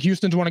 You don't think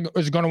Houston's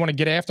is going to want to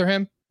get after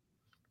him?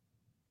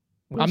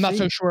 I'm not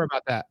so sure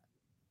about that.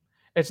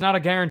 It's not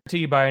a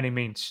guarantee by any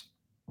means.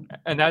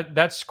 And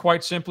that's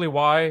quite simply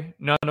why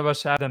none of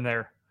us have them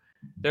there.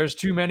 There's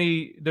too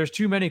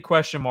many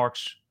question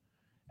marks,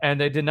 and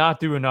they did not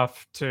do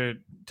enough to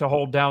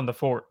hold down the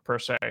fort per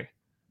se.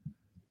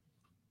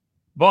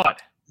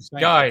 But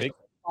guys,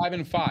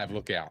 5-5,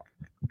 look out.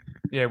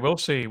 Yeah, we'll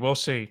see.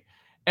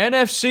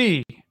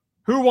 NFC,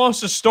 who wants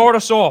to start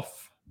us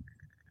off?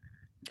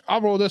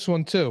 I'll roll this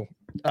one too.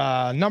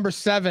 Number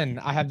 7,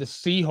 I have the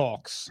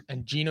Seahawks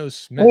and Geno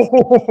Smith.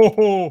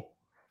 Oh.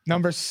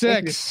 Number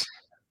 6,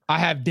 I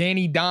have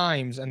Danny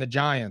Dimes and the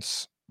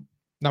Giants.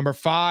 Number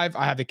 5,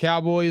 I have the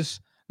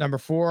Cowboys. Number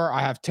 4, I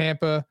have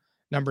Tampa.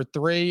 Number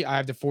 3, I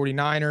have the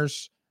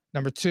 49ers.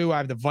 Number 2, I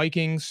have the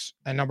Vikings.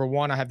 And number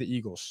 1, I have the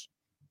Eagles.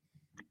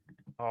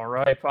 All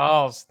right,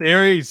 pals.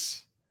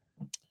 Theories.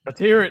 Let's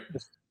hear it.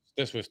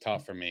 This was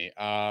tough for me.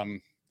 I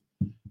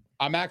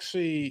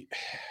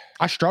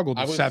struggled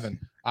with 7.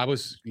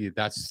 That's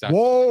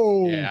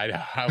whoa.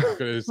 Yeah, I was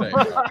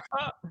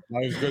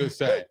gonna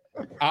say.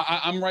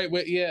 I'm right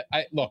with you.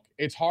 Look,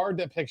 it's hard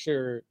to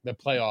picture the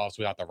playoffs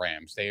without the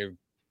Rams. They're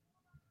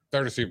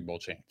the Super Bowl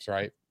champs,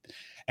 right?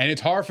 And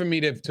it's hard for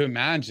me to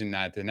imagine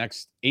that the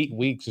next 8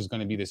 weeks is going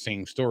to be the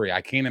same story.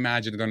 I can't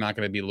imagine they're not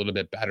going to be a little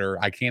bit better.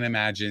 I can't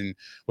imagine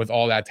with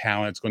all that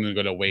talent, it's going to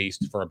go to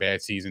waste for a bad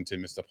season to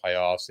miss the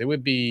playoffs. It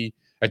would be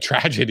a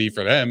tragedy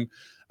for them.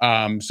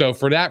 So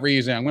for that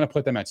reason, I'm going to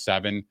put them at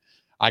 7.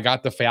 I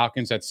got the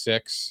Falcons at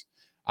 6.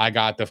 I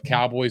got the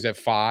Cowboys at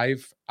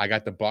 5. I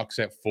got the Bucks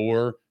at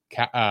 4.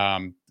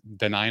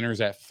 The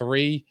Niners at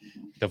 3.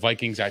 The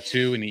Vikings at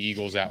 2, and the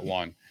Eagles at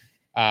 1.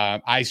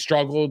 I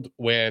struggled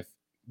with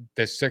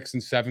the 6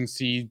 and 7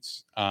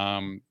 seeds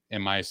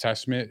in my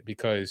assessment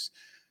because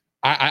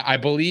I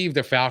believe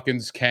the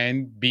Falcons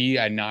can be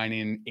a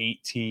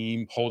 9-8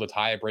 team, hold a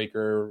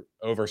tiebreaker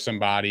over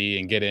somebody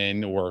and get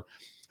in, or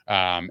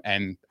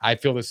and I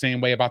feel the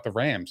same way about the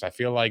Rams. I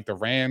feel like the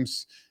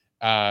Rams,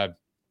 they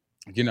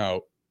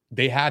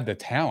had the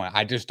talent.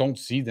 I just don't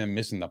see them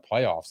missing the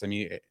playoffs. I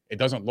mean, it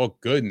doesn't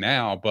look good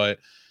now, but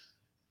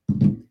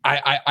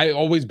I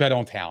always bet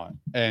on talent,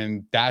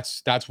 and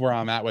that's where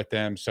I'm at with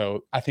them.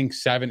 So I think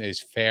 7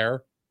 is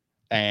fair,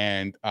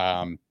 and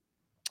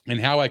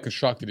how I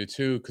constructed it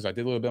too, because I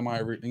did a little bit of my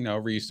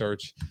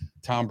research.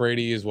 Tom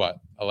Brady is what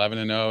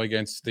 11-0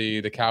 against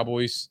the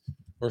Cowboys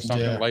or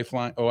something.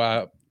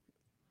 Yeah.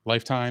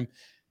 Lifetime.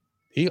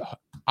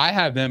 I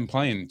have them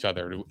playing each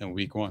other in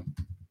week 1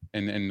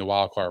 in the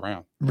wild card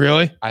round.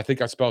 Really? I think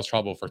that spells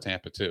trouble for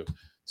Tampa too.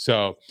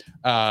 So,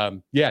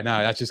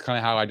 that's just kind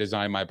of how I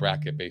design my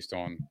bracket based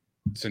on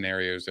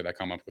scenarios that I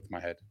come up with in my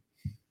head.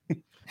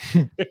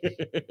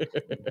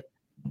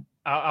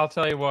 I'll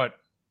tell you what.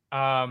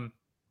 I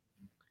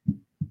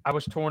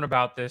was torn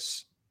about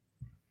this.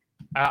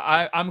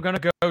 I'm going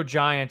to go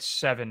Giants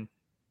 7.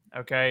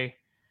 Okay.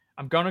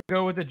 I'm going to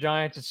go with the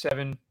Giants at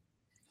 7.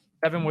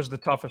 7 was the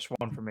toughest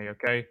one for me.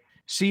 Okay.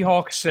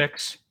 Seahawks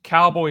 6,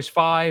 Cowboys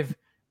 5,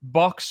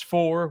 Bucks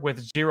 4 with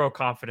 0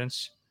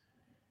 confidence.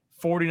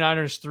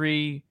 49ers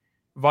 3,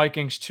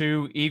 Vikings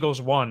 2,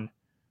 Eagles 1.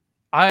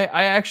 I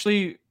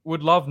actually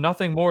would love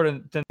nothing more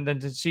than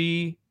to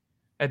see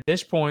at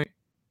this point.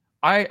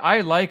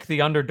 I like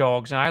the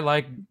underdogs and I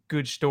like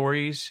good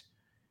stories.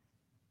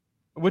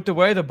 With the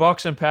way the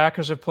Bucks and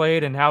Packers have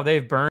played and how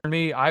they've burned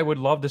me, I would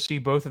love to see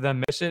both of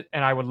them miss it,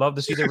 and I would love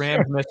to see the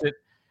Rams miss it.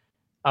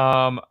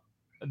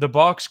 The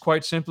Bucks,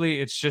 quite simply,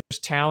 it's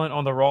just talent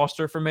on the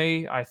roster for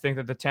me. I think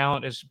that the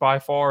talent is by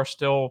far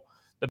still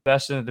the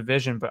best in the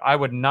division, but I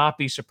would not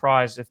be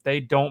surprised if they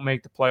don't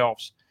make the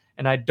playoffs.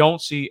 And I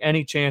don't see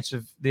any chance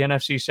of the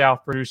NFC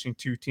South producing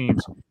 2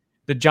 teams.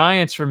 The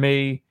Giants, for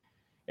me,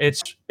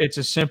 it's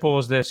as simple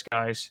as this,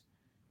 guys.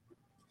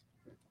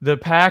 The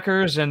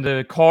Packers and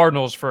the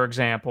Cardinals, for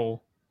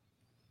example,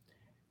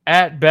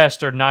 at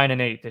best are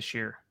 9-8 this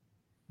year.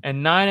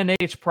 And 9-8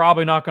 is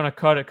probably not going to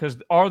cut it because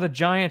are the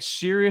Giants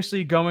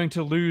seriously going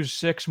to lose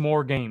 6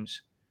 more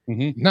games?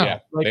 No. Yeah,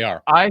 Like, they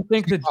are. I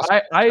think that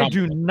I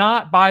do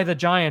not buy the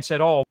Giants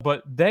at all,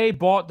 but they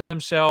bought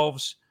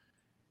themselves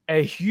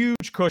a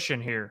huge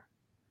cushion here.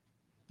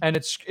 And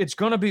it's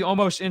going to be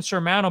almost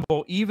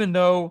insurmountable, even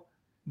though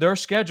their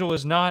schedule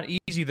is not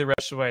easy the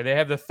rest of the way. They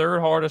have the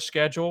third hardest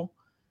schedule.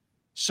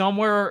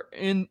 Somewhere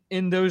in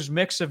those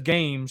mix of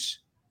games,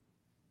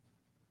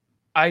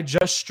 I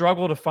just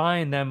struggle to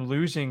find them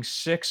losing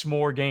 6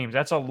 more games.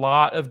 That's a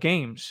lot of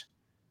games.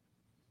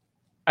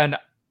 And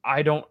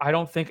I don't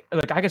think,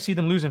 like, I could see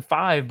them losing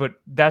 5, but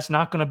that's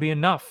not going to be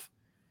enough.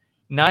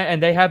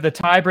 And they have the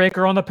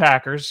tiebreaker on the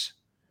Packers.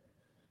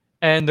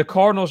 And the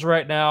Cardinals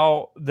right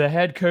now, the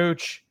head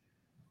coach,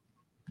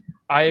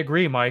 I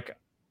agree, Mike.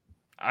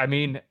 I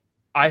mean,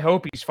 I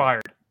hope he's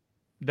fired.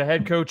 The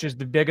head coach is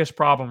the biggest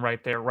problem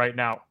right there right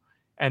now.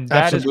 And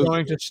that is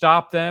going to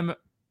stop them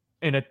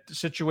in a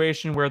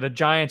situation where the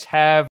Giants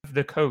have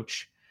the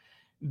coach.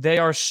 They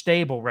are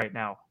stable right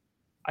now.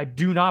 I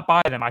do not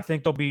buy them. I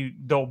think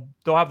they'll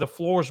have the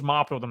floors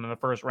mopped with them in the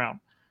first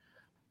round.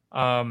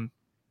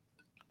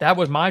 That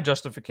was my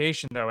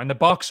justification, though. And the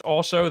Bucs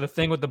also, the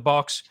thing with the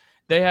Bucs,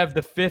 they have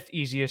the 5th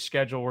easiest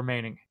schedule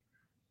remaining.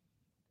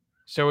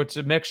 So it's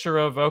a mixture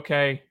of,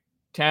 okay,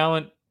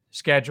 talent,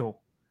 schedule.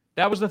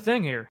 That was the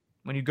thing here.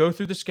 When you go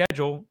through the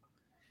schedule,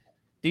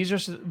 these are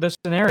the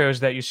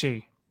scenarios that you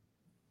see.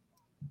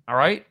 All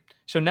right?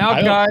 So now,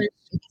 guys, I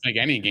don't think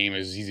any game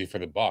is easy for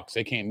the Bucs.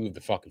 They can't move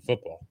the fucking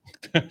football.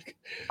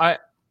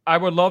 I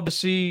would love to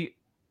see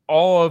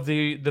all of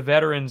the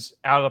veterans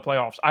out of the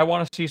playoffs. I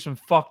want to see some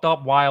fucked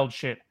up, wild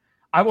shit.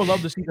 I would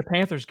love to see the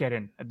Panthers get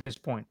in at this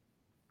point.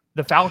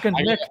 The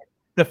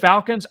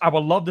Falcons, I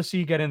would love to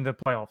see get into the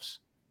playoffs.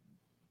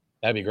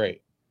 That'd be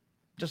great.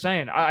 Just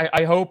saying.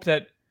 I hope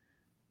that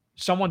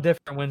someone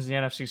different wins the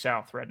NFC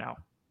South right now.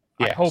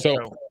 Yeah, I hope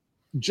so.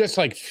 Just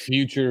like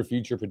future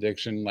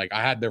prediction, like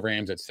I had the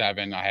Rams at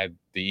 7, I had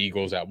the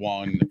Eagles at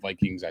 1, the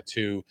Vikings at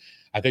 2.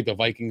 I think the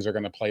Vikings are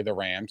going to play the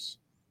Rams.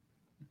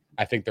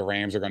 I think the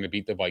Rams are going to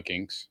beat the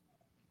Vikings.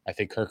 I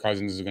think Kirk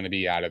Cousins is going to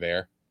be out of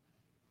there.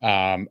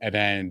 And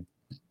then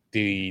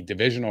the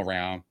divisional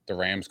round, the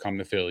Rams come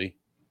to Philly.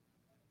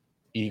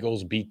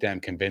 Eagles beat them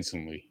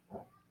convincingly.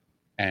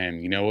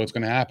 And you know what's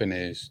going to happen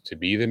is, to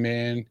be the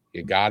man,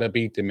 you got to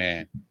beat the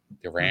man.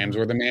 The Rams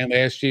were the man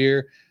last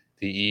year.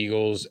 The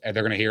Eagles, and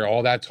they're going to hear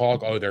all that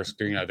talk. Oh, their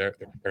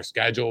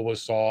schedule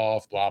was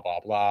soft, blah, blah,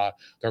 blah.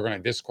 They're going to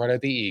discredit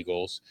the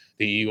Eagles.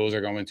 The Eagles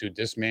are going to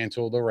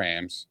dismantle the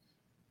Rams.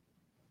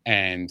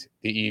 And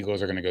the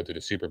Eagles are going to go to the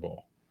Super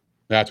Bowl.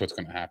 That's what's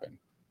going to happen.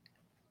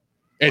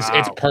 It's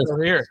perfect.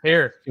 So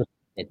here,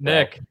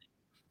 Nick.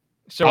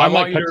 So I'm I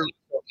want you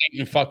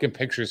taking fucking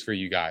pictures for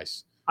you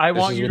guys. I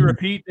want you to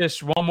repeat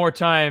this one more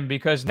time,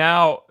 because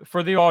now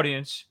for the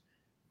audience,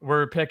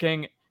 we're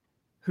picking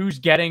who's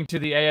getting to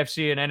the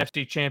AFC and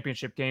NFC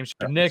championship games.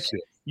 So Nick,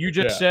 you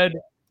just said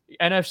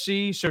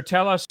NFC. So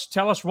tell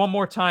us one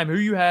more time who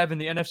you have in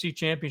the NFC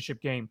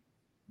championship game.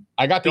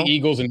 I got the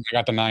Eagles and I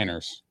got the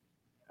Niners.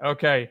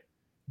 Okay.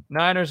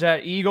 Niners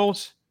at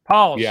Eagles.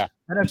 Pauls. Yeah.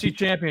 NFC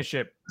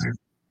championship.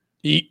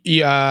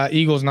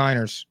 Eagles,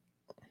 Niners.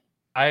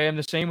 I am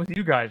the same with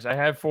you guys. I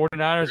have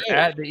 49ers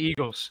at the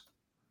Eagles.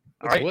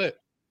 All right. Lit.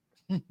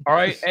 All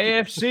right.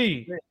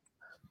 AFC.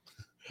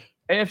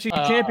 AFC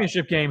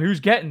championship game. Who's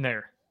getting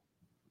there?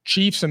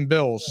 Chiefs and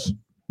Bills.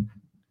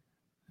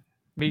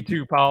 Me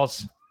too,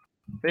 Pauls.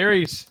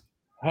 Theories.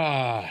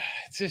 It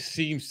just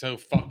seems so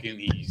fucking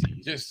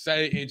easy.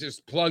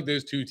 Just plug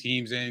those 2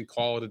 teams in,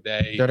 call it a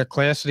day. They're the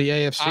class of the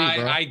AFC,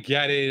 bro. I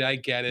get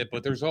it,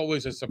 but there's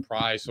always a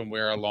surprise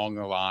somewhere along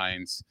the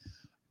lines.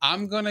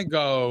 I'm gonna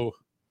go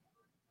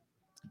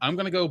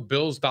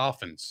Bills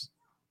Dolphins.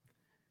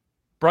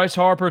 Bryce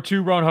Harper,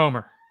 2-run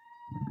homer.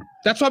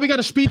 That's why we got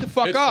to speed the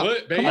fuck up.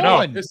 Lit, Come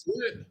on. It's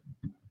lit.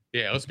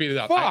 Yeah, let's speed it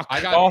up. Fuck.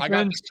 I got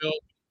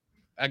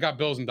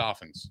Bills and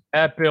Dolphins.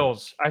 At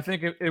Bills. I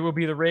think it will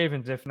be the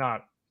Ravens if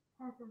not.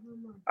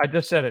 I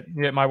just said it.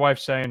 Yeah, my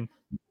wife's saying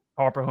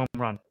Harper home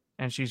run,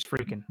 and she's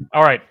freaking.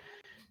 All right.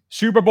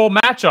 Super Bowl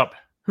matchup.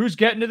 Who's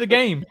getting to the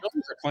game?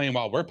 Bills are playing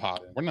while we're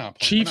potting. We're not.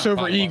 Chiefs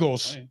over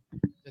Eagles.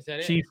 Is that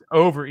it? Chiefs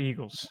over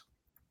Eagles.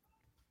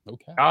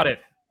 Okay. Got it.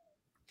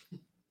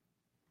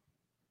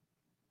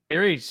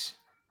 Series.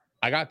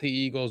 I got the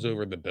Eagles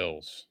over the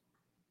Bills.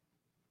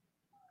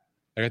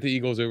 I'm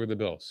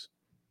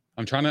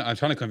trying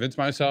to convince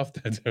myself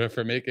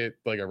to make it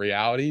like a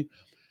reality,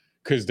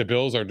 because the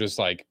Bills are just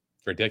like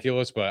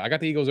ridiculous. But I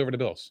got the Eagles over the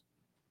Bills.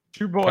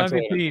 Super Bowl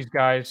MVPs,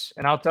 guys,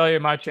 and I'll tell you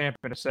my champion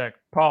in a sec.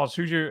 Pauls,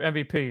 who's your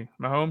MVP?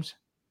 Mahomes.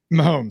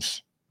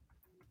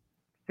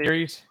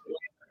 Theories.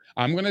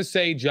 I'm gonna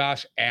say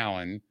Josh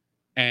Allen,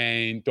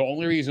 and the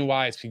only reason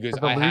why is because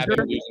I have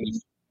him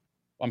losing.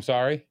 I'm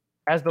sorry.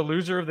 As the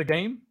loser of the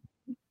game?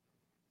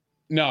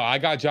 No, I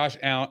got Josh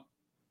Allen.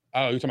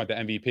 Oh, you're talking about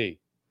the MVP.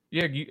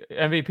 Yeah,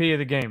 MVP of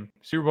the game,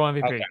 Super Bowl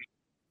MVP. Okay.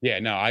 Yeah,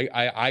 no, I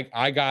got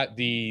I got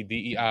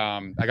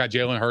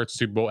Jalen Hurts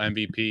Super Bowl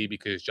MVP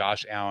because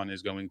Josh Allen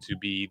is going to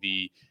be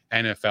the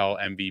NFL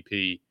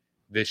MVP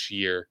this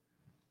year.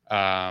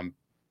 And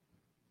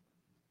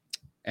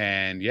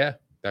yeah,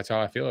 That's how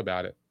I feel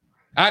about it.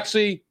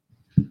 Actually,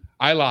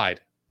 I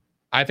lied.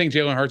 I think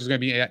Jalen Hurts is going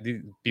to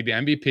be the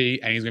MVP,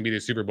 and he's going to be the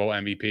Super Bowl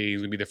MVP.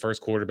 He's going to be the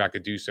first quarterback to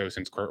do so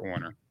since Kurt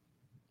Warner.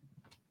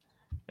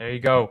 There you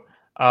go.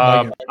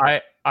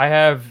 I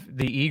have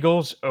the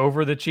Eagles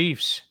over the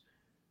Chiefs.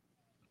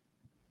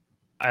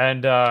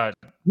 And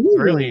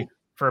really,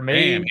 for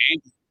me, damn,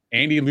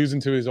 Andy losing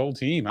to his old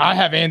team. I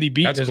have Andy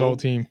beat his cool. old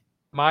team.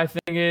 My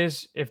thing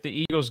is, if the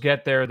Eagles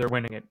get there, they're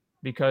winning it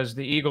because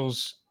the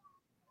Eagles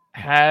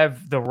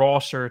have the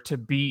roster to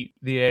beat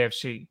the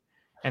AFC,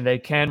 and they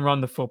can run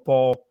the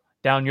football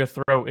down your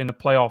throat in the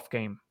playoff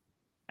game.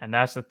 And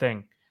that's the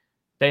thing.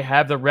 They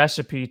have the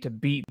recipe to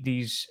beat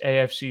these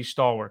AFC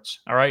stalwarts.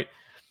 All right.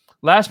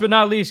 Last but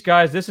not least,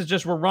 guys, this is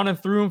just we're running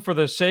through them for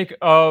the sake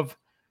of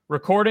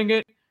recording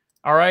it.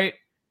 All right.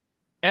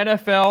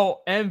 NFL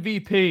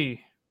MVP.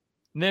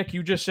 Nick,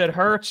 you just said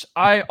Hurts.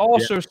 I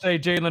also say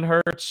Jalen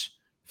Hurts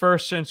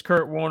first since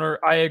Kurt Warner.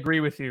 I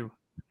agree with you.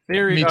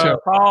 Theory, Me too.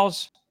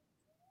 Pauls,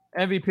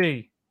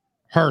 MVP.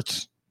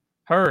 Hurts.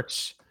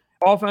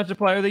 Offensive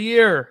Player of the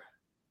Year.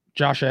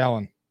 Josh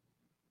Allen.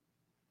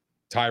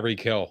 Tyreek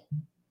Hill.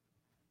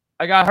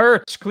 I got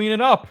Hurts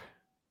cleaning up.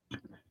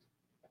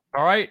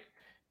 All right.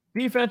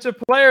 Defensive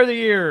Player of the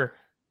Year.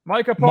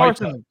 Micah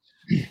Parsons.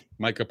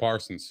 Micah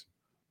Parsons.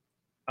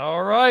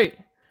 All right.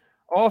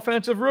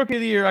 Offensive Rookie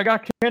of the Year. I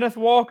got Kenneth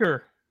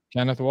Walker.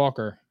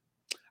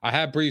 I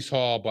have Breece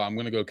Hall, but I'm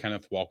going to go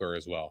Kenneth Walker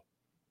as well.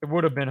 It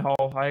would have been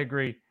Hall. I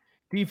agree.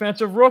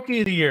 Defensive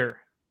Rookie of the Year.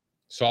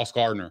 Sauce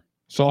Gardner.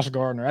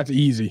 That's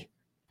easy.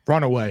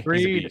 Runaway.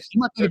 Agreed. He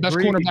might be the best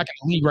cornerback in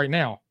the league right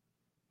now.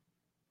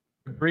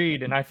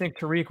 Agreed. And I think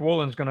Tariq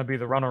Woolen's going to be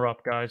the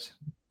runner-up, guys.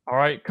 All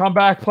right.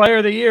 Comeback Player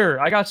of the Year.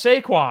 I got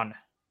Saquon.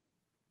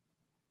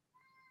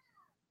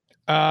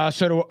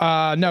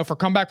 No, for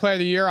Comeback Player of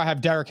the Year, I have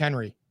Derrick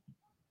Henry.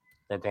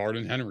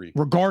 Regarding Henry.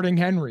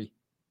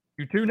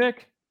 You too,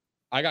 Nick?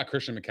 I got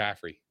Christian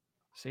McCaffrey.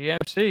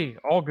 CMC.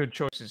 All good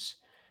choices.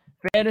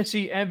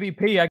 Fantasy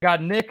MVP. I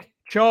got Nick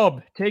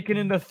Chubb taken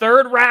in the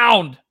 3rd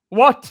round.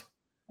 What?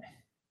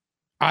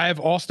 I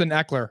have Austin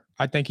Eckler.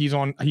 I think he's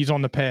on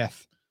the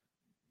path.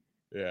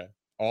 Yeah.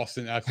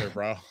 Austin Eckler,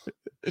 bro.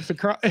 It's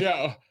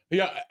a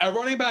Yeah. A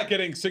running back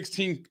getting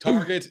 16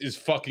 targets is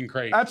fucking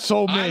crazy. That's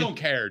so big. I don't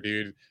care,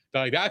 dude.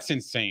 Like, that's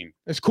insane.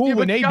 It's cool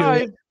when they do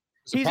it.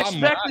 He's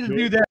expected to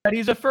do that.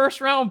 He's a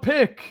 1st-round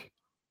pick.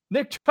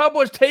 Nick Chubb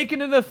was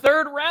taken in the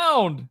 3rd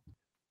round.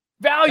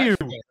 Value.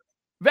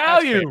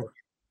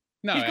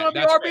 No, he's going to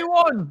be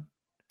RB1.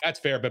 That's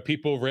fair, but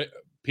people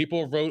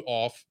wrote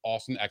off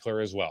Austin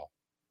Eckler as well.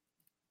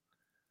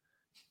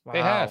 Wow.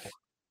 They have.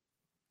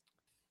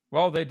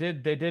 Well, they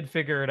did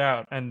figure it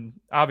out, and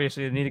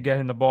obviously they need to get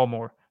him the ball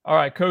more. All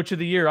right, Coach of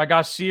the Year. I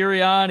got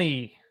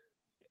Sirianni.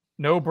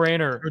 No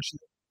brainer.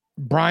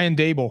 Brian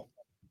Dable.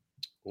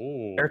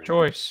 Oh, Fair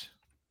choice.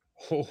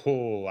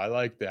 Oh, I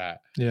like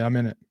that. Yeah, I'm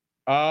in it.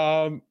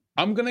 I'm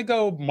gonna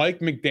go Mike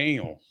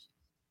McDaniel.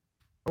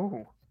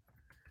 Oh,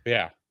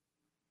 yeah.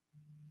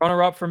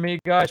 Runner up for me,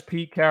 guys.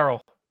 Pete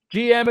Carroll.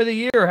 GM of the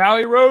Year.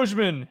 Howie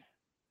Roseman.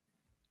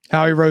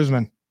 I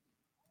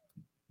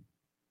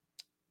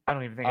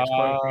don't even think it's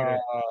close either.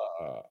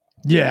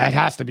 Yeah, it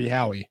has to be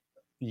Howie.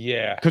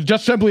 Yeah. Because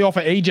just simply off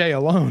of AJ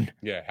alone.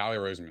 Yeah, Howie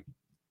Roseman.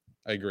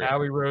 I agree.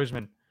 Howie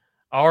Roseman.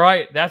 All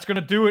right, that's going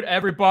to do it,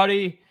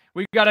 everybody.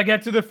 We got to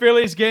get to the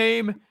Phillies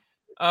game.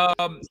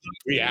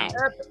 We out.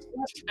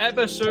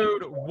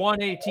 Episode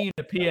 118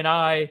 of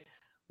P&I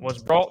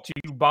was brought to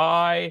you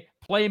by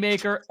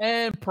Playmaker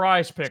and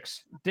Prize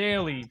Picks.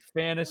 Daily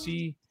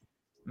fantasy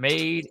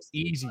made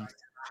easy.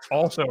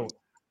 Also,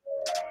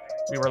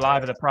 we were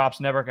live at the Props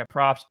Network at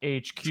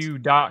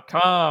propshq.com.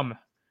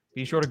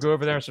 Be sure to go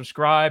over there and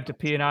subscribe to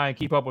P&I and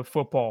keep up with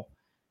football.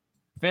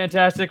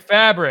 Fantastic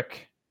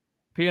fabric.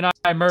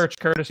 P&I merch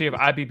courtesy of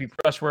IBP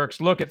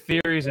Pressworks. Look at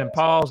Theories and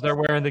Pauls. They're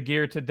wearing the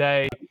gear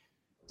today.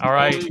 All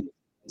right.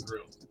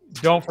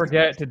 Don't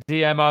forget to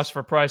DM us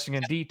for pricing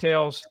and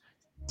details.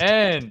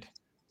 And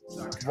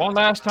one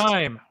last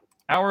time,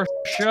 our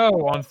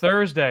show on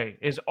Thursday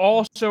is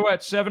also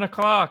at 7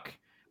 o'clock.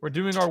 We're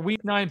doing our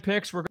Week 9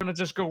 picks. We're going to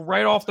just go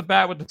right off the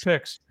bat with the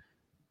picks.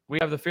 We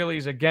have the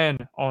Phillies again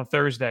on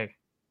Thursday.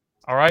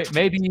 All right?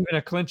 Maybe even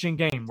a clinching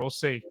game. We'll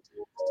see.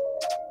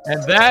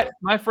 And that,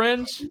 my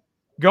friends,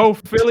 go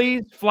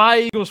Phillies. Fly,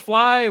 Eagles,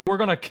 fly. We're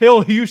going to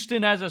kill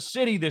Houston as a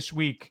city this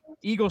week.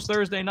 Eagles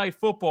Thursday Night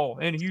Football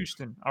in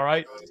Houston. All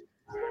right?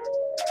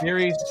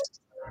 Series,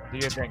 do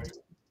your thing.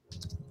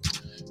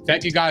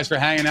 Thank you guys for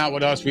hanging out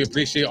with us. We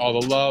appreciate all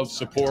the love,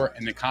 support,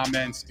 and the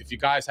comments. If you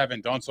guys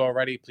haven't done so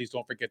already, please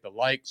don't forget to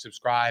like,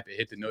 subscribe, and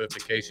hit the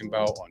notification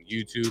bell on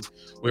YouTube.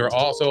 We are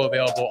also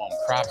available on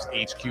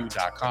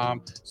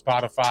propshq.com,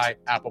 Spotify,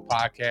 Apple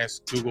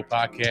Podcasts, Google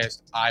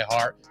Podcasts,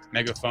 iHeart,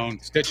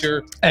 Megaphone,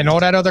 Stitcher, and all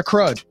that other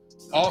crud.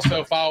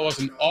 Also, follow us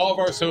on all of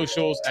our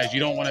socials as you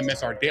don't want to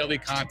miss our daily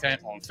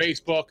content on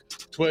Facebook,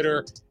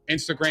 Twitter,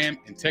 Instagram,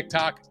 and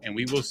TikTok. And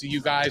we will see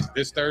you guys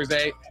this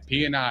Thursday at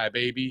P&I,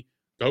 baby.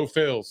 Go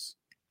Phils.